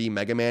 violent, gritty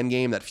Mega Man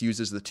game that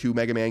fuses the first two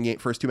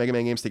Mega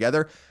Man games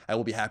together. I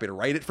will be happy to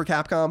write it for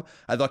Capcom.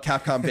 I thought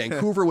Capcom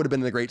Vancouver would have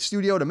been the great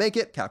studio to make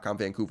it. Capcom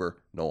Vancouver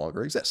no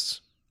longer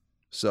exists.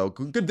 So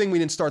good thing we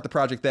didn't start the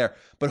project there,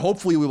 but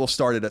hopefully we will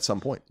start it at some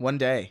point. One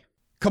day.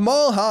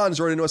 Kamal Hans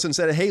wrote into us and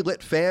said, hey,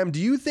 Lit fam,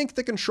 do you think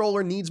the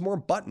controller needs more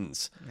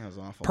buttons? That was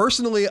awful.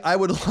 Personally, I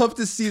would love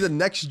to see the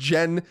next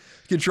gen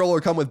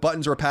controller come with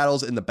buttons or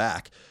paddles in the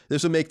back.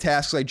 This would make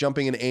tasks like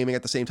jumping and aiming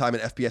at the same time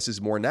in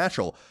FPS more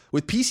natural.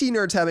 With PC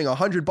nerds having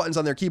 100 buttons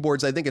on their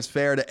keyboards, I think it's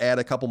fair to add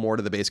a couple more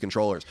to the base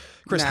controllers.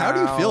 Chris, how do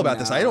you feel about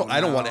this? I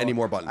don't want any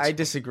more buttons. I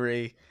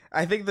disagree.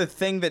 I think the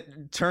thing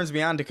that turns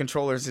me on to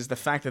controllers is the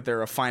fact that there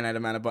are a finite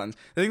amount of buttons.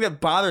 The thing that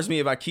bothers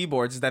me about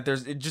keyboards is that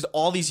there's just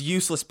all these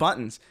useless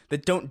buttons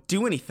that don't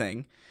do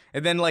anything.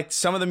 And then like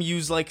some of them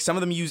use X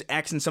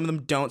and some of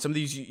them don't. Some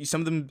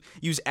of them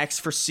use X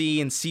for C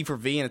and C for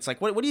V, and it's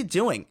like, what are you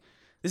doing?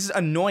 This is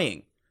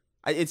annoying.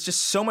 It's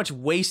just so much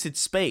wasted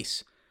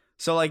space.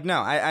 So like,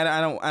 no,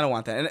 I don't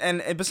want that.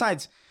 And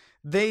besides,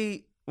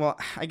 well,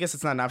 I guess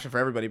it's not an option for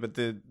everybody, but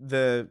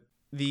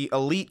the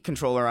Elite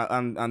controller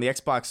on the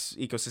Xbox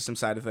ecosystem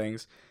side of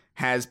things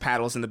has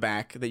paddles in the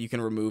back that you can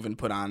remove and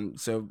put on.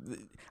 So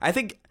I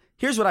think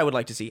here's what I would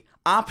like to see: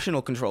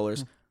 optional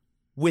controllers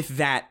with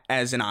that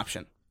as an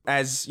option.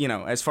 As you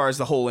know, as far as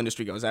the whole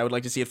industry goes, I would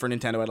like to see it for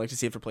Nintendo. I'd like to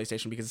see it for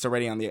PlayStation because it's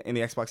already in the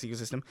Xbox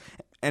ecosystem,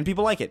 and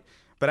people like it.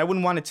 But I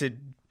wouldn't want it to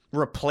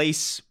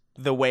replace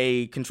the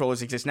way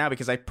controllers exist now,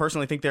 because I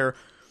personally think they're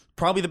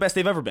probably the best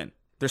they've ever been.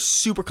 They're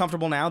super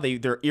comfortable now. They're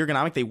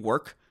ergonomic. They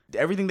work.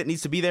 Everything that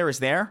needs to be there is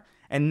there.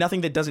 And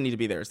nothing that doesn't need to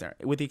be there is there,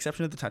 with the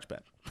exception of the touchpad.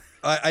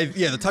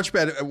 The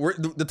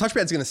touchpad. The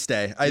touchpad's going to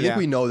stay. I think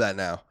we know that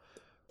now,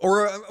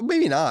 or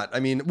maybe not. I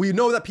mean, we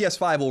know that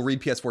PS5 will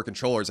read PS4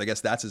 controllers. I guess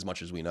that's as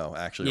much as we know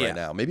actually right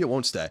now. Maybe it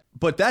won't stay,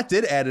 but that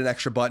did add an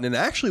extra button, and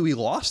actually we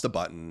lost a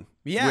button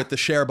with the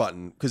share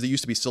button because it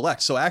used to be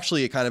select. So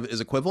actually, it kind of is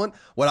equivalent.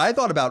 What I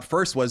thought about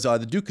first was the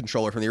Duke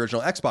controller from the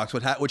original Xbox,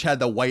 which had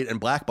the white and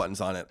black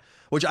buttons on it,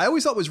 which I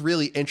always thought was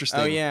really interesting.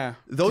 Oh yeah,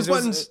 those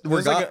buttons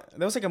were that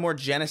was like a more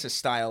Genesis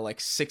style, like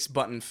six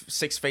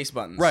face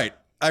buttons. Right.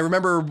 I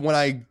remember when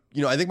I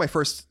think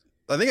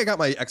I got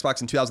my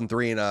Xbox in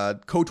 2003, and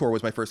KOTOR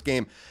was my first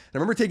game. And I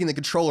remember taking the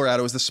controller out.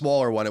 It was the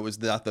smaller one. It was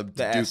not the Duke,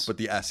 S. but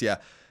the S. Yeah.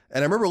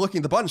 And I remember looking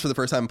at the buttons for the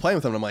first time and playing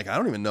with them. And I'm like, I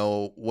don't even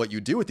know what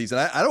you do with these. And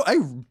I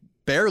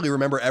barely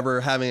remember ever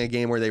having a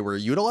game where they were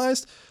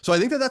utilized. So I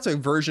think that that's a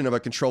version of a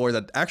controller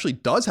that actually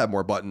does have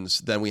more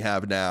buttons than we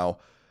have now.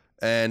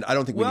 And I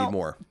don't think we need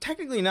more.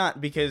 Technically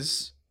not,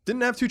 because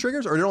didn't it have 2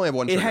 triggers, or did it only have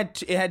 1 trigger?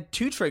 It had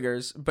 2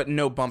 triggers, but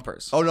no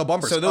bumpers. Oh, no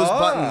bumpers. So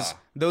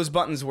those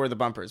buttons were the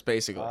bumpers,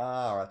 basically.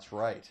 Ah, that's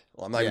right.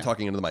 Well, I'm not even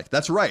talking into the mic.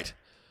 That's right.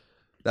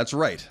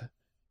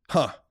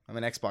 Huh. I'm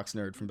an Xbox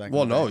nerd from back in the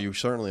day. Well, no, you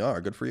certainly are.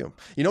 Good for you.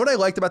 You know what I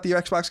liked about the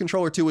Xbox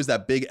controller, too, is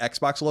that big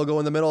Xbox logo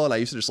in the middle, and I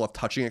used to just love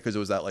touching it because it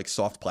was that, like,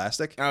 soft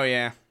plastic. Oh,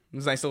 yeah. It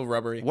was nice little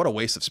rubbery. What a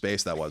waste of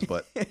space that was,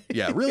 but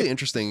yeah, really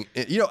interesting.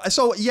 You know,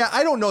 so yeah,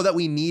 I don't know that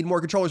we need more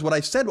controllers. What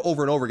I've said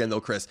over and over again,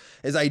 though, Chris,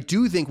 is I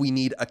do think we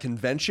need a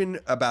convention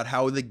about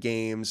how the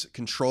games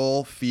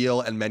control, feel,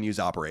 and menus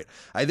operate.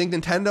 I think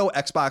Nintendo,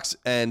 Xbox,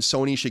 and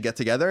Sony should get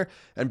together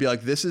and be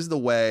like, this is the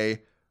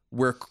way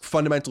we're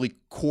fundamentally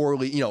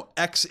corely, you know,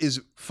 X is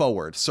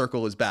forward,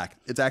 circle is back.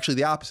 It's actually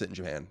the opposite in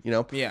Japan, you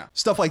know? Yeah.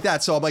 Stuff like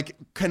that. So I'm like,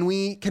 can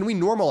we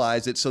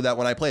normalize it so that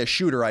when I play a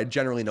shooter, I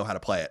generally know how to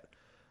play it?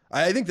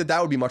 I think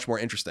that would be much more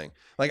interesting.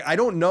 Like, I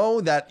don't know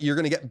that you're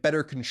going to get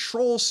better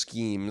control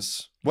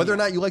schemes, whether or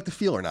not you like the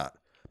feel or not,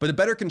 but the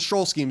better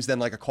control schemes than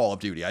like a Call of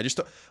Duty. I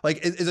just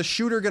like, is a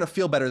shooter going to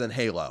feel better than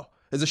Halo?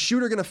 Is a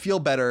shooter going to feel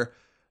better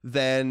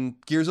than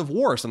Gears of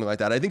War or something like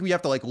that? I think we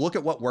have to like look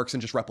at what works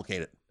and just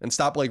replicate it and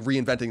stop like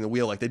reinventing the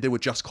wheel like they did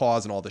with Just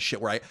Cause and all this shit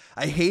where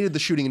I hated the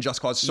shooting in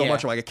Just Cause so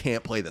much. I'm like, I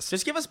can't play this.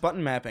 Just give us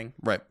button mapping.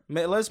 Right.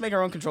 Let us make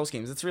our own control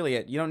schemes. That's really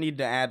it. You don't need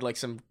to add like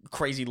some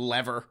crazy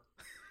lever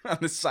on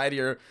the side of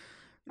your,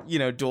 you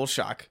know,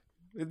 DualShock.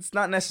 It's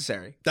not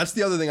necessary. That's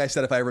the other thing I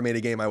said. If I ever made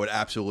a game, I would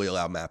absolutely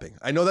allow mapping.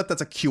 I know that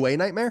that's a QA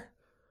nightmare.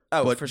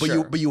 Oh, but, for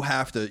sure. But you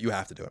have to do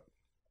it.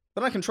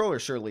 But on controller,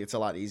 surely it's a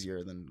lot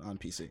easier than on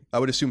PC. I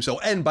would assume so.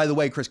 And by the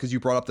way, Chris, because you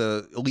brought up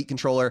the Elite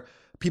controller,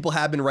 people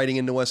have been writing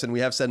into us, and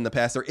we have said in the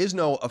past, there is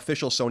no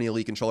official Sony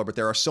Elite controller, but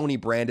there are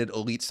Sony branded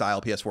Elite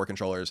style PS4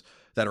 controllers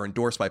that are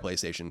endorsed by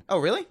PlayStation. Oh,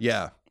 really?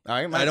 Yeah.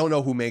 I don't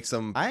know who makes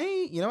them.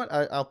 You know what?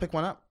 I'll pick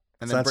one up.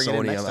 And it's then not bring Sony. it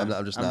in next time.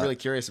 I'm just not. really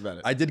curious about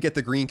it. I did get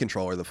the green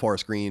controller, the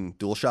forest green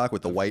DualShock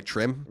with the white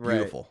trim.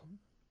 Beautiful. Right.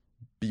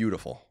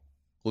 Beautiful.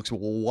 Looks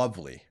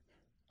lovely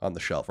on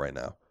the shelf right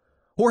now.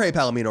 Jorge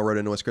Palomino wrote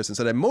into us, Chris, and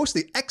said, a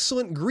mostly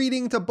excellent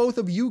greeting to both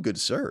of you, good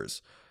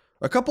sirs.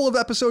 A couple of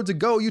episodes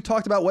ago, you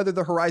talked about whether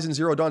the Horizon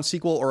Zero Dawn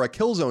sequel or a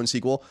Killzone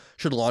sequel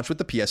should launch with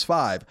the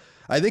PS5.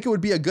 I think it would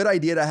be a good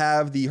idea to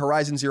have the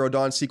Horizon Zero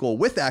Dawn sequel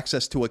with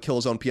access to a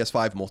Killzone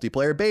PS5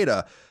 multiplayer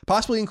beta,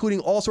 possibly including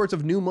all sorts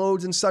of new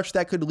modes and such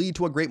that could lead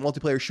to a great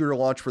multiplayer shooter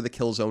launch for the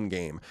Killzone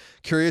game.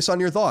 Curious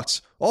on your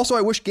thoughts. Also,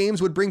 I wish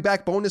games would bring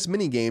back bonus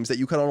mini games that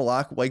you could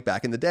unlock like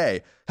back in the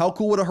day. How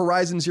cool would a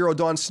Horizon Zero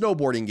Dawn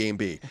snowboarding game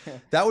be?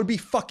 That would be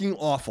fucking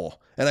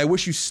awful. And I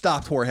wish you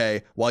stopped,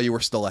 Jorge, while you were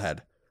still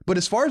ahead. But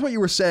as far as what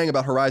you were saying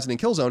about Horizon and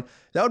Killzone,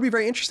 that would be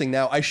very interesting.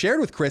 Now, I shared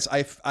with Chris,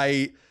 I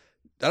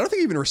don't think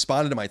he even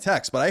responded to my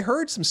text, but I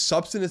heard some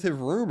substantive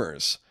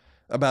rumors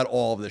about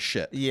all of this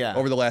shit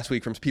over the last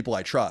week from people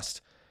I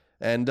trust.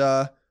 And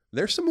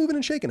there's some moving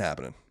and shaking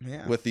happening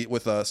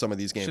with some of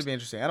these games. Should be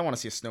interesting. I don't want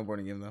to see a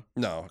snowboarding game, though.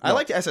 No. I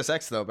liked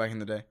SSX, though, back in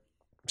the day.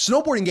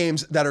 Snowboarding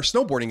games that are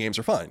snowboarding games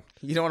are fine.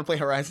 You don't want to play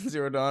Horizon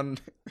Zero Dawn?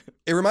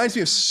 It reminds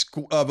me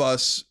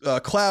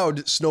of Cloud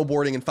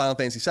snowboarding in Final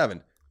Fantasy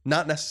VII.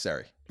 Not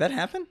necessary. That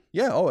happened?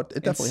 Yeah, it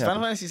definitely happened.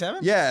 Final Fantasy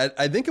VII? Yeah,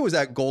 I think it was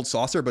at Gold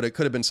Saucer, but it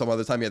could have been some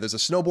other time. Yeah, there's a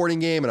snowboarding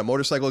game and a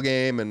motorcycle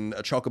game and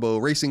a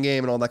chocobo racing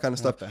game and all that kind of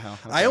stuff. What the hell?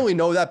 Okay. I only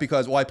know that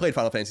because, I played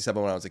Final Fantasy VII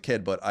when I was a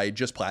kid, but I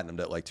just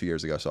platinumed it like 2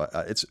 years ago, so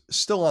it's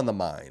still on the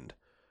mind.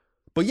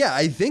 But yeah,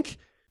 I think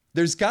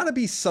there's got to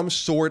be some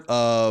sort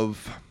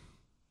of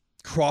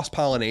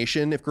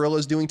cross-pollination if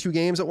Guerrilla's doing 2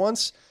 games at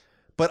once.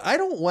 But I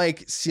don't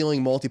like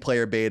sealing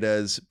multiplayer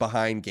betas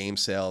behind game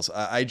sales.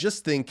 I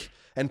just think...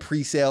 and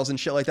pre-sales and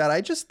shit like that.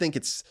 I just think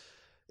it's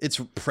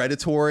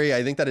predatory.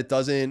 I think that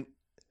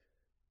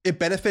it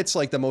benefits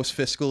like the most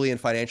fiscally and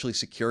financially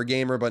secure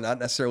gamer, but not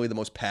necessarily the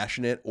most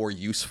passionate or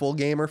useful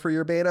gamer for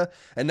your beta.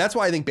 And that's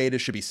why I think betas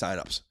should be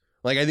signups.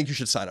 Like, I think you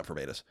should sign up for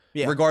betas,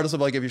 regardless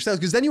of like if you're sales,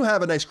 because then you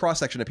have a nice cross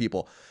section of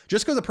people.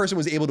 Just because a person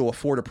was able to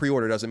afford a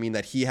pre-order doesn't mean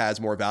that he has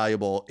more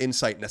valuable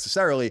insight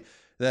necessarily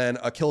than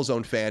a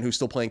Killzone fan who's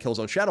still playing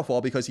Killzone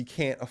Shadowfall because he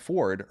can't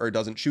afford or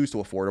doesn't choose to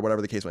afford or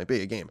whatever the case might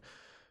be a game.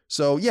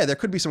 So yeah, there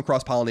could be some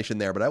cross-pollination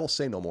there, but I will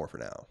say no more for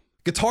now.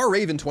 Guitar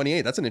Raven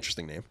 28, that's an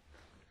interesting name.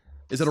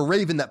 Is it a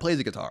raven that plays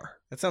a guitar?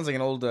 That sounds like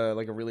an old,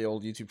 like a really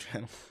old YouTube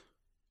channel.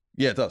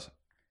 Yeah, it does.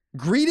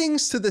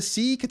 Greetings to the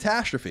sea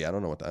catastrophe. I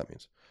don't know what that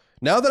means.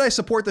 Now that I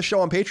support the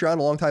show on Patreon,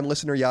 a longtime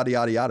listener, yada,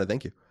 yada, yada,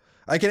 thank you.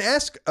 I can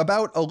ask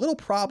about a little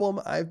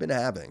problem I've been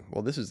having.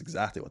 Well, this is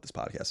exactly what this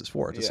podcast is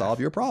for, to solve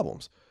your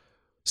problems.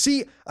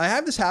 See, I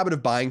have this habit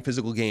of buying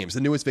physical games,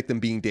 the newest victim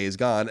being Days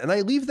Gone, and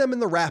I leave them in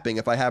the wrapping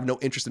if I have no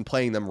interest in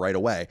playing them right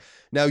away.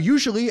 Now,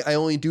 usually I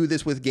only do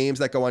this with games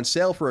that go on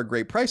sale for a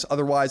great price,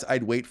 otherwise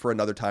I'd wait for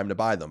another time to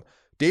buy them.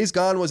 Days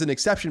Gone was an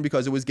exception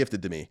because it was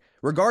gifted to me.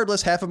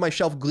 Regardless, half of my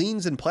shelf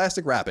gleams in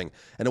plastic wrapping,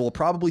 and it will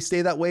probably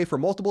stay that way for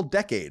multiple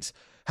decades.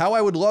 How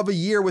I would love a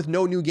year with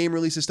no new game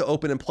releases to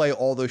open and play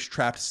all those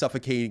trapped,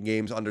 suffocating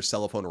games under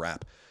cellophane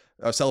wrap.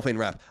 I've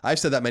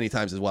said that many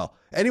times as well.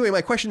 Anyway,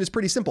 my question is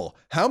pretty simple.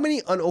 How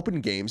many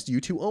unopened games do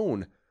you two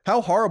own?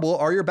 How horrible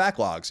are your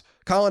backlogs?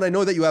 Colin, I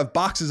know that you have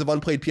boxes of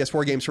unplayed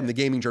PS4 games from the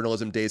gaming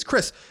journalism days.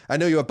 Chris, I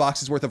know you have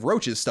boxes worth of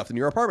roaches stuffed in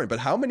your apartment, but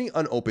how many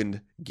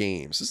unopened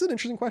games? This is an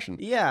interesting question.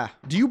 Yeah.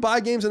 Do you buy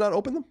games and not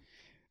open them?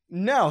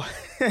 No,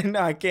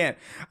 no, I can't.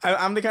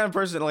 I'm the kind of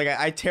person like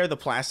I tear the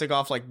plastic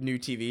off like new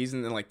TVs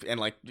and then like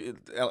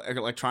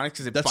electronics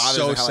because That's bothers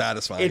so the hell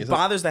satisfying. It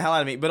bothers the hell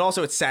out of me, but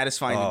also it's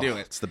satisfying to do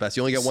it. It's the best.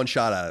 You only get one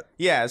shot at it.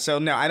 Yeah, so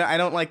no, I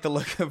don't like the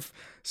look of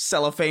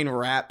cellophane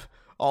wrap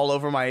all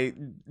over my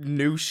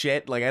new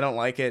shit. Like I don't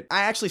like it.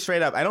 I actually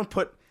straight up I don't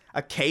put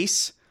a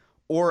case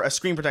or a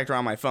screen protector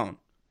on my phone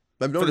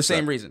for the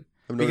same reason.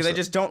 Because I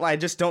just don't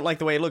like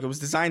the way it looks. It was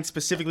designed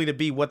specifically to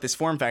be what this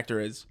form factor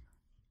is.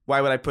 Why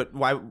would I put?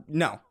 Why?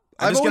 No,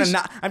 I'm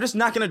just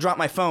not gonna drop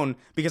my phone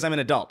because I'm an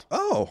adult.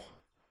 Oh,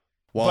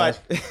 well,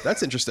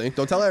 that's interesting.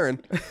 Don't tell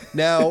Aaron.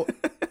 Now,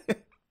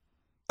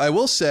 I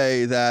will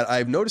say that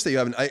I've noticed that you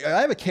haven't. I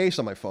have a case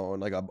on my phone,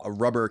 like a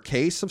rubber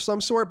case of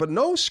some sort, but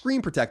no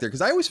screen protector because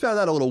I always found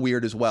that a little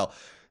weird as well.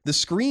 The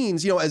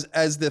screens, you know,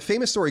 as the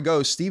famous story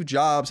goes, Steve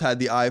Jobs had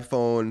the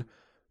iPhone,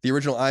 the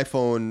original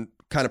iPhone,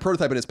 kind of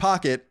prototype in his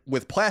pocket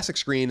with plastic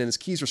screen, and his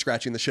keys were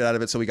scratching the shit out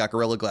of it, so he got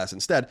Gorilla Glass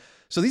instead.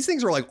 So these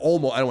things are like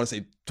almost, I don't want to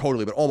say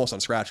totally, but almost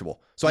unscratchable.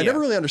 So I never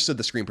really understood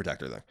the screen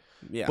protector thing.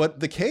 Yeah. But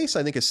the case,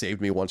 I think, has saved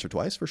me once or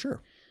twice for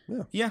sure.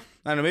 Yeah.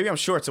 I don't know. Maybe I'm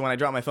short, so when I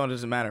drop my phone, it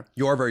doesn't matter.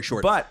 You are very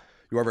short.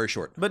 You are very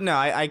short. But no,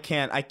 I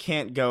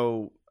can't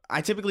go.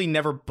 I typically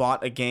never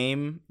bought a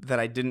game that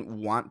I didn't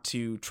want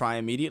to try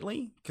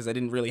immediately because I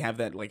didn't really have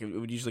that. Like, it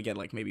would usually get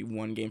like maybe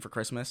one game for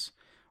Christmas,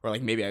 or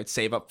like maybe I would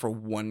save up for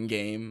one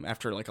game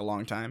after like a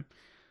long time.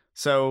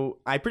 So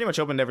I pretty much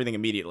opened everything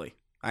immediately.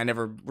 I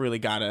never really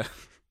got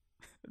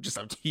just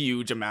a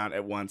huge amount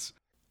at once.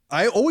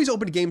 I always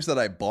opened games that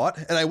I bought,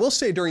 and I will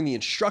say during the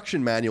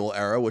instruction manual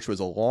era, which was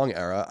a long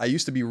era, I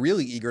used to be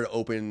really eager to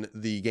open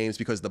the games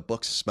because the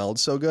books smelled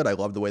so good. I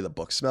loved the way the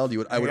book smelled.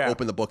 I would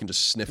open the book and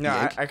just sniff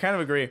the ink. I kind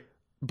of agree.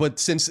 But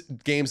since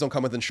games don't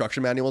come with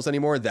instruction manuals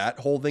anymore, that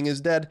whole thing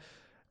is dead.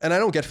 And I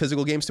don't get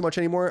physical games too much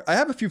anymore. I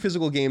have a few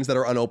physical games that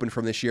are unopened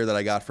from this year that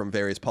I got from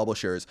various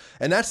publishers.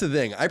 And that's the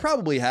thing. I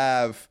probably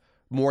have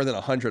more than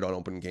 100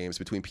 unopened games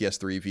between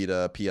PS3,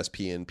 Vita,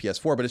 PSP, and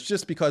PS4. But it's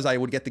just because I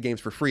would get the games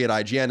for free at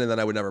IGN and then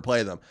I would never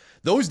play them.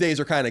 Those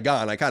days are kind of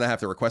gone. I kind of have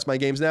to request my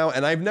games now.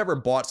 And I've never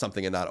bought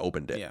something and not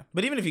opened it. Yeah.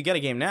 But even if you get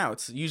a game now,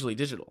 it's usually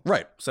digital.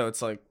 Right. So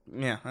it's like,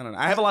 yeah, I don't know.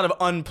 I have a lot of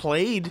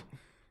unplayed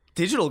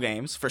digital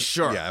games for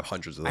sure. Yeah, I have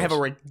hundreds of those. I have a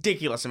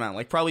ridiculous amount,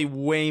 like probably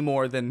way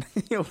more than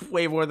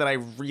I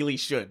really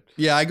should.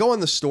 Yeah, I go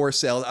on the store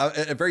sale,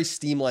 a very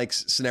Steam-like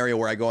scenario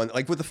where I go on,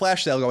 like with the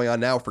flash sale going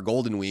on now for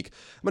Golden Week,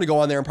 I'm going to go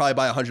on there and probably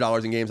buy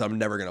 $100 in games I'm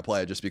never going to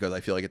play just because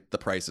I feel like the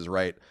price is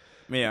right.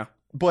 Yeah.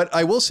 But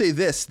I will say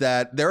this,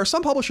 that there are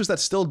some publishers that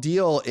still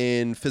deal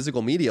in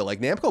physical media,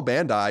 like Namco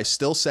Bandai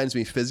still sends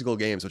me physical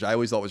games, which I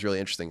always thought was really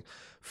interesting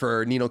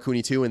for Ni no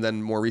Kuni 2 and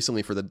then more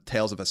recently for the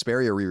Tales of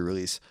Vesperia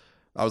re-release.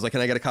 I was like,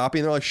 can I get a copy?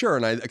 And they're like, sure.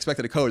 And I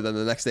expected a code. Then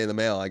the next day in the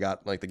mail, I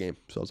got like the game.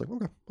 So I was like,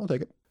 okay, I'll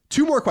take it.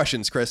 2 more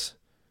questions, Chris.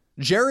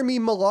 Jeremy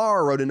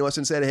Millar wrote into us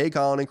and said, hey,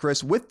 Colin and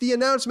Chris, with the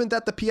announcement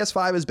that the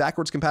PS5 is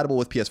backwards compatible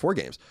with PS4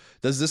 games,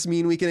 does this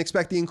mean we can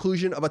expect the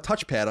inclusion of a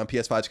touchpad on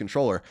PS5's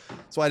controller?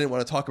 So I didn't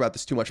want to talk about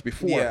this too much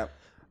before. Yeah.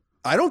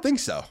 I don't think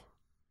so.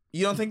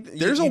 You don't think?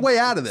 There's a way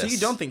out of this. So you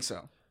don't think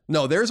so?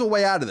 No, there's a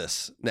way out of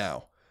this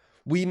now.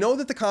 We know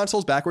that the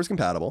console's backwards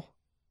compatible.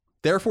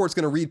 Therefore, it's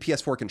going to read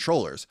PS4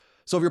 controllers.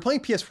 So if you're playing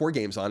PS4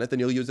 games on it, then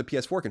you'll use the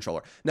PS4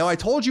 controller. Now, I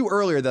told you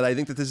earlier that I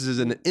think that this is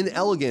an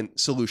inelegant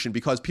solution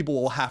because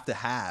people will have to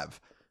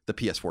have the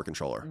PS4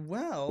 controller,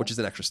 which is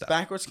an extra step.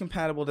 Backwards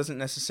compatible doesn't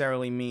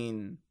necessarily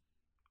mean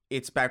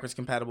it's backwards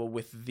compatible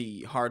with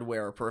the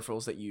hardware or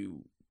peripherals that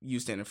you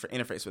use to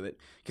interface with it.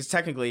 Because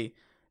technically,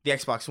 the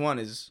Xbox One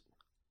is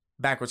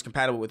backwards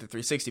compatible with the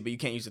 360, but you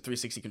can't use the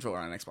 360 controller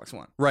on an Xbox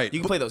One. Right. You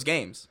can play those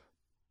games.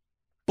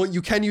 But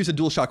you can use a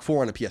DualShock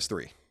 4 on a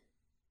PS3.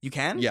 You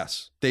can?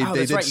 Yes.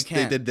 That's right, you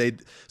can.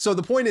 So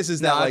the point is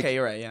that like, okay,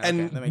 you're right. Yeah,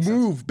 and that makes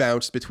Move sense.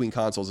 bounced between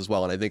consoles as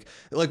well. And I think,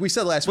 like we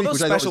said last week, those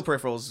which special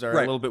peripherals are a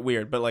little bit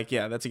weird, but like,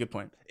 yeah, that's a good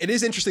point. It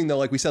is interesting though.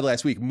 Like we said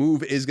last week,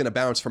 Move is going to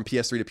bounce from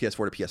PS3 to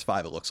PS4 to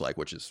PS5. It looks like,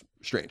 which is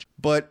strange.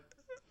 But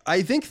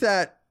I think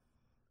that,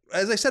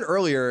 as I said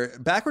earlier,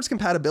 backwards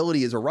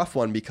compatibility is a rough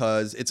one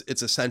because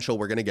it's essential.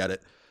 We're going to get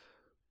it.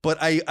 But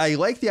I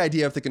like the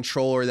idea of the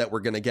controller that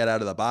we're going to get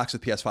out of the box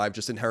with PS5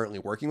 just inherently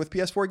working with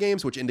PS4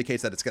 games, which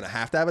indicates that it's going to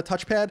have a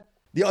touchpad.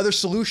 The other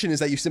solution is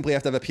that you simply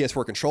have to have a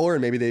PS4 controller,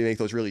 and maybe they make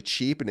those really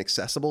cheap and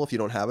accessible if you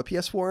don't have a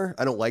PS4.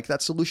 I don't like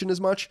that solution as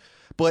much.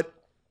 But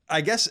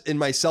I guess in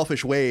my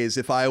selfish ways,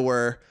 if I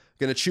were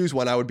going to choose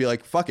one, I would be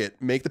like, fuck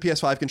it. Make the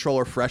PS5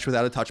 controller fresh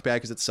without a touchpad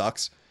because it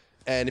sucks.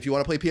 And if you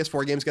want to play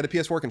PS4 games, get a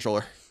PS4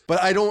 controller.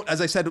 But I don't,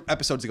 as I said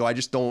episodes ago,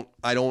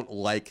 I don't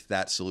like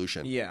that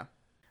solution. Yeah.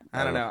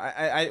 I don't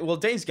know. Well,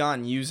 Days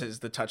Gone uses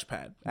the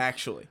touchpad,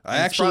 actually.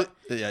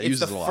 It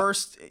uses it a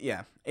lot.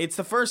 It's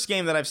the first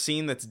game that I've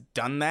seen that's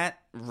done that,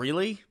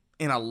 really,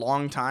 in a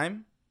long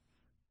time.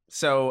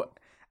 So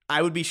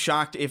I would be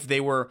shocked if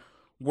they were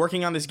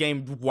working on this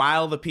game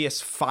while the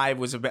PS5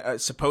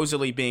 was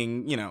supposedly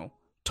being,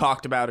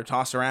 talked about or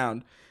tossed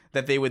around,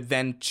 that they would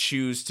then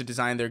choose to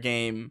design their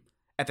game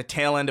at the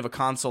tail end of a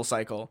console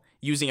cycle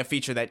using a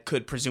feature that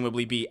could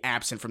presumably be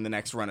absent from the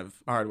next run of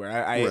hardware.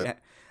 Right.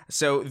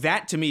 So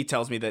that to me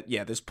tells me that,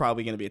 there's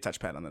probably going to be a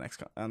touchpad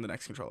on the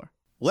next controller.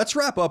 Let's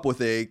wrap up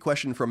with a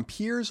question from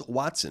Piers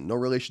Watson. No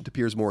relation to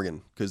Piers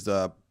Morgan, because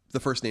the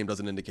first name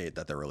doesn't indicate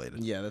that they're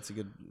related. Yeah, that's a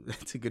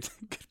good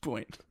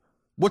point.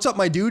 What's up,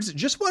 my dudes?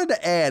 Just wanted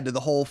to add to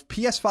the whole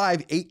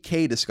PS5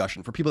 8K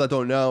discussion. For people that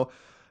don't know,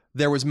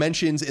 there was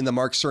mentions in the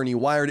Mark Cerny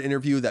Wired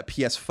interview that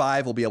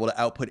PS5 will be able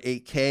to output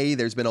 8K.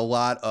 There's been a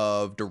lot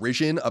of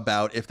derision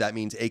about if that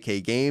means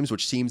 8K games,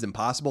 which seems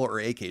impossible,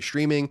 or 8K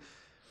streaming,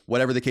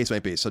 whatever the case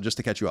might be. So just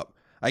to catch you up.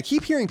 I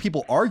keep hearing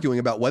people arguing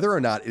about whether or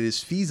not it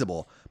is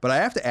feasible, but I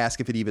have to ask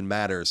if it even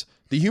matters.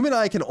 The human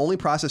eye can only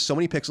process so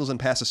many pixels and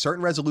past a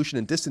certain resolution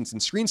and distance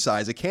and screen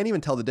size, it can't even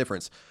tell the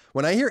difference.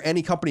 When I hear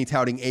any company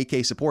touting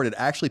 8K support, it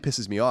actually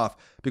pisses me off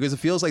because it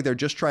feels like they're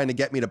just trying to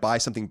get me to buy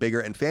something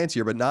bigger and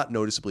fancier, but not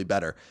noticeably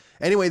better.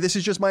 Anyway, this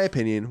is just my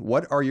opinion.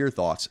 What are your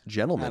thoughts,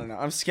 gentlemen? I don't know.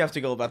 I'm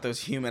skeptical about those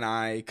human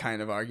eye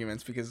kind of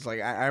arguments because,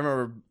 I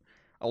remember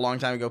a long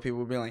time ago, people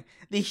would be like,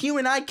 the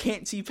human eye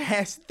can't see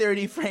past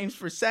 30 frames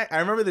per second.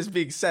 I remember this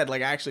being said,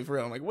 actually for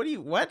real. I'm like,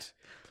 what?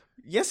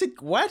 Yes,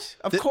 what?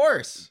 Of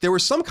course. There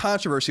was some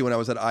controversy when I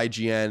was at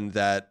IGN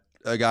that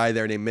a guy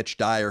there named Mitch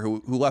Dyer,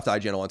 who left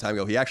IGN a long time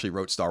ago, he actually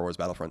wrote Star Wars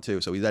Battlefront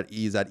 2, so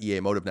he's at EA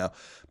Motive now.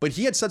 But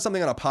he had said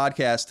something on a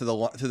podcast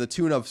to the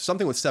tune of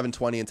something with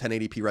 720 and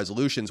 1080p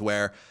resolutions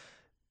where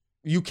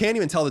you can't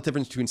even tell the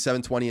difference between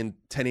 720 and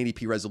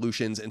 1080p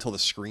resolutions until the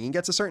screen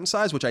gets a certain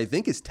size, which I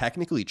think is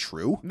technically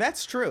true.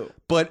 That's true.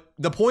 But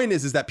the point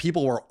is that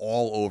people were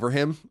all over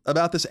him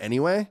about this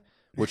anyway,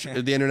 which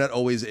the internet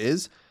always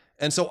is.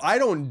 And so I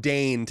don't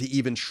deign to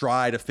even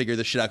try to figure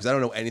this shit out because I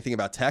don't know anything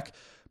about tech.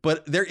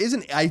 But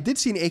I did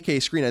see an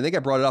 8K screen. I think I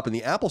brought it up in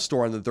the Apple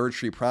store on the 3rd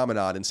Street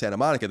Promenade in Santa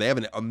Monica. They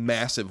have a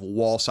massive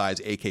wall-size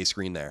 8K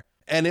screen there.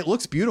 And it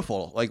looks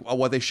beautiful, like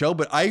what they show.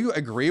 But I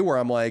agree where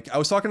I'm like, I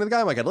was talking to the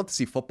guy, I'm like, I'd love to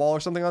see football or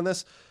something on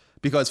this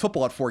because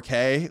football at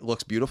 4K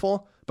looks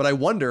beautiful. But I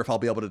wonder if I'll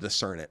be able to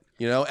discern it,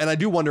 And I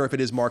do wonder if it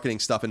is marketing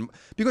stuff. And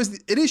because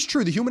it is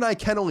true, the human eye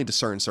can only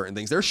discern certain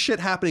things. There's shit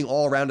happening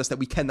all around us that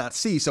we cannot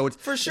see. So it's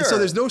for sure. So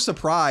there's no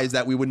surprise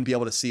that we wouldn't be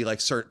able to see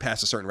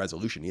past a certain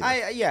resolution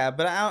either.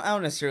 But I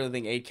don't necessarily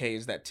think 8K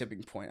is that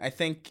tipping point. I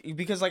think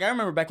because I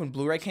remember back when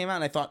Blu-ray came out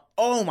and I thought,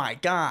 oh my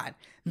God,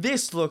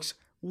 this looks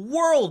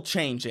world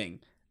changing.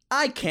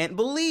 I can't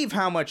believe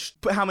how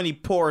many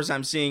pores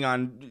I'm seeing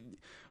on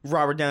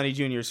Robert Downey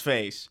Jr.'s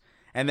face.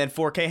 And then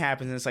 4K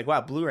happens and it's like,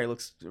 wow, Blu-ray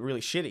looks really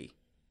shitty.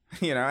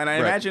 And I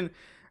imagine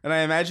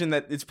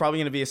that it's probably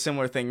going to be a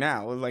similar thing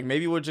now. Like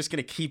maybe we're just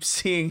going to keep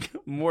seeing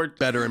more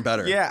better and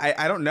better. Yeah,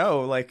 I don't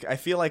know. I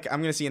feel like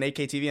I'm going to see an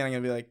 8K TV and I'm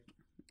going to be like,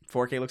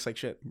 4K looks like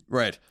shit.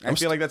 Right. I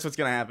feel like that's what's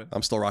going to happen.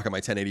 I'm still rocking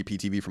my 1080p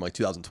TV from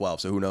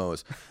 2012, so who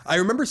knows? I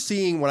remember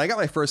seeing, when I got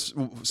my first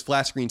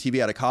flat screen TV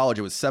out of college,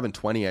 it was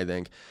 720, I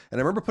think. And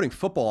I remember putting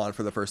football on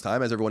for the first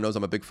time. As everyone knows,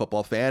 I'm a big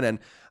football fan. And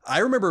I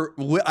remember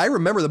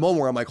the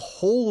moment where I'm like,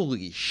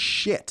 holy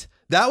shit.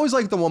 That was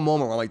the one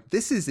moment where I'm like,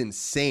 this is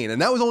insane.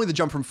 And that was only the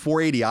jump from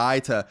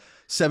 480i to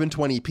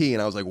 720p.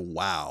 And I was like,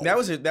 wow. That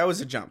was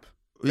a jump.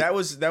 That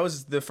was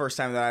the first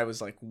time that I was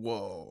like,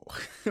 whoa,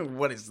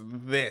 what is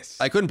this?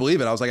 I couldn't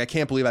believe it. I was like, I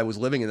can't believe I was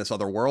living in this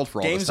other world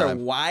for all this time.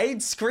 Games are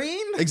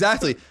widescreen?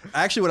 Exactly.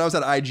 Actually, when I was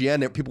at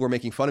IGN, people were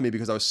making fun of me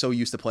because I was so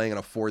used to playing on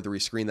a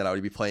 4:3 screen that I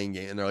would be playing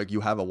game. And they're like,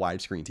 you have a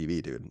widescreen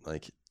TV, dude.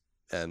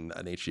 And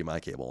an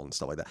HDMI cable and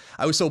stuff like that.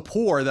 I was so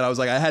poor that I was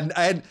like, I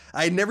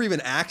had never even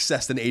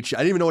accessed an HDMI. I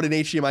didn't even know what an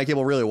HDMI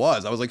cable really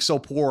was. I was so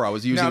poor. I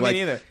was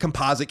using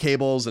composite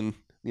cables and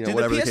did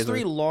whatever the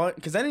PS3 launch?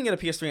 Because I didn't get a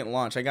PS3 at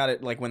launch. I got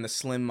it when the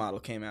Slim model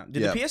came out.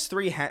 Did the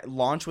PS3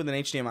 launch with an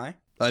HDMI?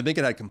 I think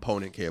it had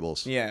component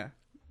cables. Yeah.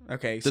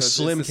 Okay. The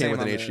Slim came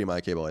with an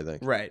HDMI cable, I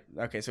think. Right.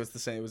 Okay. So it's the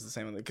same. It was the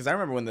same. Because I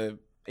remember when the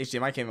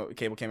HDMI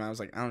cable came out, I was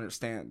like, I don't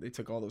understand. They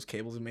took all those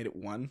cables and made it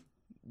one.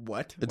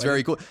 What? It's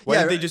very cool.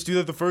 Why did they just do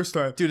that the first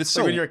time? Dude, it's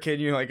so... when you're a kid,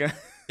 you're like...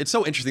 It's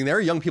so interesting. There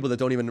are young people that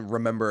don't even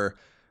remember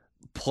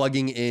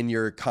plugging in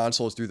your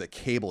consoles through the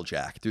cable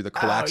jack, through the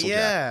coaxial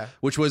jack,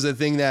 which was a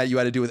thing that you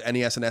had to do with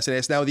NES and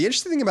SNES. Now, the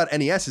interesting thing about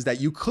NES is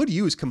that you could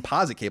use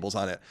composite cables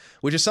on it,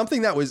 which is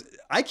something that was...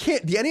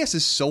 The NES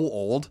is so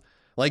old.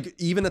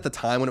 Even at the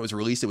time when it was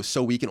released, it was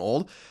so weak and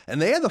old.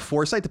 And they had the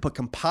foresight to put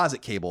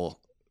composite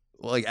cable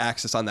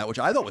access on that, which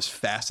I thought was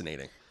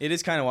fascinating. It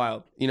is kind of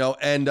wild.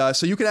 And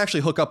so you can actually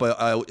hook up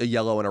a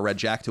yellow and a red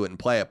jack to it and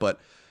play it. But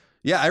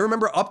yeah, I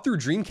remember up through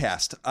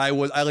Dreamcast,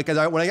 when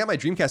I got my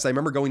Dreamcast, I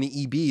remember going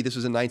to EB, this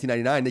was in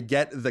 1999, to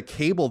get the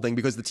cable thing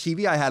because the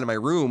TV I had in my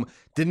room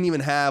didn't even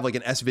have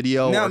an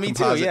S-Video or me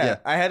composite. Too, yeah.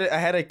 I had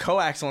a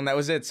coaxial and that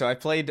was it. So I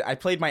played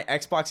my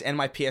Xbox and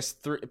my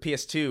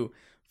PS2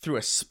 through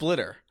a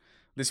splitter,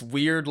 this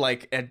weird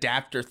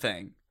adapter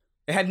thing.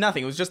 It had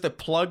nothing. It was just the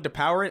plug to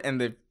power it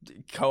and the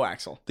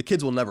coaxial. The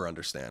kids will never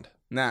understand.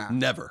 Nah.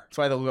 Never. That's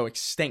why they'll go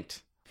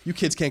extinct. You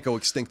kids can't go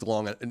extinct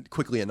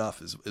quickly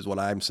enough is what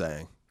I'm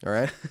saying. All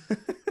right?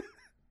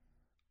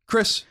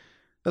 Chris,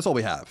 that's all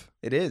we have.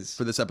 It is.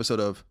 For this episode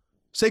of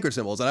Sacred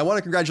Symbols. And I want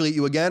to congratulate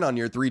you again on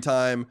your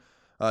 3-time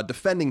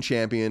defending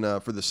champion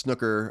for the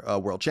Snooker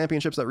World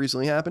Championships that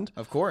recently happened.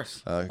 Of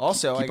course.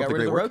 Also, I got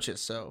rid of the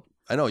roaches, so...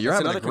 I know, you're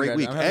having a great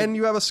week. And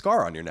you have a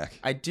scar on your neck.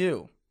 I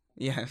do.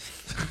 Yeah.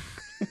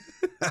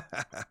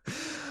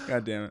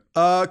 God damn it.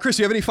 Chris,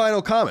 do you have any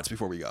final comments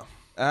before we go?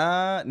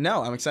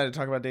 No, I'm excited to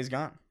talk about Days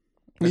Gone.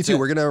 Me too.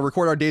 We're going to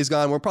record our Days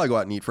Gone. We'll probably go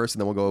out and eat first,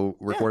 and then we'll go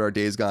record our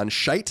Days Gone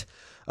shite.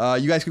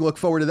 You guys can look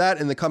forward to that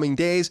in the coming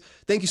days.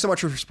 Thank you so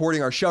much for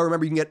supporting our show.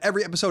 Remember, you can get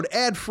every episode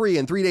ad-free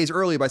and 3 days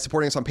early by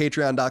supporting us on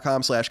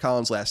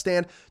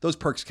patreon.com/ColinsLastStand. Those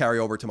perks carry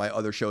over to my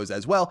other shows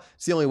as well.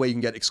 It's the only way you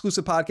can get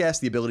exclusive podcasts,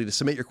 the ability to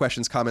submit your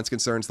questions, comments,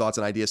 concerns, thoughts,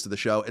 and ideas to the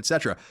show,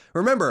 etc.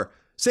 Remember,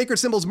 Sacred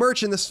Symbols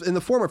merch in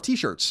the form of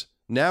t-shirts.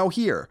 Now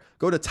here.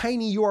 Go to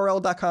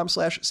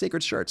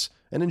tinyurl.com/sacredshirts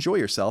and enjoy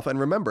yourself. And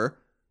remember,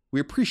 we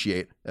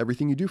appreciate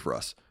everything you do for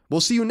us.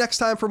 We'll see you next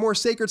time for more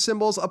Sacred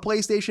Symbols, a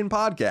PlayStation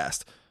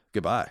podcast.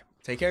 Goodbye.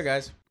 Take care,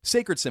 guys.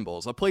 Sacred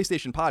Symbols, a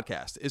PlayStation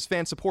podcast, is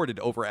fan-supported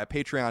over at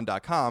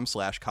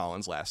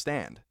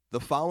patreon.com/ColinsLastStand.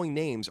 The following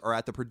names are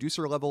at the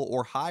producer level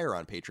or higher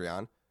on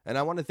Patreon, and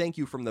I want to thank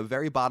you from the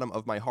very bottom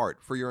of my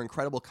heart for your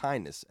incredible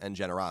kindness and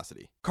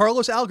generosity.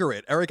 Carlos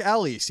Algarit, Eric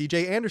Alley,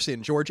 CJ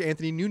Anderson, George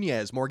Anthony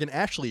Nunez, Morgan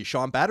Ashley,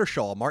 Sean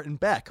Battershaw, Martin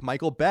Beck,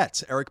 Michael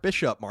Betts, Eric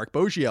Bishop, Mark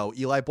Boggio,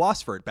 Eli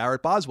Blosford,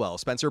 Barrett Boswell,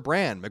 Spencer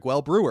Brand,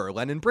 Miguel Brewer,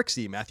 Lennon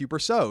Brixey, Matthew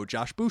Brousseau,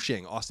 Josh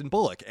Bushing, Austin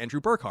Bullock, Andrew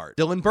Burkhart,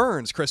 Dylan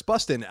Burns, Chris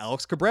Buston,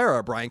 Alex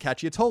Cabrera, Brian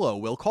Cacciatolo,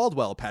 Will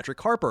Caldwell,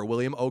 Patrick Harper,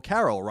 William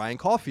O'Carroll, Ryan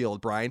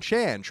Caulfield, Brian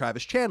Chan,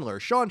 Travis Chandler,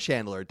 Sean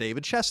Chandler,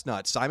 David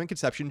Chestnut, Simon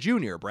Conception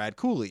Jr., Brad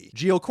Cooley,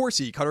 Gio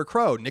Corsi, Cutter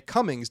Crow, Nick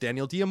Cummings,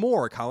 Daniel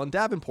Diamore, Colin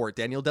Davenport,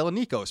 Daniel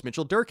Delanikos,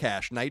 Mitchell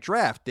Durkash, Night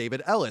Draft,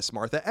 David Ellis,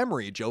 Martha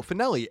Emery, Joe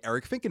Finelli,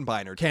 Eric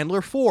Finkenbeiner,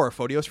 Candler 4,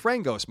 Photios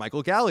Frangos,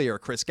 Michael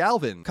Gallier, Chris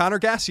Galvin, Connor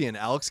Gassian,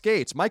 Alex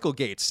Gates, Michael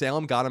Gates,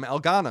 Salem Ghanem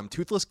Elghanem,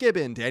 Toothless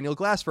Gibbon, Daniel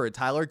Glassford,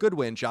 Tyler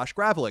Goodwin, Josh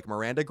Gravelick,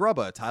 Miranda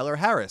Grubba, Tyler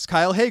Harris,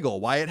 Kyle Hagel,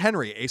 Wyatt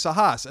Henry, Asa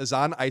Haas,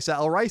 Azan Isa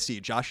El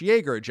Ricey, Josh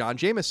Yeager, John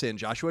Jameson,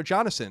 Joshua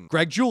Jonathan,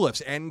 Greg Julips,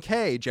 Ann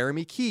K,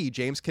 Jeremy Key,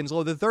 James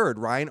Kinslow III,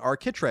 Ryan R.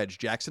 Kittredge,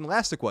 Jackson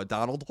Lastiqua,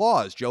 Donald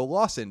Laws, Joe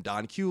Lawson,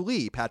 Don Q.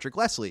 Lee, Patrick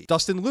Leslie,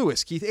 Dustin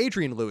Lewis, Keith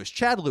Adrian Lewis,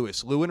 Chad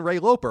Lewis, Lou and Ray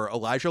Loper,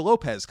 Elijah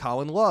Lopez,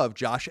 Colin Love,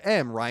 Josh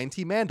M., Ryan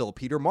T. Mandel,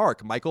 Peter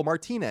Mark, Michael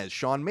Martinez,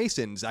 Sean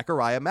Mason,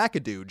 Zachariah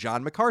McAdoo,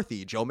 John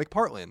McCarthy, Joe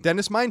McPartlin,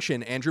 Dennis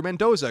Minchin, Andrew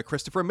Mendoza,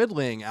 Christopher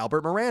Midling,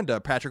 Albert Miranda,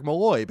 Patrick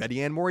Malloy,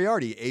 Betty Ann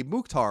Moriarty, Abe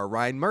Mukhtar,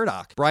 Ryan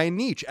Murdoch, Brian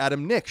Nietzsche,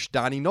 Adam Nix,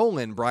 Donnie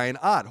Nolan, Brian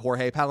Ott,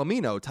 Jorge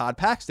Palomino, Todd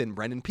Paxton,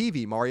 Brendan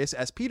Peavy, Marius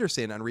S.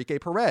 Peterson, Enrique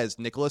Perez,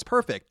 Nicholas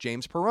Perfect,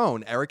 James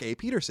Perrone, Eric A.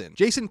 Peterson,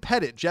 Jason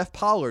Pettit, Jeff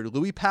Pollard,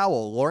 Louis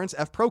Powell, Lawrence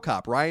F.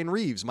 Prokop, Ryan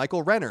Reeves,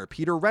 Michael Renner,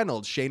 Peter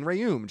Reynolds, Shane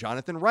Rayum,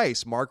 Jonathan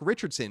Rice, Mark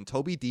Richardson,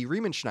 Toby D.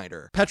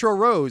 Riemenschneider, Petro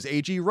Rose,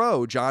 A.G.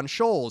 Rowe, John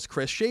Scholes,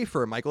 Chris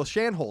Schaefer, Michael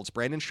Shanholz,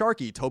 Brandon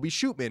Sharkey, Toby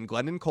Shootman,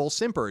 Glendon Cole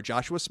Simper,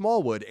 Joshua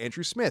Smallwood,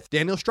 Andrew Smith,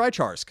 Daniel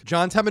Strycharsk,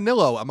 John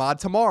Tamanillo, Ahmad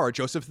Tamar,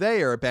 Joseph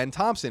Thayer, Ben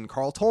Thompson,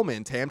 Carl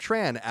Tolman, Tam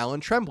Tran,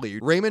 Alan Tremblay,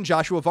 Raymond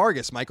Joshua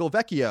Vargas, Michael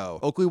Vecchio,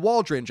 Oakley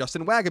Waldron,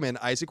 Justin Wagaman,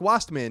 Isaac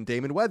Wastman,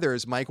 Damon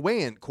Weathers, Mike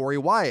Wayant, Corey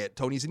Wyatt,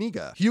 Tony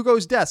Zaniga,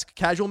 Hugo's Desk,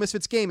 Casual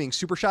Misfits Gaming,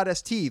 Supershot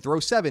ST, Throw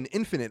 7,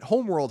 Infinite,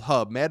 Homeworld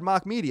Hub, Mad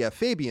Mock Media,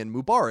 Fabian,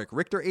 Mubarak,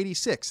 Richter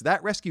 86,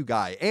 That Rescue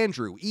Guy,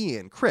 Andrew,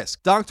 Ian, Chris,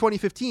 Donk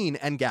 2015,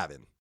 and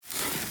Gavin.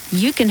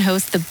 You can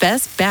host the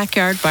best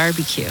backyard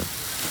barbecue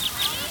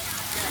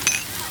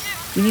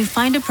when you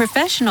find a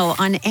professional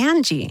on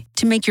Angie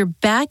to make your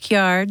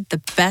backyard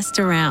the best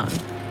around.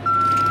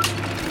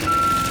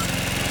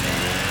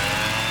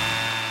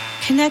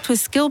 Connect with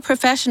skilled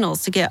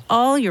professionals to get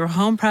all your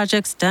home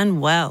projects done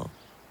well.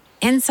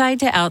 Inside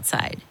to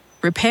outside,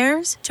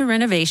 repairs to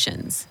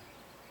renovations.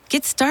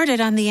 Get started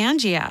on the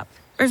Angie app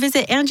or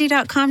visit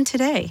Angie.com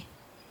today.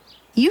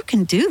 You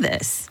can do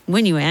this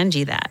when you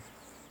Angie that.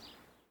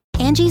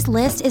 Angie's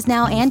List is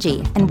now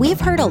Angie, and we've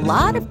heard a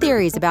lot of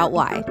theories about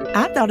why.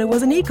 I thought it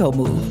was an eco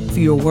move.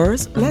 Fewer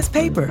words, less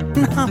paper.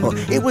 No,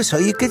 it was so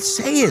you could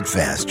say it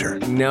faster.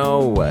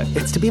 No,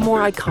 it's to be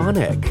more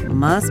iconic.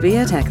 Must be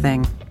a tech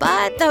thing.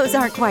 But those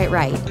aren't quite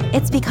right.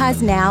 It's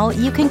because now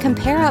you can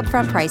compare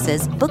upfront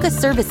prices, book a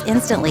service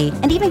instantly,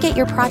 and even get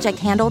your project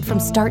handled from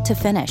start to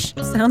finish.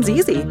 Sounds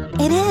easy.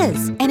 It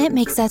is, and it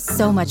makes us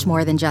so much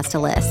more than just a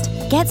list.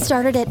 Get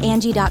started at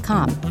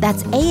Angie.com.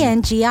 That's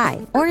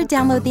ANGI, or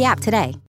download the app today.